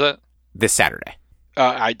 When is it? This Saturday.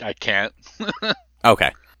 I can't.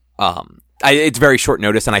 Okay. It's very short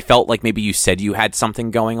notice, and I felt like maybe you said you had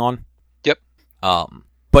something going on. Yep.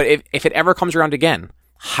 But if it ever comes around again,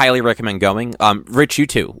 highly recommend going. Rich, you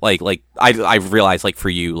too. Like I realize, like, for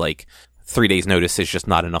you, like 3 days notice is just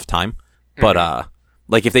not enough time. Mm-hmm. But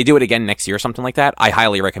like if they do it again next year or something like that, I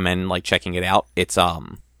highly recommend like checking it out. It's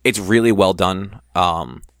really well done.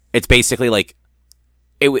 It's basically like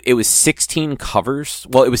it was 16 covers.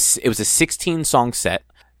 Well, it was a 16 song set.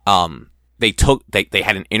 They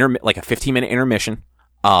had an like a 15-minute intermission.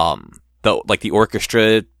 The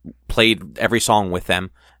orchestra played every song with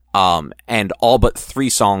them. And all but 3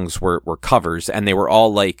 songs were covers, and they were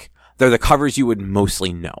all like, they're the covers you would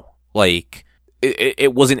mostly know. Like,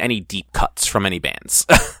 it wasn't any deep cuts from any bands.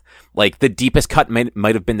 Like, the deepest cut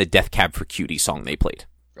might have been the Death Cab for Cutie song they played.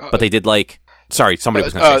 But they did like, sorry, somebody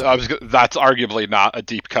was going to say that's arguably not a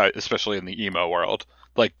deep cut, especially in the emo world.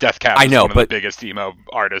 Like, Death Cab is one of the biggest emo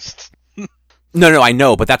artists. No, I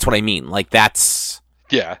know, but that's what I mean. Like, that's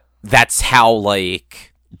how,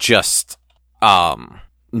 like, just, known,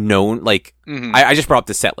 like, mm-hmm. I just brought up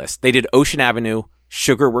the set list. They did Ocean Avenue,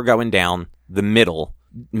 Sugar We're Going Down, The Middle,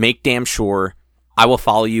 Make Damn Sure, I Will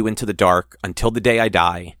Follow You Into the Dark, Until the Day I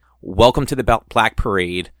Die, Welcome to the Black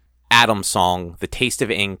Parade, Adam Song, The Taste of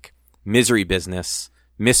Ink, Misery Business,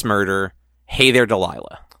 Miss Murder, Hey There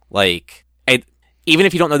Delilah. Like, even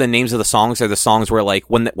if you don't know the names of the songs, they're the songs where, like,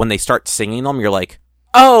 when they start singing them, you're like,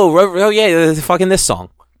 oh yeah, fucking this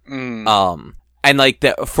song. Mm. And like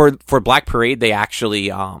for Black Parade, they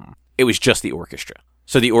actually it was just the orchestra.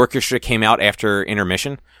 So the orchestra came out after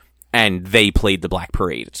intermission, and they played the Black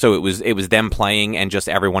Parade. So it was them playing and just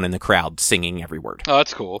everyone in the crowd singing every word. Oh,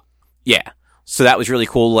 that's cool. Yeah. So that was really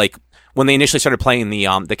cool. Like, when they initially started playing,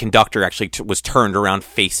 the conductor actually was turned around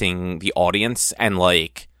facing the audience and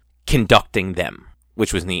like conducting them,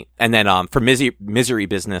 which was neat. And then for Misery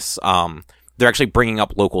Business, they're actually bringing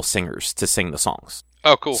up local singers to sing the songs.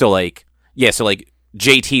 Oh, cool. So like, yeah, so like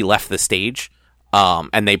JT left the stage,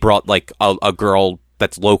 and they brought like a girl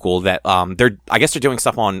that's local that I guess they're doing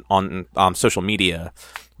stuff on social media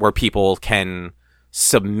where people can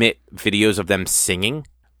submit videos of them singing,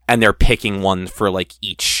 and they're picking one for like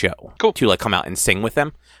each show to like come out and sing with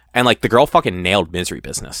them. And like the girl fucking nailed Misery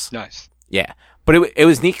Business. Nice. Yeah, but it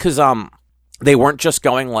was neat because they weren't just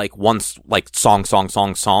going like song.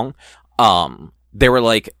 They were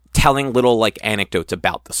like telling little like anecdotes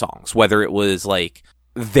about the songs, whether it was like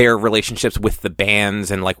their relationships with the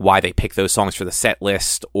bands and like why they pick those songs for the set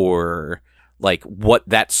list, or like what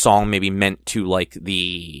that song maybe meant to like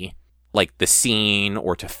the scene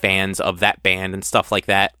or to fans of that band and stuff like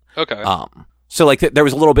that. Okay. So like there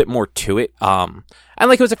was a little bit more to it. And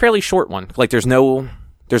like it was a fairly short one. Like there's no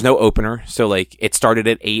opener, so like it started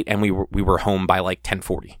at 8 and we were home by like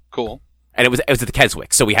 10:40. Cool. And it was at the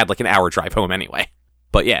Keswick, so we had like an hour drive home anyway.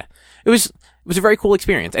 But yeah, it was a very cool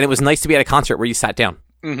experience, and it was nice to be at a concert where you sat down.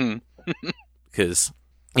 Mm-hmm. Because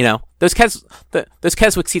those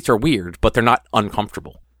Keswick seats are weird, but they're not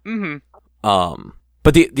uncomfortable. Mm-hmm.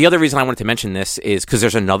 But the other reason I wanted to mention this is because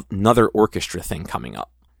there's another orchestra thing coming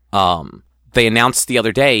up. They announced the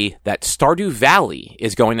other day that Stardew Valley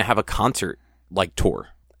is going to have a concert like tour,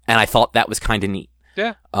 and I thought that was kind of neat.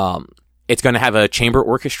 Yeah. It's going to have a chamber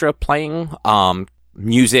orchestra playing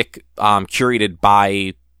music curated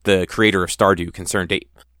by the creator of Stardew, Concerned Ape.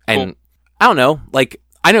 And cool. I don't know, like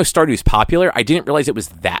I know Stardew's popular. I didn't realize it was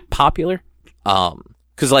that popular.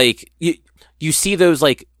 Because like you see those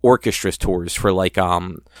like orchestra tours for like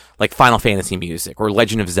Final Fantasy music or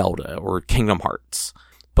Legend of Zelda or Kingdom Hearts,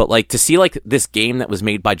 but like to see like this game that was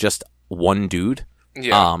made by just one dude,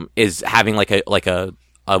 is having like a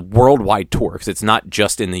worldwide tour, because it's not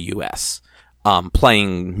just in the U.S.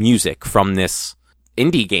 Playing music from this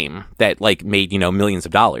indie game that like made millions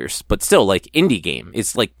of dollars, but still like indie game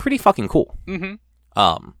is like pretty fucking cool. Mm-hmm.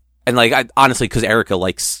 And like I honestly, because Erica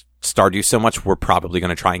likes Stardew so much, we're probably going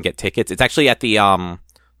to try and get tickets. It's actually at the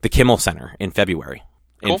Kimmel Center in February,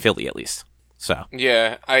 in Philly at least. So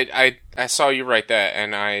yeah, I saw you write that,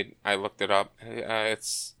 and I looked it up. I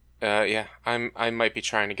might be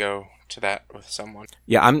trying to go to that with someone.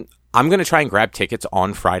 Yeah, I'm going to try and grab tickets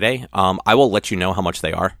on Friday. I will let you know how much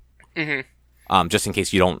they are. Mm-hmm. Just in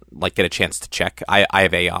case you don't like get a chance to check. I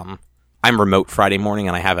have I'm remote Friday morning,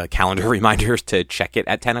 and I have a calendar reminder to check it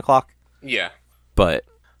at 10 o'clock. Yeah. But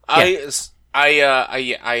yeah.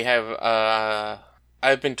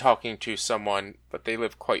 I've been talking to someone, but they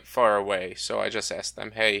live quite far away, so I just asked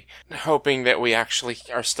them, hey, hoping that we actually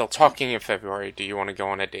are still talking in February, do you want to go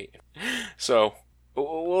on a date? So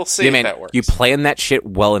we'll see if that works. You plan that shit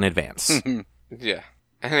well in advance. Yeah.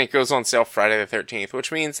 And it goes on sale Friday the 13th,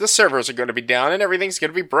 which means the servers are going to be down and everything's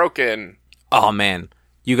going to be broken. Oh, man.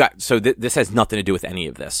 This has nothing to do with any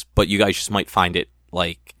of this, but you guys just might find it,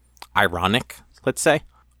 like, ironic, let's say.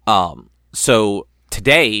 So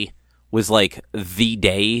today was, like, the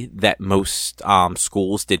day that most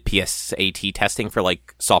schools did PSAT testing for,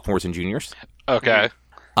 like, sophomores and juniors. Okay.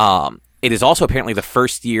 It is also apparently the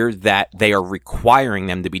first year that they are requiring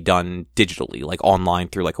them to be done digitally, like, online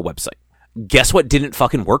through, like, a website. Guess what didn't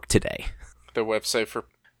fucking work today? The website for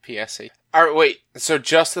PSAT. Wait, so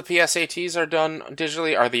just the PSATs are done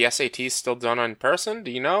digitally? Are the SATs still done in person?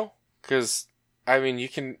 Do you know? Because, I mean, you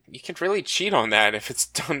can really cheat on that if it's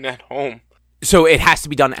done at home. So it has to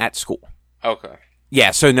be done at school. Okay.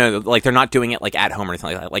 Yeah, so no, like, they're not doing it, like, at home or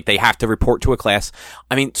anything like that. Like, they have to report to a class.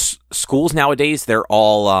 I mean, schools nowadays, they're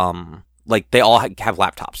all, like, they all have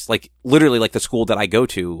laptops. Like, literally, like, the school that I go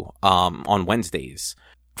to, on Wednesdays,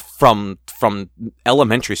 from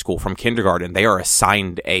elementary school, from kindergarten, they are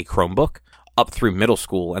assigned a Chromebook up through middle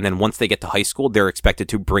school, and then once they get to high school, they're expected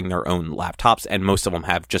to bring their own laptops, and most of them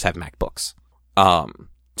just have MacBooks.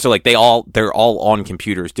 So like they're all on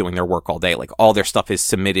computers doing their work all day. Like all their stuff is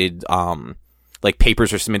submitted, like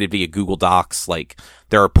papers are submitted via Google Docs. Like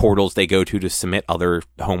there are portals they go to submit other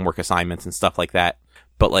homework assignments and stuff like that.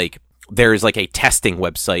 But like there is like a testing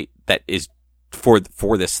website that is for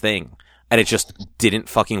this thing. And it just didn't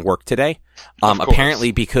fucking work today.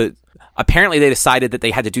 Apparently they decided that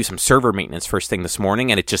they had to do some server maintenance first thing this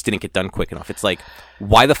morning, and it just didn't get done quick enough. It's like,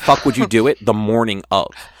 why the fuck would you do it the morning of?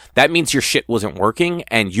 That means your shit wasn't working,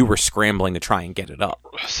 and you were scrambling to try and get it up.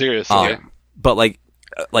 Seriously. But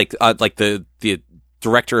the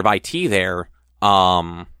director of IT there,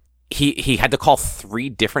 he had to call 3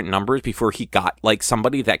 different numbers before he got like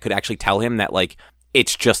somebody that could actually tell him that like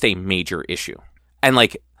it's just a major issue. And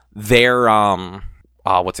like their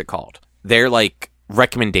what's it called? Their like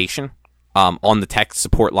recommendation on the tech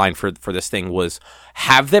support line for this thing was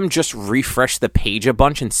have them just refresh the page a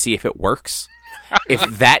bunch and see if it works.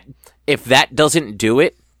 If that doesn't do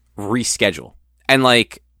it, reschedule. And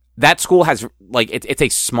like that school has like it's a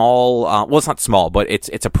small well, it's not small, but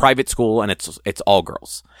it's a private school, and it's all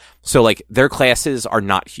girls. So like their classes are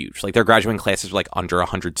not huge. Like their graduating classes are like under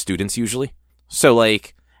 100 students usually. So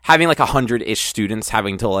like having like 100-ish students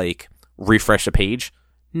having to like refresh a page,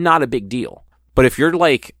 not a big deal. But if you're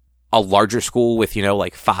like a larger school with, you know,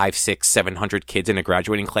 like 500, 600, 700 kids in a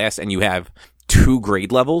graduating class, and you have 2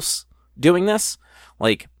 grade levels doing this,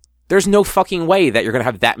 like there's no fucking way that you're going to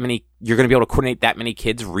have that many, you're going to be able to coordinate that many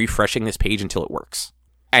kids refreshing this page until it works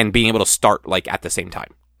and being able to start like at the same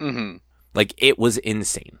time. Mm-hmm. Like it was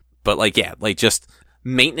insane. But like, yeah, like just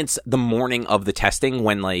maintenance the morning of the testing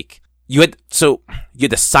when like you had to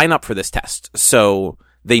sign up for this test. So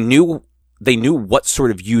they knew what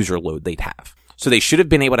sort of user load they'd have. So they should have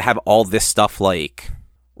been able to have all this stuff like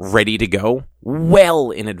ready to go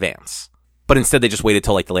well in advance. But instead they just waited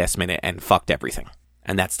till like the last minute and fucked everything.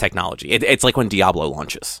 And that's technology. It's like when Diablo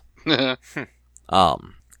launches. But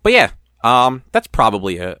yeah, that's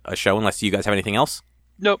probably a show unless you guys have anything else.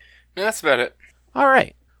 Nope. Yeah, that's about it. All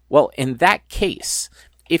right. Well, in that case,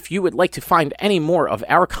 if you would like to find any more of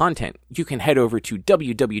our content, you can head over to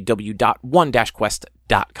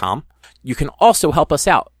www.one-quest.com. You can also help us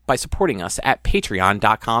out by supporting us at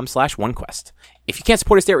patreon.com/onequest. If you can't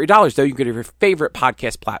support us there at your dollars, though, you can go to your favorite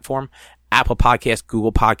podcast platform, Apple Podcasts,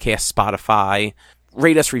 Google Podcasts, Spotify.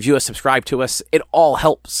 Rate us, review us, subscribe to us. It all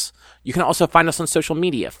helps. You can also find us on social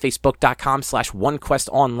media,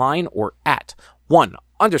 facebook.com/onequestonline or at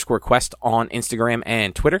 @1_quest on Instagram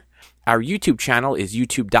and Twitter. Our YouTube channel is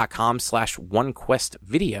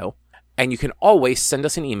youtube.com/onequestvideo. And you can always send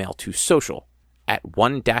us an email to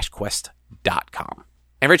social@one-quest.com.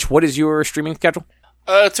 And Rich, what is your streaming schedule?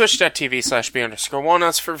 Twitch.tv/B_1.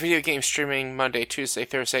 That's for video game streaming Monday, Tuesday,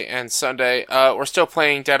 Thursday, and Sunday. We're still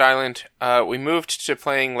playing Dead Island. We moved to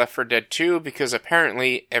playing Left 4 Dead 2 because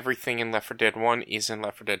apparently everything in Left 4 Dead 1 is in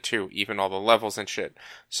Left 4 Dead 2, even all the levels and shit.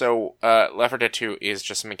 So, Left 4 Dead 2 is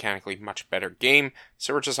just a mechanically much better game,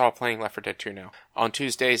 so we're just all playing Left 4 Dead 2 now. On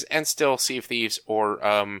Tuesdays, and still Sea of Thieves,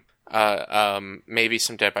 or, maybe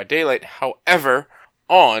some Dead by Daylight. However,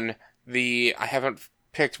 I haven't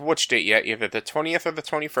picked which date yet, either the 20th or the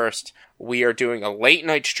 21st, we are doing a late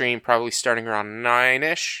night stream, probably starting around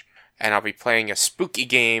 9-ish, and I'll be playing a spooky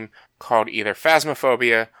game called either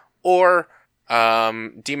Phasmophobia or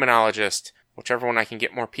Demonologist, whichever one I can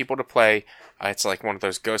get more people to play. It's like one of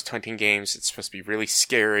those ghost hunting games. It's supposed to be really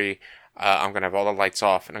scary. I'm going to have all the lights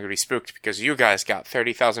off, and I'm going to be spooked because you guys got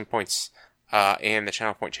 30,000 points in the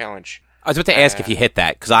Channel Point Challenge. I was about to ask if you hit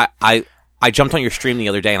that, because I jumped on your stream the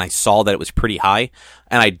other day and I saw that it was pretty high,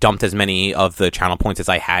 and I dumped as many of the channel points as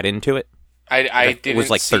I had into it. It was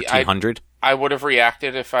like 1,300. I would have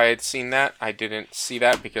reacted if I had seen that. I didn't see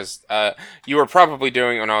that because you were probably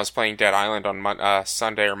doing it when I was playing Dead Island on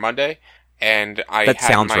Sunday or Monday, and that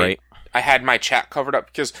sounds right. I had my chat covered up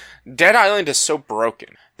because Dead Island is so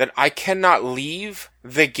broken that I cannot leave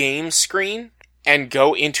the game screen and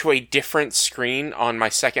go into a different screen on my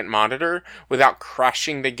second monitor without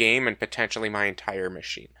crashing the game and potentially my entire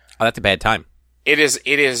machine. Oh, that's a bad time. It is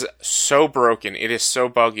so broken. It is so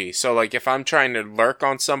buggy. So, like, if I'm trying to lurk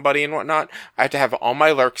on somebody and whatnot, I have to have all my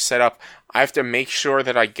lurks set up. I have to make sure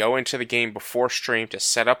that I go into the game before stream to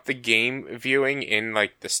set up the game viewing in,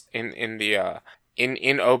 like, this, in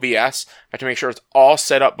OBS. I have to make sure it's all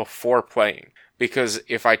set up before playing. Because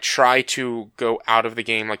if I try to go out of the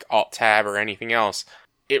game like Alt-Tab or anything else,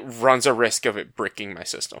 it runs a risk of it bricking my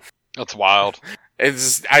system. That's wild.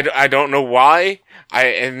 I don't know why.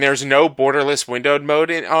 And there's no borderless windowed mode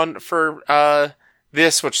for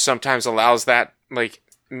this, which sometimes allows that, like,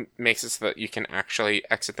 makes it so that you can actually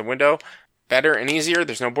exit the window better and easier.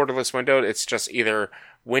 There's no borderless windowed. It's just either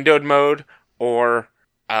windowed mode or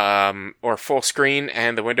full screen,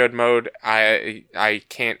 and the windowed mode, I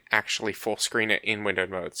can't actually full screen it in windowed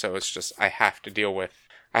mode, so it's just, I have to deal with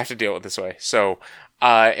this way. So,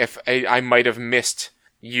 if I might have missed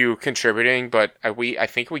you contributing, but I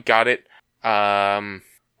think we got it,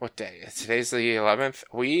 what day? Today's the 11th?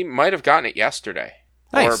 We might have gotten it yesterday.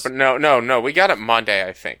 Nice. But no, we got it Monday,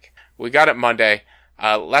 I think. We got it Monday,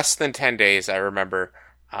 less than 10 days, I remember.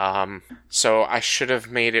 So I should have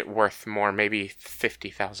made it worth more, maybe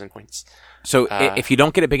 50,000 points. So if you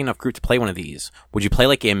don't get a big enough group to play one of these, would you play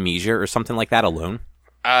like Amnesia or something like that alone?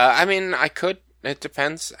 I mean, I could. It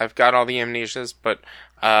depends. I've got all the Amnesias, but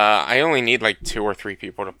I only need like 2 or 3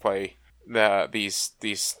 people to play these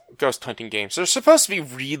ghost hunting games. They're supposed to be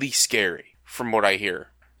really scary, from what I hear.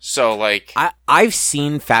 So like, I've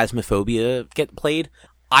seen Phasmophobia get played.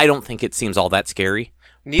 I don't think it seems all that scary.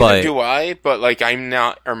 Neither do I, but like, I'm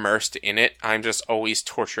not immersed in it. I'm just always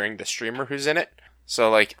torturing the streamer who's in it. So,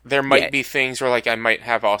 like, there might be things where, like, I might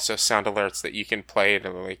have also sound alerts that you can play to,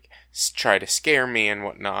 like, try to scare me and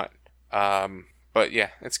whatnot. But,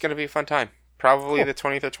 yeah, it's going to be a fun time. Probably the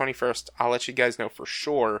 20th or 21st. I'll let you guys know for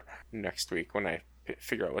sure next week when I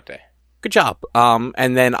figure out what day. Good job.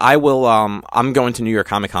 And then I will, I'm going to New York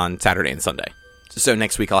Comic Con Saturday and Sunday. So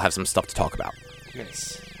next week I'll have some stuff to talk about.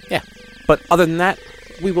 Nice. Yeah. But other than that,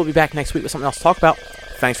 we will be back next week with something else to talk about.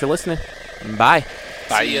 Thanks for listening. Bye.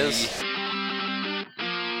 Bye. See yas.